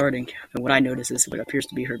upon starting, and what I notice is what appears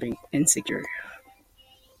to be her being insecure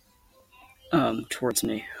towards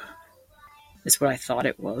me. Is what I thought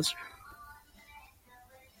it was.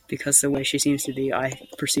 Because the way she seems to be, I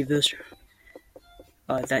perceive this,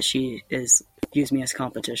 that she views me as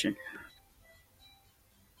competition.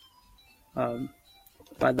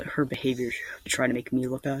 By her behavior to try to make me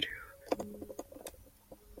look bad.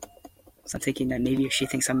 So I'm thinking that maybe if she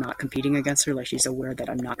thinks I'm not competing against her, like she's aware that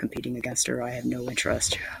I'm not competing against her, I have no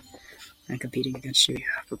interest in competing against you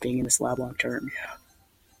for being in this lab long term.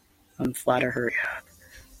 Flatter her,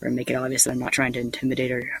 or make it obvious that I'm not trying to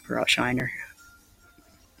intimidate her or outshine her.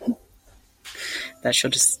 That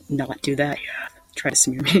she'll just not do that, try to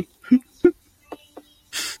smear me.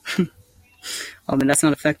 And that's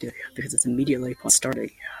not effective, because it's immediately upon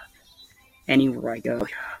starting anywhere I go.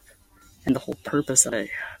 And the whole purpose of it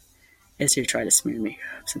is to try to smear me,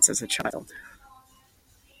 since as a child.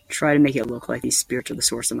 Try to make it look like these spirits are the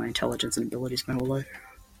source of my intelligence and abilities my whole life.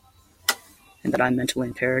 And that I'm mentally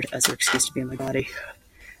impaired as their excuse to be in my body.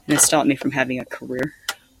 And it stopped me from having a career,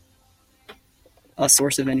 a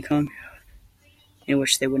source of income, in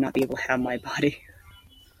which they would not be able to have my body.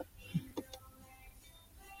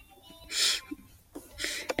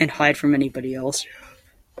 And hide from anybody else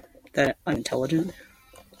that I'm intelligent.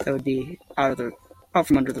 That would be out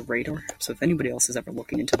from under the radar. So if anybody else is ever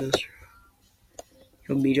looking into this,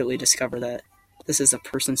 you'll immediately discover that this is a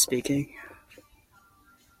person speaking.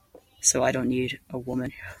 So I don't need a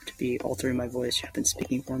woman to be altering my voice and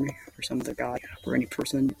speaking for me, or some other guy, or any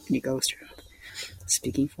person, any ghost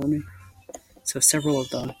speaking for me. So several of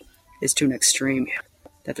them is to an extreme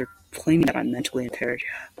that they're claiming that I'm mentally impaired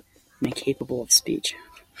and incapable of speech.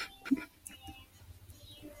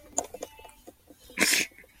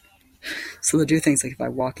 So they'll do things like if I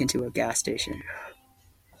walk into a gas station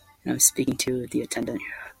and I'm speaking to the attendant,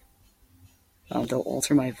 they'll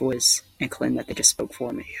alter my voice and claim that they just spoke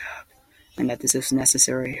for me, and that this is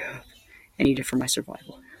necessary and needed for my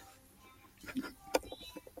survival.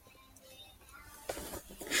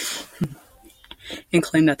 And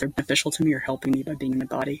claim that they're beneficial to me or helping me by being in my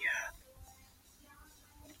body.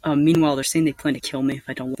 Meanwhile, they're saying they plan to kill me if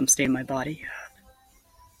I don't let them stay in my body,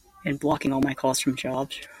 and blocking all my calls from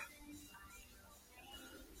jobs,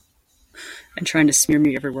 and trying to smear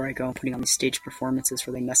me everywhere I go and putting on these stage performances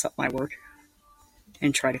where they mess up my work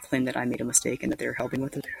and try to claim that I made a mistake and that they're helping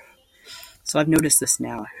with it. So I've noticed this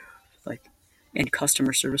now, like in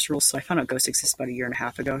customer service roles. So I found out ghosts exist about 1.5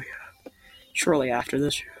 years ago. Shortly after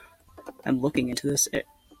this, I'm looking into this,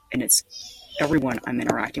 and it's everyone I'm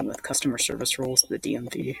interacting with, customer service roles, the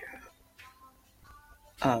DMV,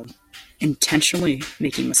 intentionally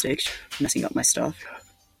making mistakes, messing up my stuff,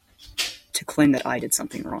 to claim that I did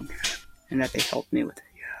something wrong, and that they helped me with it.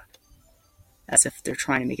 As if they're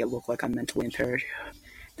trying to make it look like I'm mentally impaired,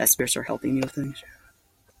 that spirits are helping me with things.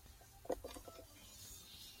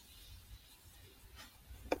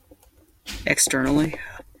 Externally,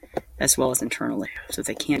 as well as internally. So if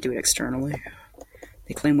they can't do it externally,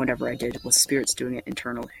 they claim whatever I did was spirits doing it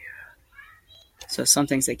internally. So some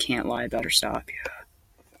things they can't lie about or stop,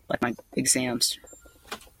 like my exams.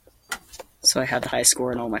 So I had the highest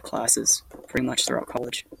score in all my classes, pretty much throughout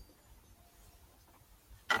college.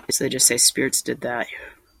 So they just say spirits did that.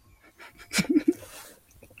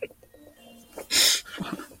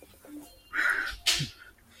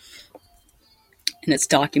 And it's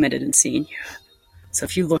documented and seen. So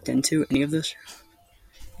if you looked into any of this,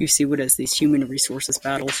 you see what is these human resources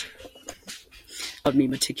battles of me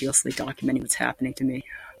meticulously documenting what's happening to me,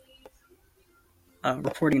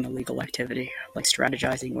 reporting illegal activity, like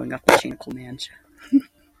strategizing, going up the chain of command,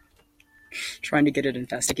 trying to get it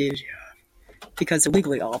investigated, because they're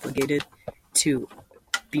legally obligated to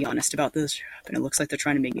be honest about this, but it looks like they're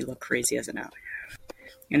trying to make me look crazy as an out.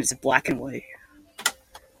 And it's black and white,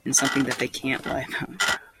 and something that they can't lie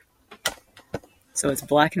about. So it's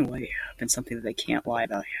black and white, and something that they can't lie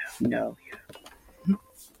about. No.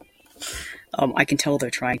 I can tell they're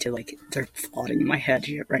trying to, they're plotting in my head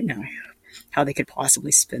right now how they could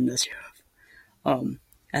possibly spin this,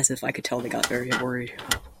 as if I could tell they got very worried.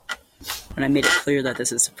 And I made it clear that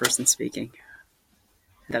this is a person speaking,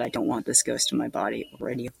 that I don't want this ghost in my body or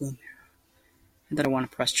any of them, and that I want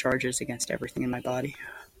to press charges against everything in my body.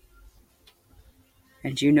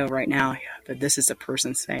 And you know right now that this is a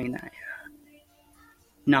person saying that,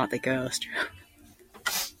 not the ghost.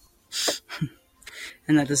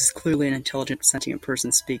 And that this is clearly an intelligent, sentient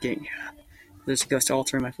person speaking. There's a ghost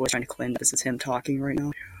altering my voice, trying to claim that this is him talking right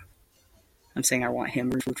now. I'm saying I want him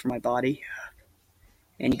removed from my body,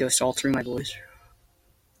 and he ghost altering my voice.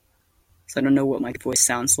 So I don't know what my voice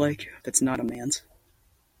sounds like if it's not a man's.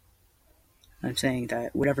 I'm saying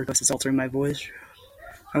that whatever ghost is altering my voice,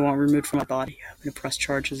 I want removed from my body. I'm going to press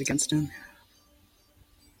charges against him.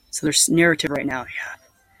 So their narrative right now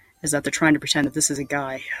is that they're trying to pretend that this is a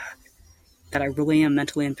guy, that I really am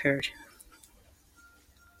mentally impaired.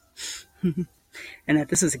 And that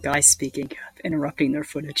this is a guy speaking, interrupting their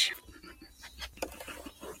footage.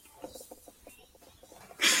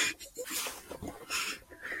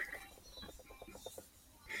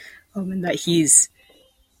 And that he's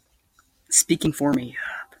speaking for me.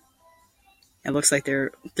 It looks like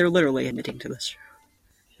they're literally admitting to this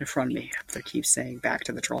in front of me. They keep saying back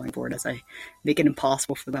to the drawing board as I make it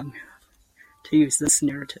impossible for them to use this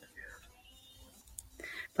narrative.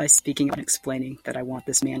 By speaking and explaining that I want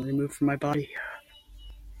this man removed from my body.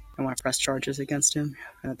 I want to press charges against him,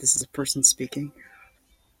 and that this is a person speaking.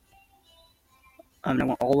 I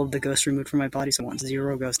want all of the ghosts removed from my body, so I want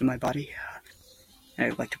 0 ghosts in my body. And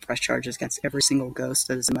I'd like to press charges against every single ghost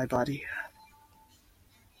that is in my body.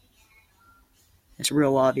 It's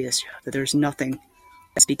real obvious that there's nothing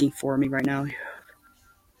speaking for me right now.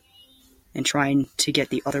 And trying to get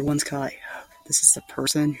the other ones caught. This is the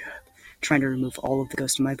person trying to remove all of the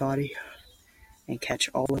ghosts in my body and catch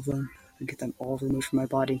all of them and get them all removed from my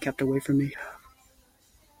body and kept away from me.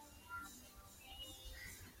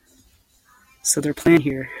 So their plan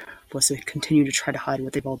here was to continue to try to hide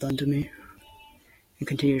what they've all done to me and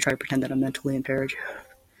continue to try to pretend that I'm mentally impaired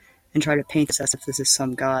and try to paint this as if this is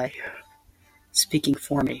some guy speaking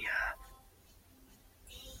for me,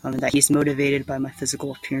 and that he's motivated by my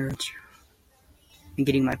physical appearance and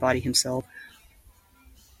getting my body himself.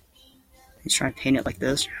 He's trying to paint it like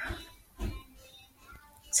this.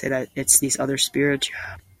 Say that it's these other spirits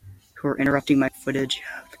who are interrupting my footage,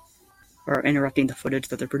 or interrupting the footage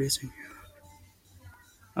that they're producing.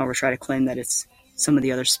 or try to claim that it's some of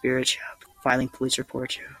the other spirits filing police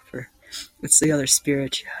reports for it's the other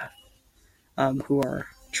spirits who are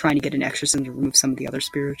trying to get an exorcism to remove some of the other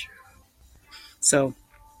spirits. So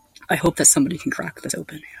I hope that somebody can crack this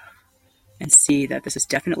open and see that this is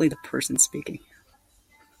definitely the person speaking.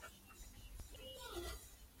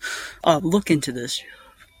 Look into this.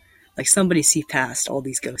 Like, somebody see past all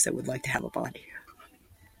these ghosts that would like to have a body.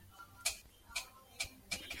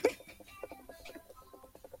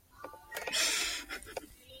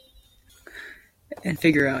 And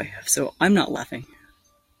figure out, so I'm not laughing.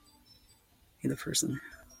 The person.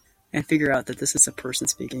 And figure out that this is a person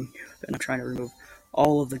speaking, and I'm trying to remove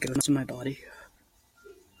all of the ghosts in my body.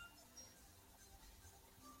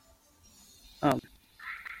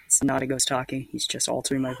 It's not a ghost talking, he's just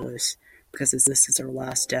altering my voice, because this is our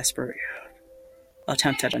last desperate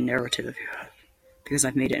attempt at a narrative, because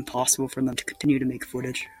I've made it impossible for them to continue to make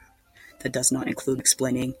footage that does not include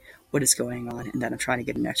explaining what is going on, and that I'm trying to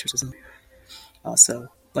get an exorcism. So,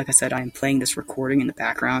 like I said, I am playing this recording in the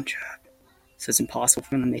background, so it's impossible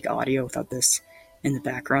for them to make audio without this in the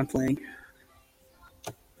background playing.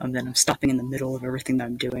 Then I'm stopping in the middle of everything that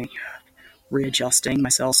I'm doing, readjusting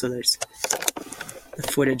myself so there's the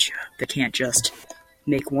footage that can't just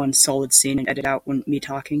make one solid scene and edit out me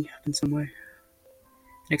talking in some way. And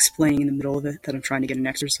explaining in the middle of it that I'm trying to get an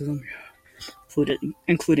exorcism,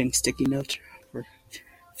 including sticky notes or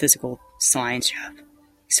physical signs,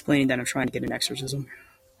 explaining that I'm trying to get an exorcism,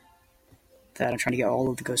 that I'm trying to get all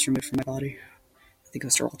of the ghosts removed from my body. The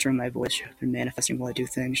ghosts are altering my voice and manifesting while I do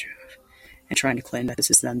things, and trying to claim that this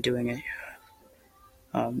is them doing it,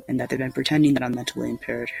 and that they've been pretending that I'm mentally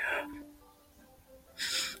impaired.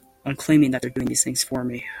 I'm claiming that they're doing these things for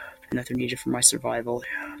me, and that they're needed for my survival,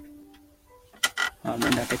 and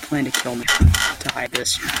that they plan to kill me to hide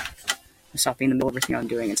this. I'm stopping in the middle of everything I'm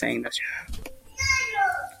doing and saying this.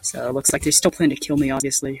 So it looks like they still plan to kill me,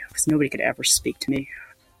 obviously, because nobody could ever speak to me.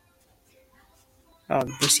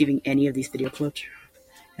 Receiving any of these video clips,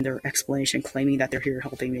 and their explanation claiming that they're here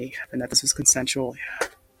helping me, and that this was consensual.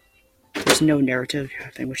 There's no narrative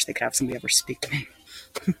in which they could have somebody ever speak to me.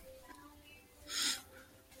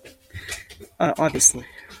 Obviously.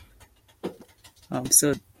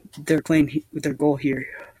 So their goal here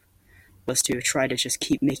was to try to just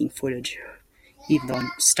keep making footage, even though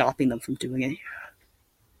I'm stopping them from doing it.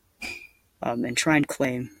 And try and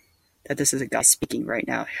claim that this is a guy speaking right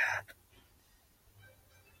now.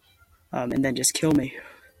 And then just kill me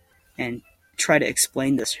and try to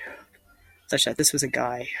explain this, such that this was a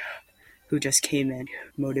guy who just came in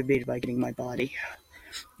motivated by getting my body,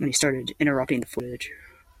 and he started interrupting the footage.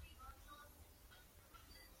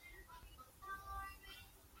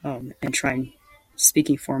 And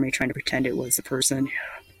speaking for me, trying to pretend it was the person,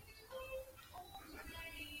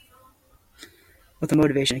 with the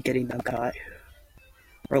motivation of getting them caught,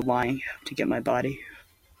 or lying to get my body.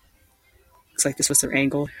 Looks like this was their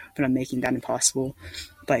angle, but I'm making that impossible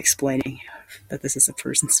by explaining that this is a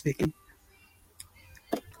person speaking.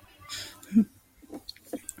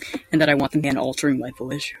 And that I want the man altering my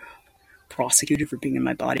voice prosecuted for being in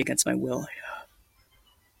my body against my will,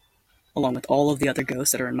 along with all of the other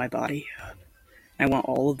ghosts that are in my body. I want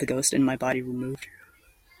all of the ghosts in my body removed.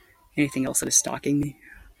 Anything else that is stalking me.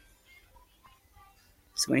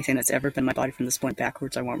 So anything that's ever been in my body from this point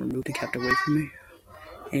backwards, I want removed and kept away from me.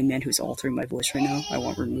 Any man who's altering my voice right now, I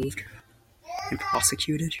want removed and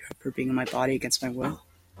prosecuted for being in my body against my will.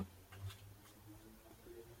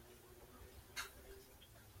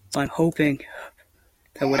 So I'm hoping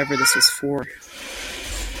that whatever this was for,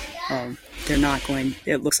 they're not going.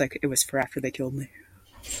 It looks like it was for after they killed me.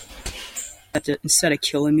 That instead of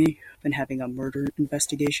killing me and having a murder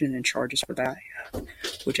investigation and charges for that,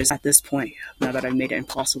 which is at this point, now that I've made it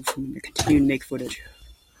impossible for me to continue to make footage,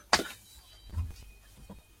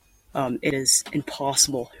 it is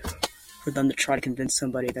impossible for them to try to convince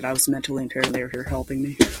somebody that I was mentally impaired and they were here helping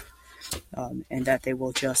me, and that they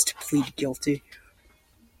will just plead guilty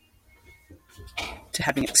to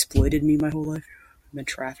having exploited me my whole life, been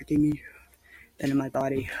trafficking me, been in my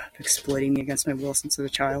body, exploiting me against my will since I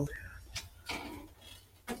was a child,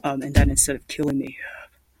 and that instead of killing me,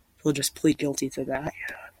 they'll just plead guilty to that,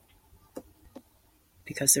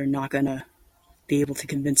 because they're not gonna be able to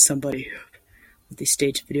convince somebody with these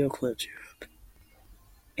staged video clips,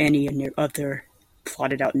 any of their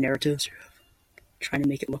plotted out narratives, trying to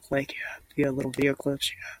make it look like via little video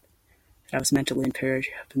clips that I was mentally impaired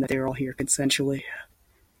and that they were all here consensually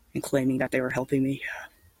and claiming that they were helping me.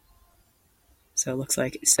 So it looks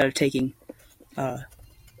like instead of taking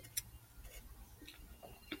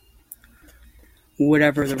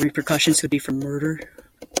whatever the repercussions would be for murder,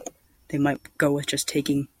 They might go with just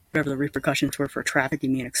taking whatever the repercussions were for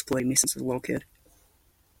trafficking me and exploiting me since I was a little kid.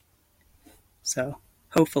 So,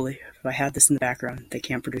 hopefully, if I have this in the background, they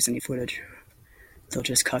can't produce any footage. They'll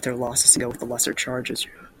just cut their losses and go with the lesser charges.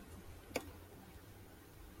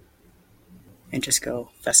 And just go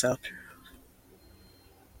fess up.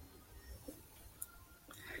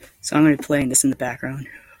 So I'm going to be playing this in the background.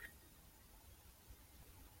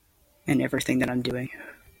 And everything that I'm doing.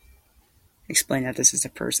 Explain that this is a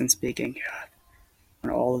person speaking. I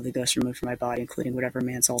want all of the ghosts removed from my body, including whatever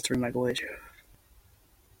man's altering my voice.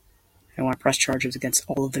 I want to press charges against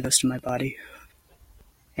all of the ghosts in my body.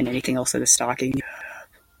 And anything else that is stalking.